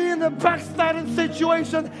might be in a backsliding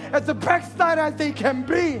situation as the backslide as they can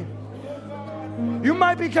be. You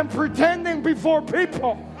might become pretending before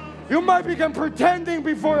people. You might become pretending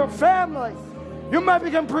before your family. You might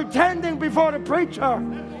become pretending before the preacher.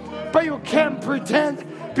 But you can't pretend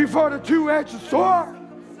before the two-edged sword.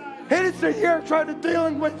 He is here trying to deal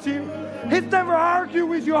with you. He's never argued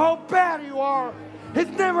with you how bad you are. He's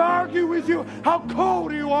never argued with you how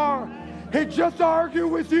cold you are. He just argued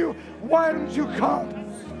with you, why don't you come?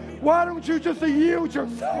 Why don't you just yield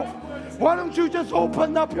yourself? Why don't you just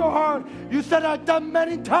open up your heart? You said, I've done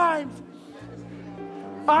many times.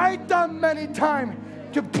 I've done many times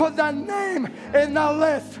to put that name in the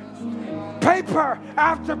list. Paper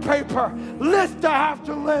after paper, list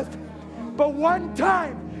after list. But one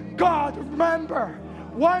time, God, remember,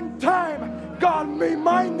 one time, God meet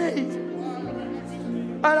my need.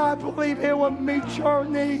 And I believe He will meet your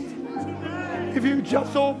need if you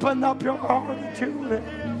just open up your heart to it.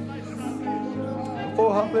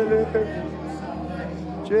 Oh, hallelujah.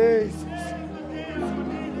 Jesus.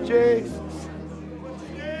 Jesus.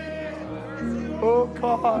 Oh,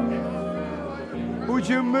 God. Would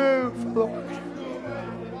you move, Lord?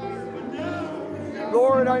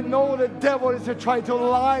 Lord, I know the devil is trying to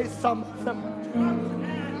lie some of them.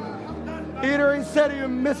 Either he said you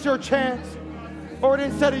missed your chance, or they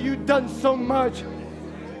said you've done so much.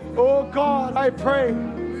 Oh God, I pray,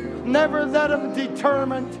 never let them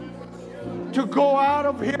determined to go out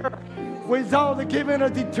of here without giving a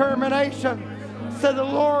determination. Said the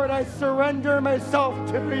Lord, I surrender myself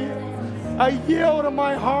to you. I yield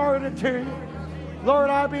my heart to you. Lord,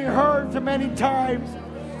 I've been hurt many times.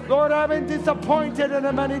 Lord, I've been disappointed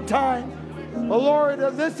in many times. Oh Lord,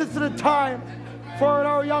 this is the time for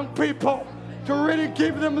our young people to really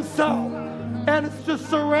give themselves and it's to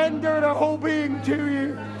surrender their whole being to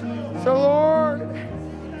you. So Lord,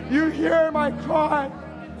 you hear my cry.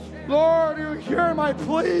 Lord, you hear my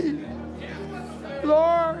plea.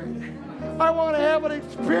 Lord, I want to have an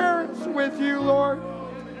experience with you, Lord.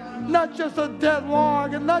 Not just a dead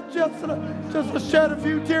log and not just to shed a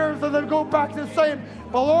few tears and then go back to saying,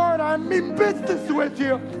 but Lord, I'm in business with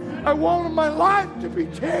you. I want my life to be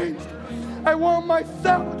changed. I want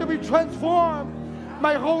myself to be transformed.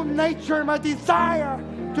 My whole nature, my desire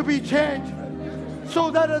to be changed.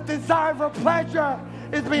 So that a desire for pleasure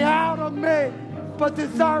is being out of me, but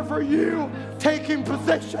desire for you taking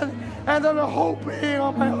position and then a hope being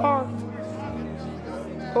on my heart.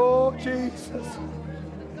 Oh, Jesus.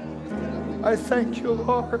 I thank you,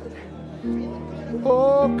 Lord.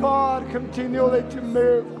 Oh, God, continually to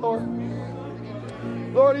move, Lord.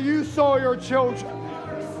 Lord, you saw your children.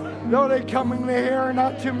 Lord, they're coming here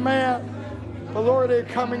not to man, but Lord, they're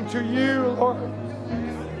coming to you, Lord.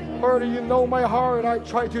 Lord, you know my heart. I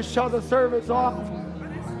try to shut the service off.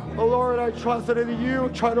 But Lord, I trusted in you.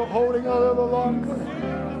 Try to hold it a little longer.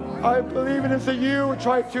 I believe it is you.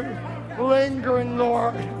 Try to linger in,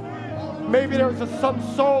 Lord. Maybe there's some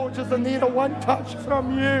soul just need a one touch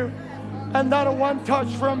from you. And that a one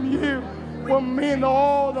touch from you will mean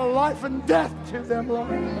all the life and death to them,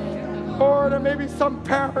 Lord. Or there may be some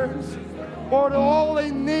parents, or all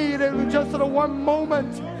they need is just a one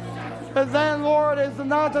moment. And then, Lord, it's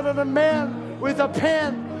not that a man with a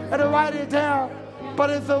pen and write it down, but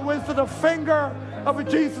it's with the finger of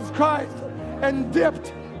Jesus Christ and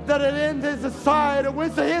dipped that it in his side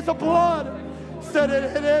with his blood, said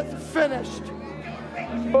it is finished.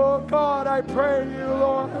 Oh God, I pray you,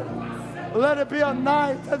 Lord, let it be a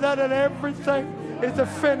night that everything is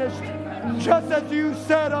finished. Just as you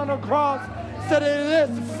said on the cross, said it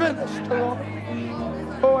is finished, Lord.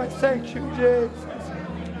 Oh, I thank you, Jesus.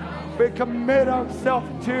 We commit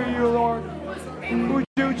ourselves to you, Lord. Would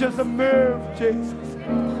you just move, Jesus?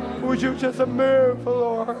 Would you just move,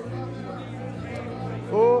 Lord?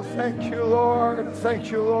 Oh, thank you, Lord.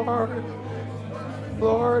 Thank you, Lord.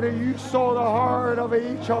 Lord, you saw the heart of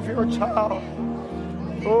each of your child.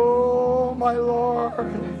 Oh, my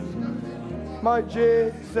Lord. My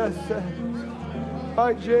Jesus,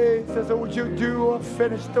 would you do or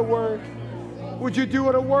finish the work? Would you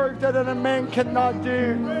do the work that a man cannot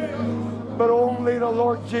do, but only the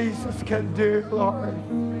Lord Jesus can do, Lord?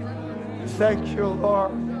 Thank you,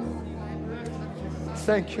 Lord.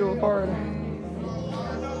 Thank you, Lord.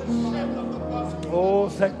 Oh,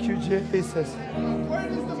 thank you, Jesus.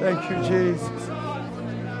 Thank you, Jesus.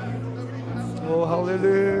 Oh,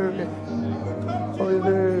 hallelujah.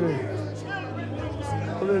 Hallelujah.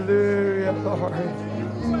 Hallelujah, Lord.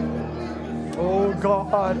 Oh,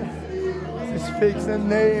 God. He speaks the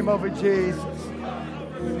name of Jesus.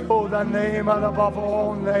 Oh, the name above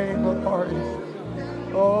all name, Lord.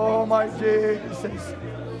 Oh, my Jesus.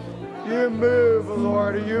 You move,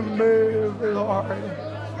 Lord. You move, Lord.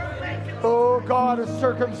 Oh, God,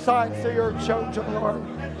 circumcise your children, Lord.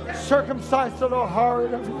 Circumcise the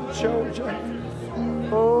heart of your children.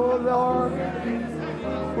 Oh, Lord.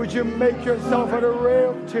 Would you make yourself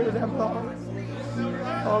real to them, Lord?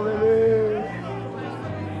 Hallelujah.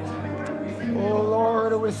 Oh,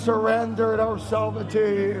 Lord, we surrendered ourselves to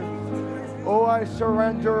you. Oh, I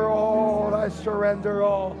surrender all. I surrender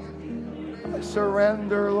all. I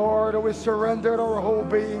surrender, Lord. We surrendered our whole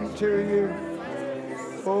being to you.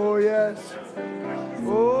 Oh, yes.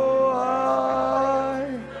 Oh,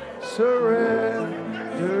 I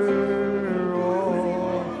surrender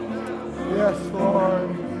all. Yes, Lord.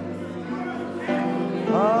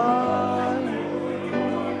 I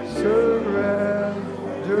surrender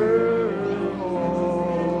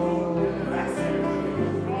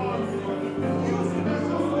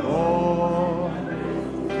all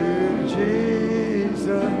to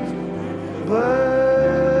Jesus,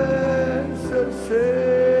 blessed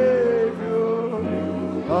Savior.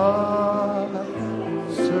 I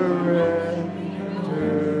surrender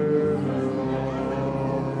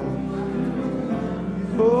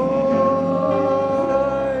all.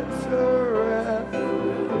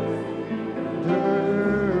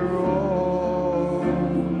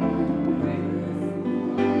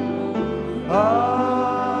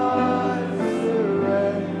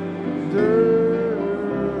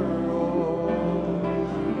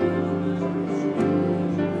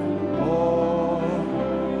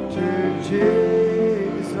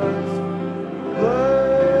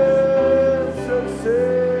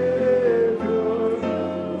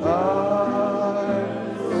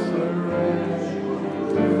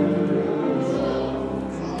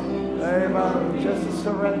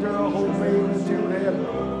 Surrender our whole being to Him.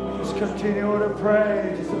 Just continue to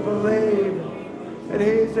pray, just to believe that He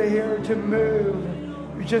is here to move.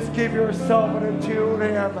 You just give yourself to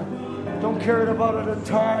Him. Don't care about the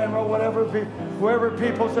time or whatever, whoever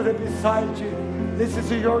people sit beside you. This is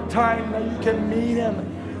your time that you can meet Him,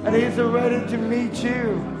 and He's ready to meet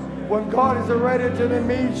you. When God is ready to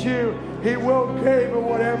meet you, He will give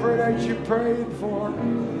whatever that you prayed for.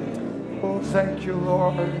 Oh, thank you,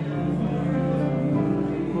 Lord.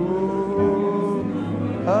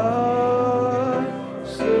 I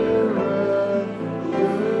surrender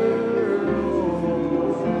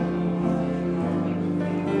all.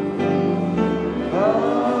 I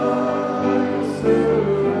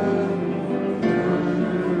surrender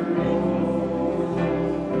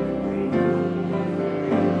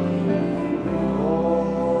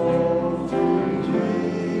all to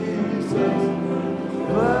Jesus,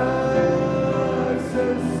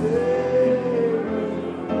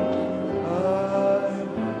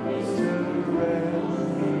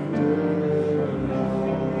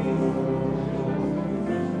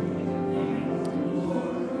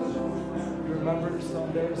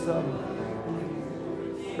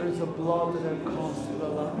 there's a blood that costs the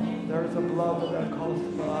life. There's a blood that costs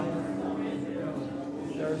the life.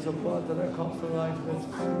 There's a blood that costs the life.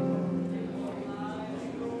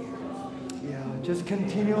 Yeah, just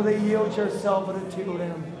continually yield yourself to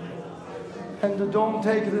Him. And don't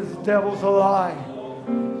take this devil's lie.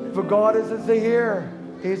 For God is here.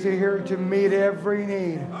 He's here to meet every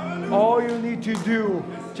need. All you need to do,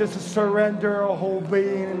 just surrender a whole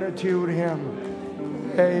being to Him.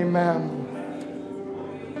 Amen.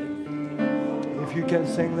 If you can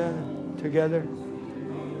sing that together.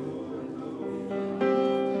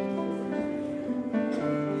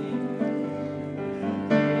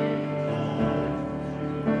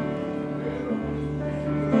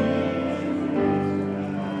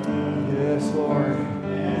 Yes, Lord.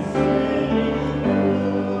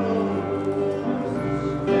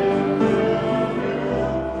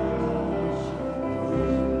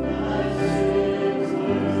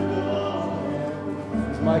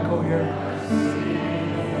 Is Michael here?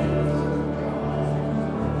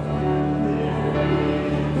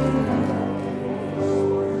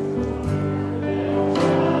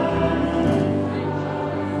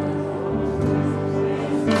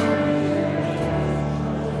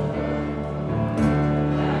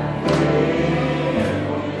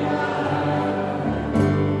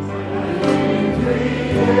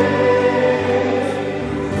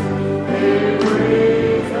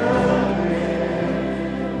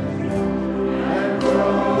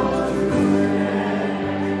 And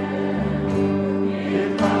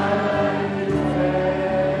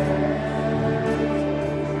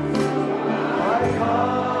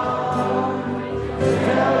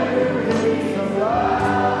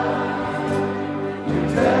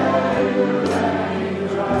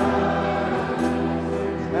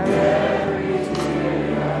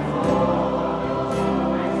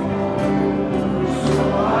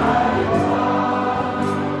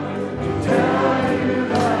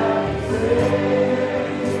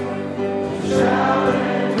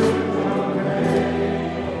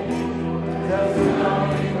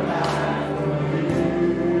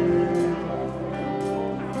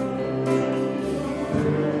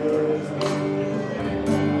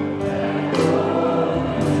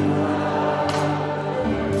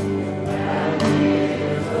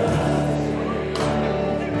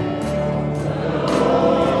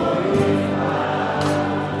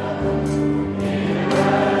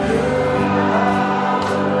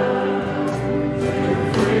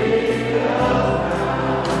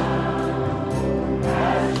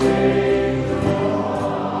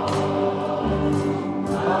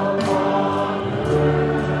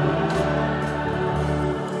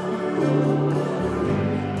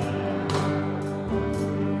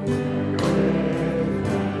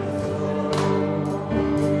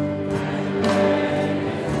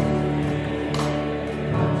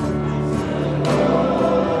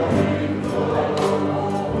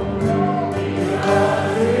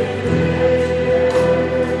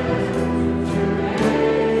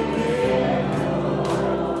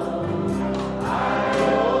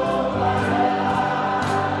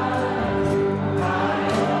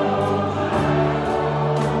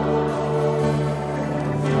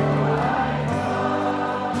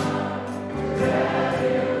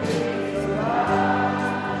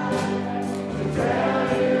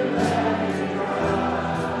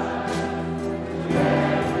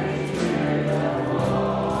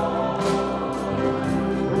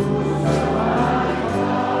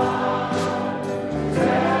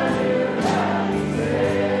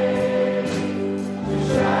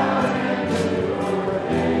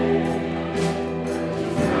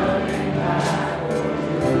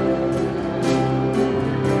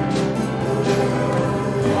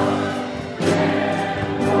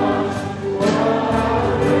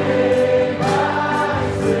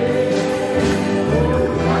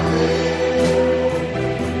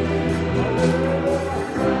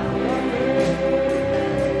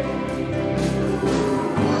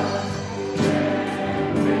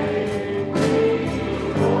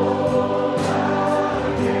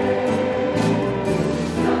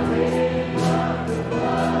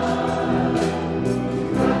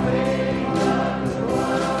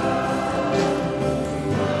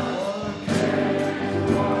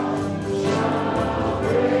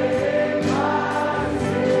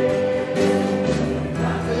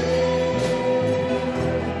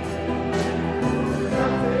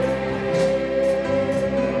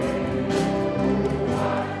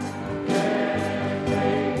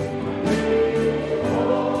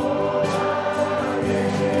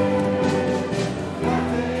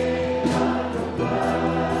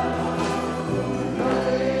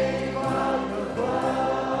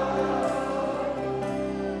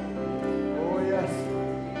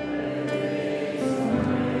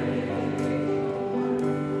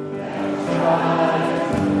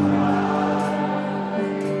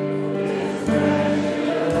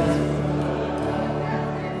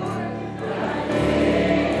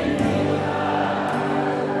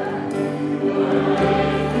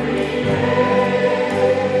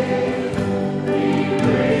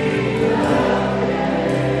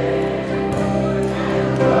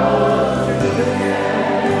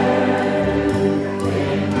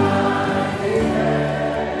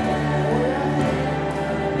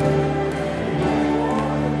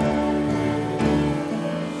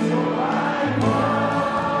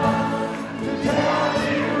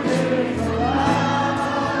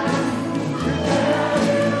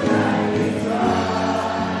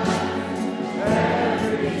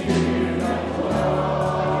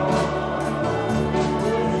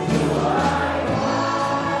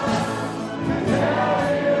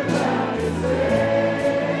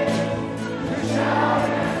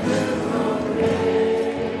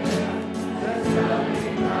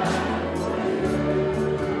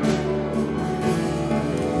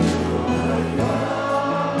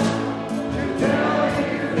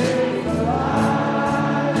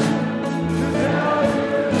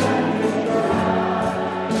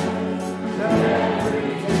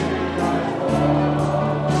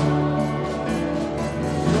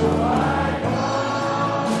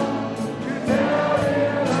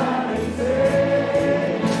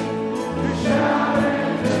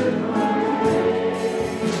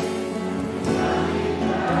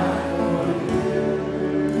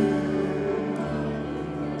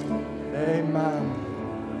Amen.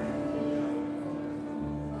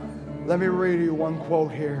 Let me read you one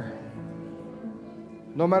quote here.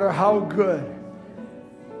 No matter how good,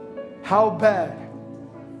 how bad,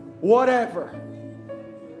 whatever,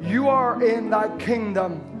 you are in that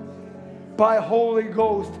kingdom by Holy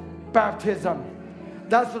Ghost baptism.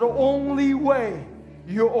 That's the only way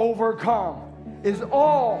you overcome, is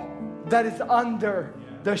all that is under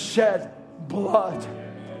the shed blood.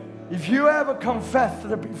 If you ever confess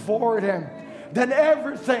it before Him, then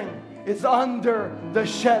everything is under the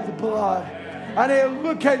shed blood. And He'll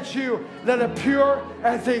look at you that are pure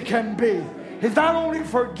as He can be. He's not only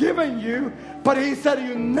forgiven you, but He said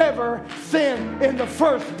you never sinned in the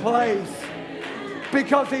first place.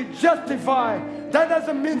 Because He justified. That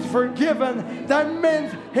doesn't mean forgiven. That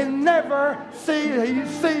means He never see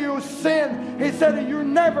you sin. He said you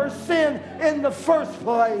never sinned in the first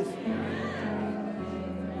place.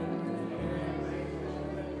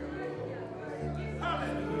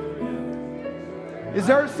 Is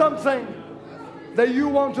there something that you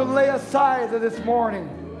want to lay aside this morning?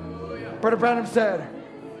 Brother Branham said,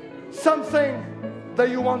 something that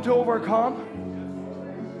you want to overcome,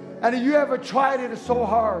 and you ever tried it so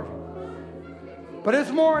hard. But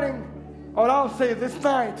this morning, or I'll say this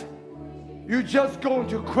night, you're just going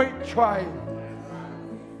to quit trying.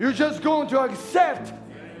 You're just going to accept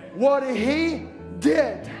what He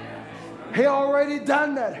did. He already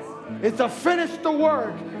done that. It's a finished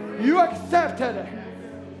work. You accepted it.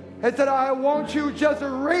 He said, I want you just to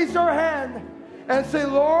raise your hand and say,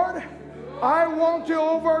 Lord, I want to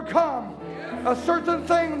overcome a certain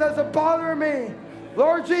thing that's bothering me.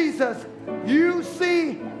 Lord Jesus, you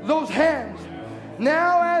see those hands.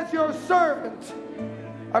 Now as your servant,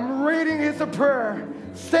 I'm reading His prayer.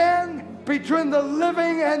 Stand between the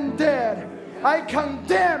living and dead. I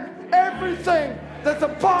condemn everything that's a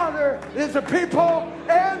bother is the people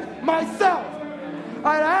and myself.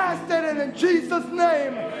 I ask that in Jesus'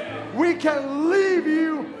 name, we can leave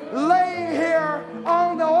you laying here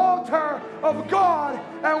on the altar of God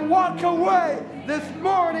and walk away this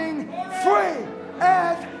morning free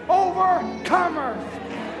as overcomers.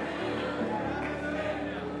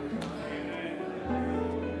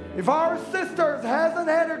 If our sisters hasn't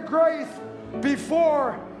had a grace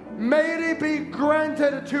before, may it be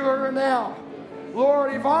granted to her now.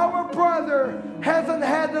 Lord, if our brother hasn't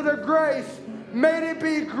had the grace, may it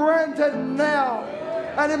be granted now.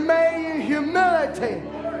 And may in humility,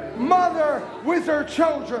 mother with her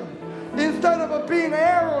children, instead of being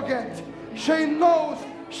arrogant, she knows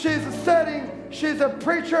she's a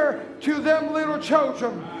preacher to them little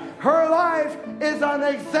children. Her life is an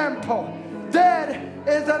example. Dad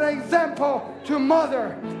is an example to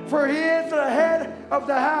mother, for he is the head of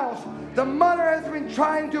the house. The mother has been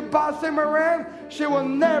trying to boss him around. She will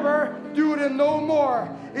never do it no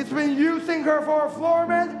more. It's been using her for a floor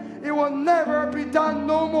mat. It will never be done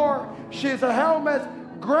no more. She's a helmet.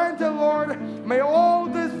 Granted, Lord, may all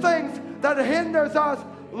these things that hinders us,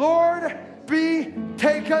 Lord, be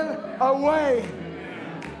taken away.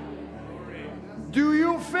 Do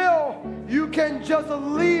you feel you can just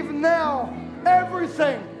leave now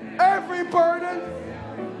everything, every burden?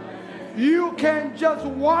 You can just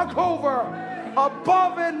walk over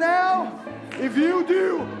above it now. If you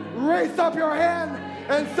do, raise up your hand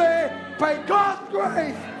and say, by God's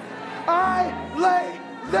grace, I lay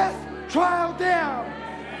this trial down.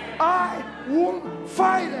 I won't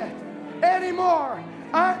fight it anymore.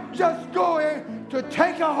 I'm just going to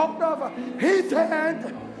take a hold of His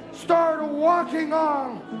hand, start walking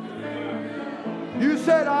on. You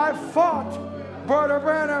said, I fought, Brother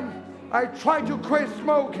Branham. I tried to quit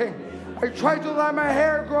smoking. I tried to let my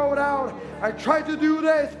hair grow out. I tried to do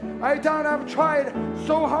this. I've tried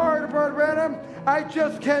so hard, Brother Branham. I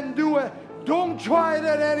just can't do it. Don't try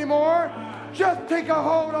that anymore. Just take a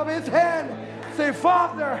hold of His hand. Say,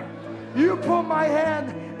 Father, you put my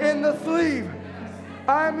hand in the sleeve.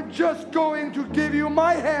 I'm just going to give you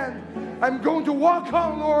my hand. I'm going to walk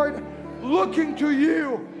on, Lord, looking to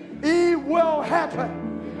you. It will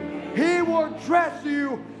happen. He will dress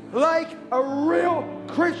you like a real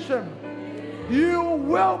Christian. You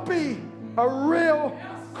will be a real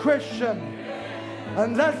Christian.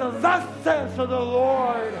 And that's the thus says of the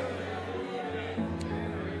Lord.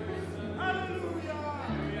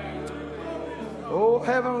 Oh,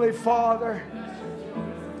 Heavenly Father,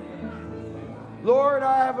 Lord,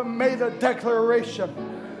 I have made a declaration.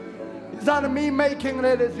 It's not me making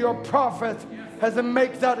it, it's your prophet has to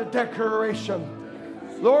make that a declaration.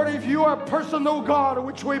 Lord, if you are a personal God,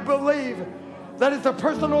 which we believe that is a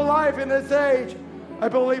personal life in this age, I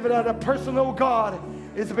believe that a personal God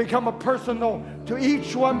is to become a personal to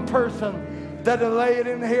each one person. that are laid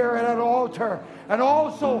in here at an altar and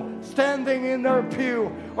also standing in their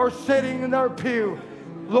pew or sitting in their pew.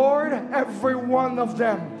 Lord, every one of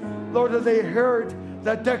them, Lord, that they heard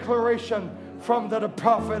that declaration from the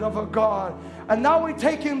prophet of a God. And now we're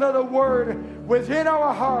taking the word within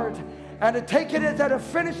our heart and to take it as that have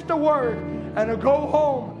finished the word and to go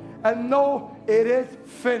home and know it is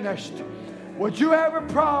finished. What you have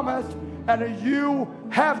promised and you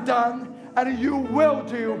have done and you will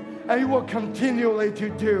do and you will continually to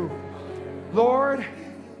do. Lord,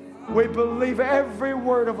 we believe every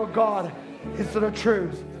word of a God is the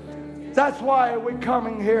truth. That's why we're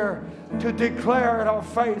coming here to declare our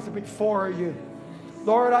faith before you.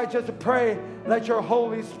 Lord, I just pray that your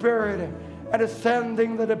Holy Spirit and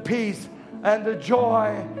ascending the peace and the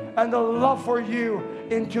joy and the love for you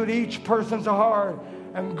into each person's heart,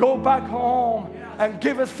 and go back home and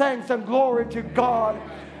give us thanks and glory to God,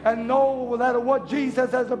 and know that what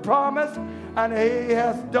Jesus has promised and he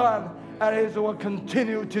has done and he will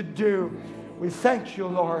continue to do. We thank you,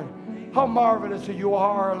 Lord. How marvelous you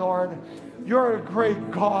are, Lord. You're a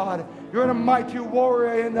great God. You're a mighty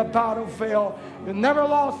warrior in the battlefield. You never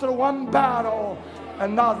lost one battle,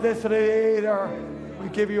 and not this either. We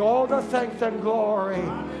give you all the thanks and glory.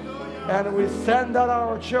 And we send out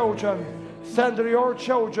our children, send your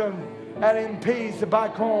children, and in peace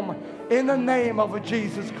back home. In the name of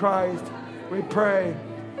Jesus Christ, we pray.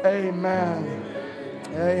 Amen.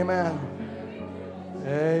 Amen.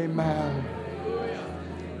 Amen.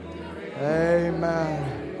 Amen.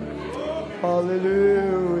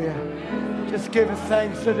 Hallelujah. Just give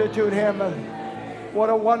thanks to him. What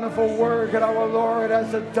a wonderful work that our Lord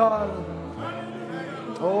has done.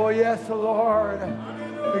 Oh, yes, Lord.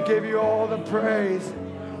 We give you all the praise.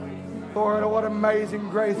 Lord, what amazing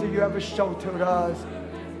grace that you have shown to us.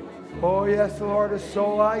 Oh, yes, Lord.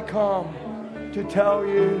 So I come to tell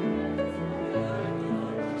you.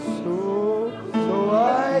 So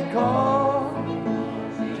I come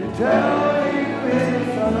to tell you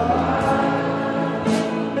it's alive.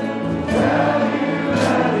 To tell you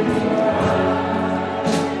that it's alive.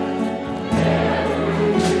 Every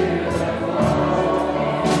year that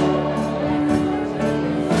falls.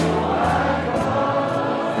 So I come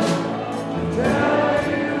to tell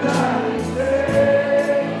you that it's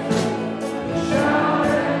there. To shout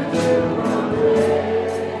and to proclaim.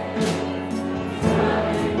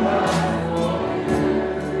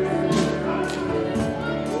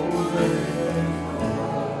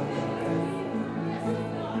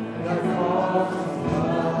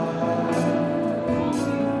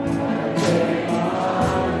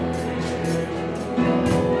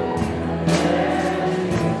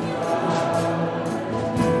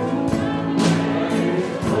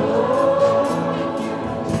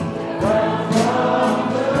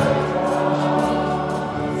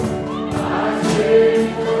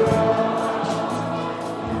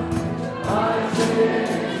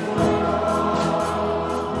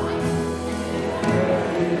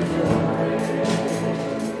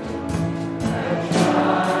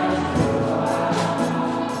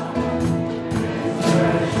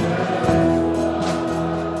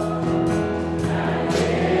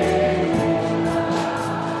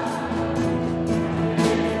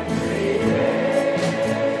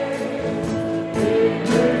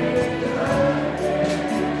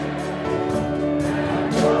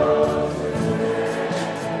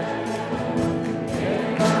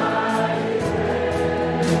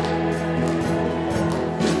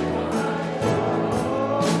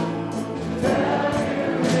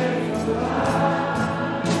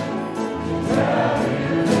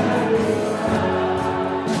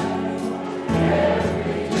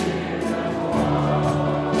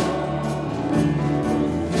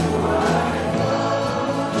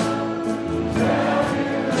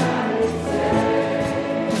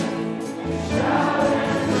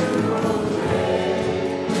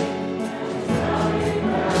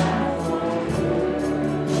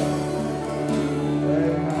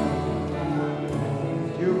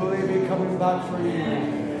 Standing by for you.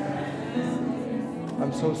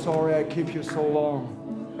 I'm so sorry I keep you so long.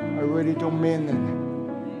 I really don't mean it.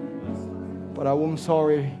 But I'm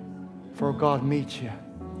sorry for God meet you.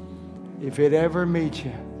 If it ever meets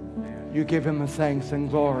you, you give him a thanks and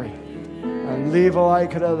glory. And live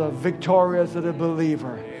like a victorious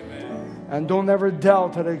believer. And don't ever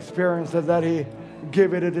doubt the experience that he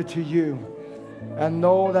give it to you. And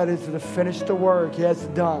know that it's the finished work he has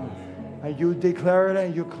done. And you declare it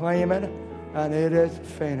and you claim it. And it is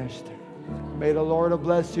finished. May the Lord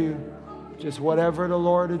bless you. Just whatever the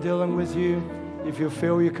Lord is dealing with you. If you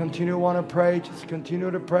feel you continue to want to pray, just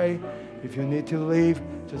continue to pray. If you need to leave,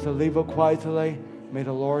 just leave it quietly. May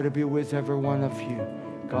the Lord be with every one of you.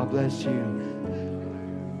 God bless you.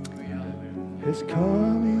 It's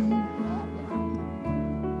coming.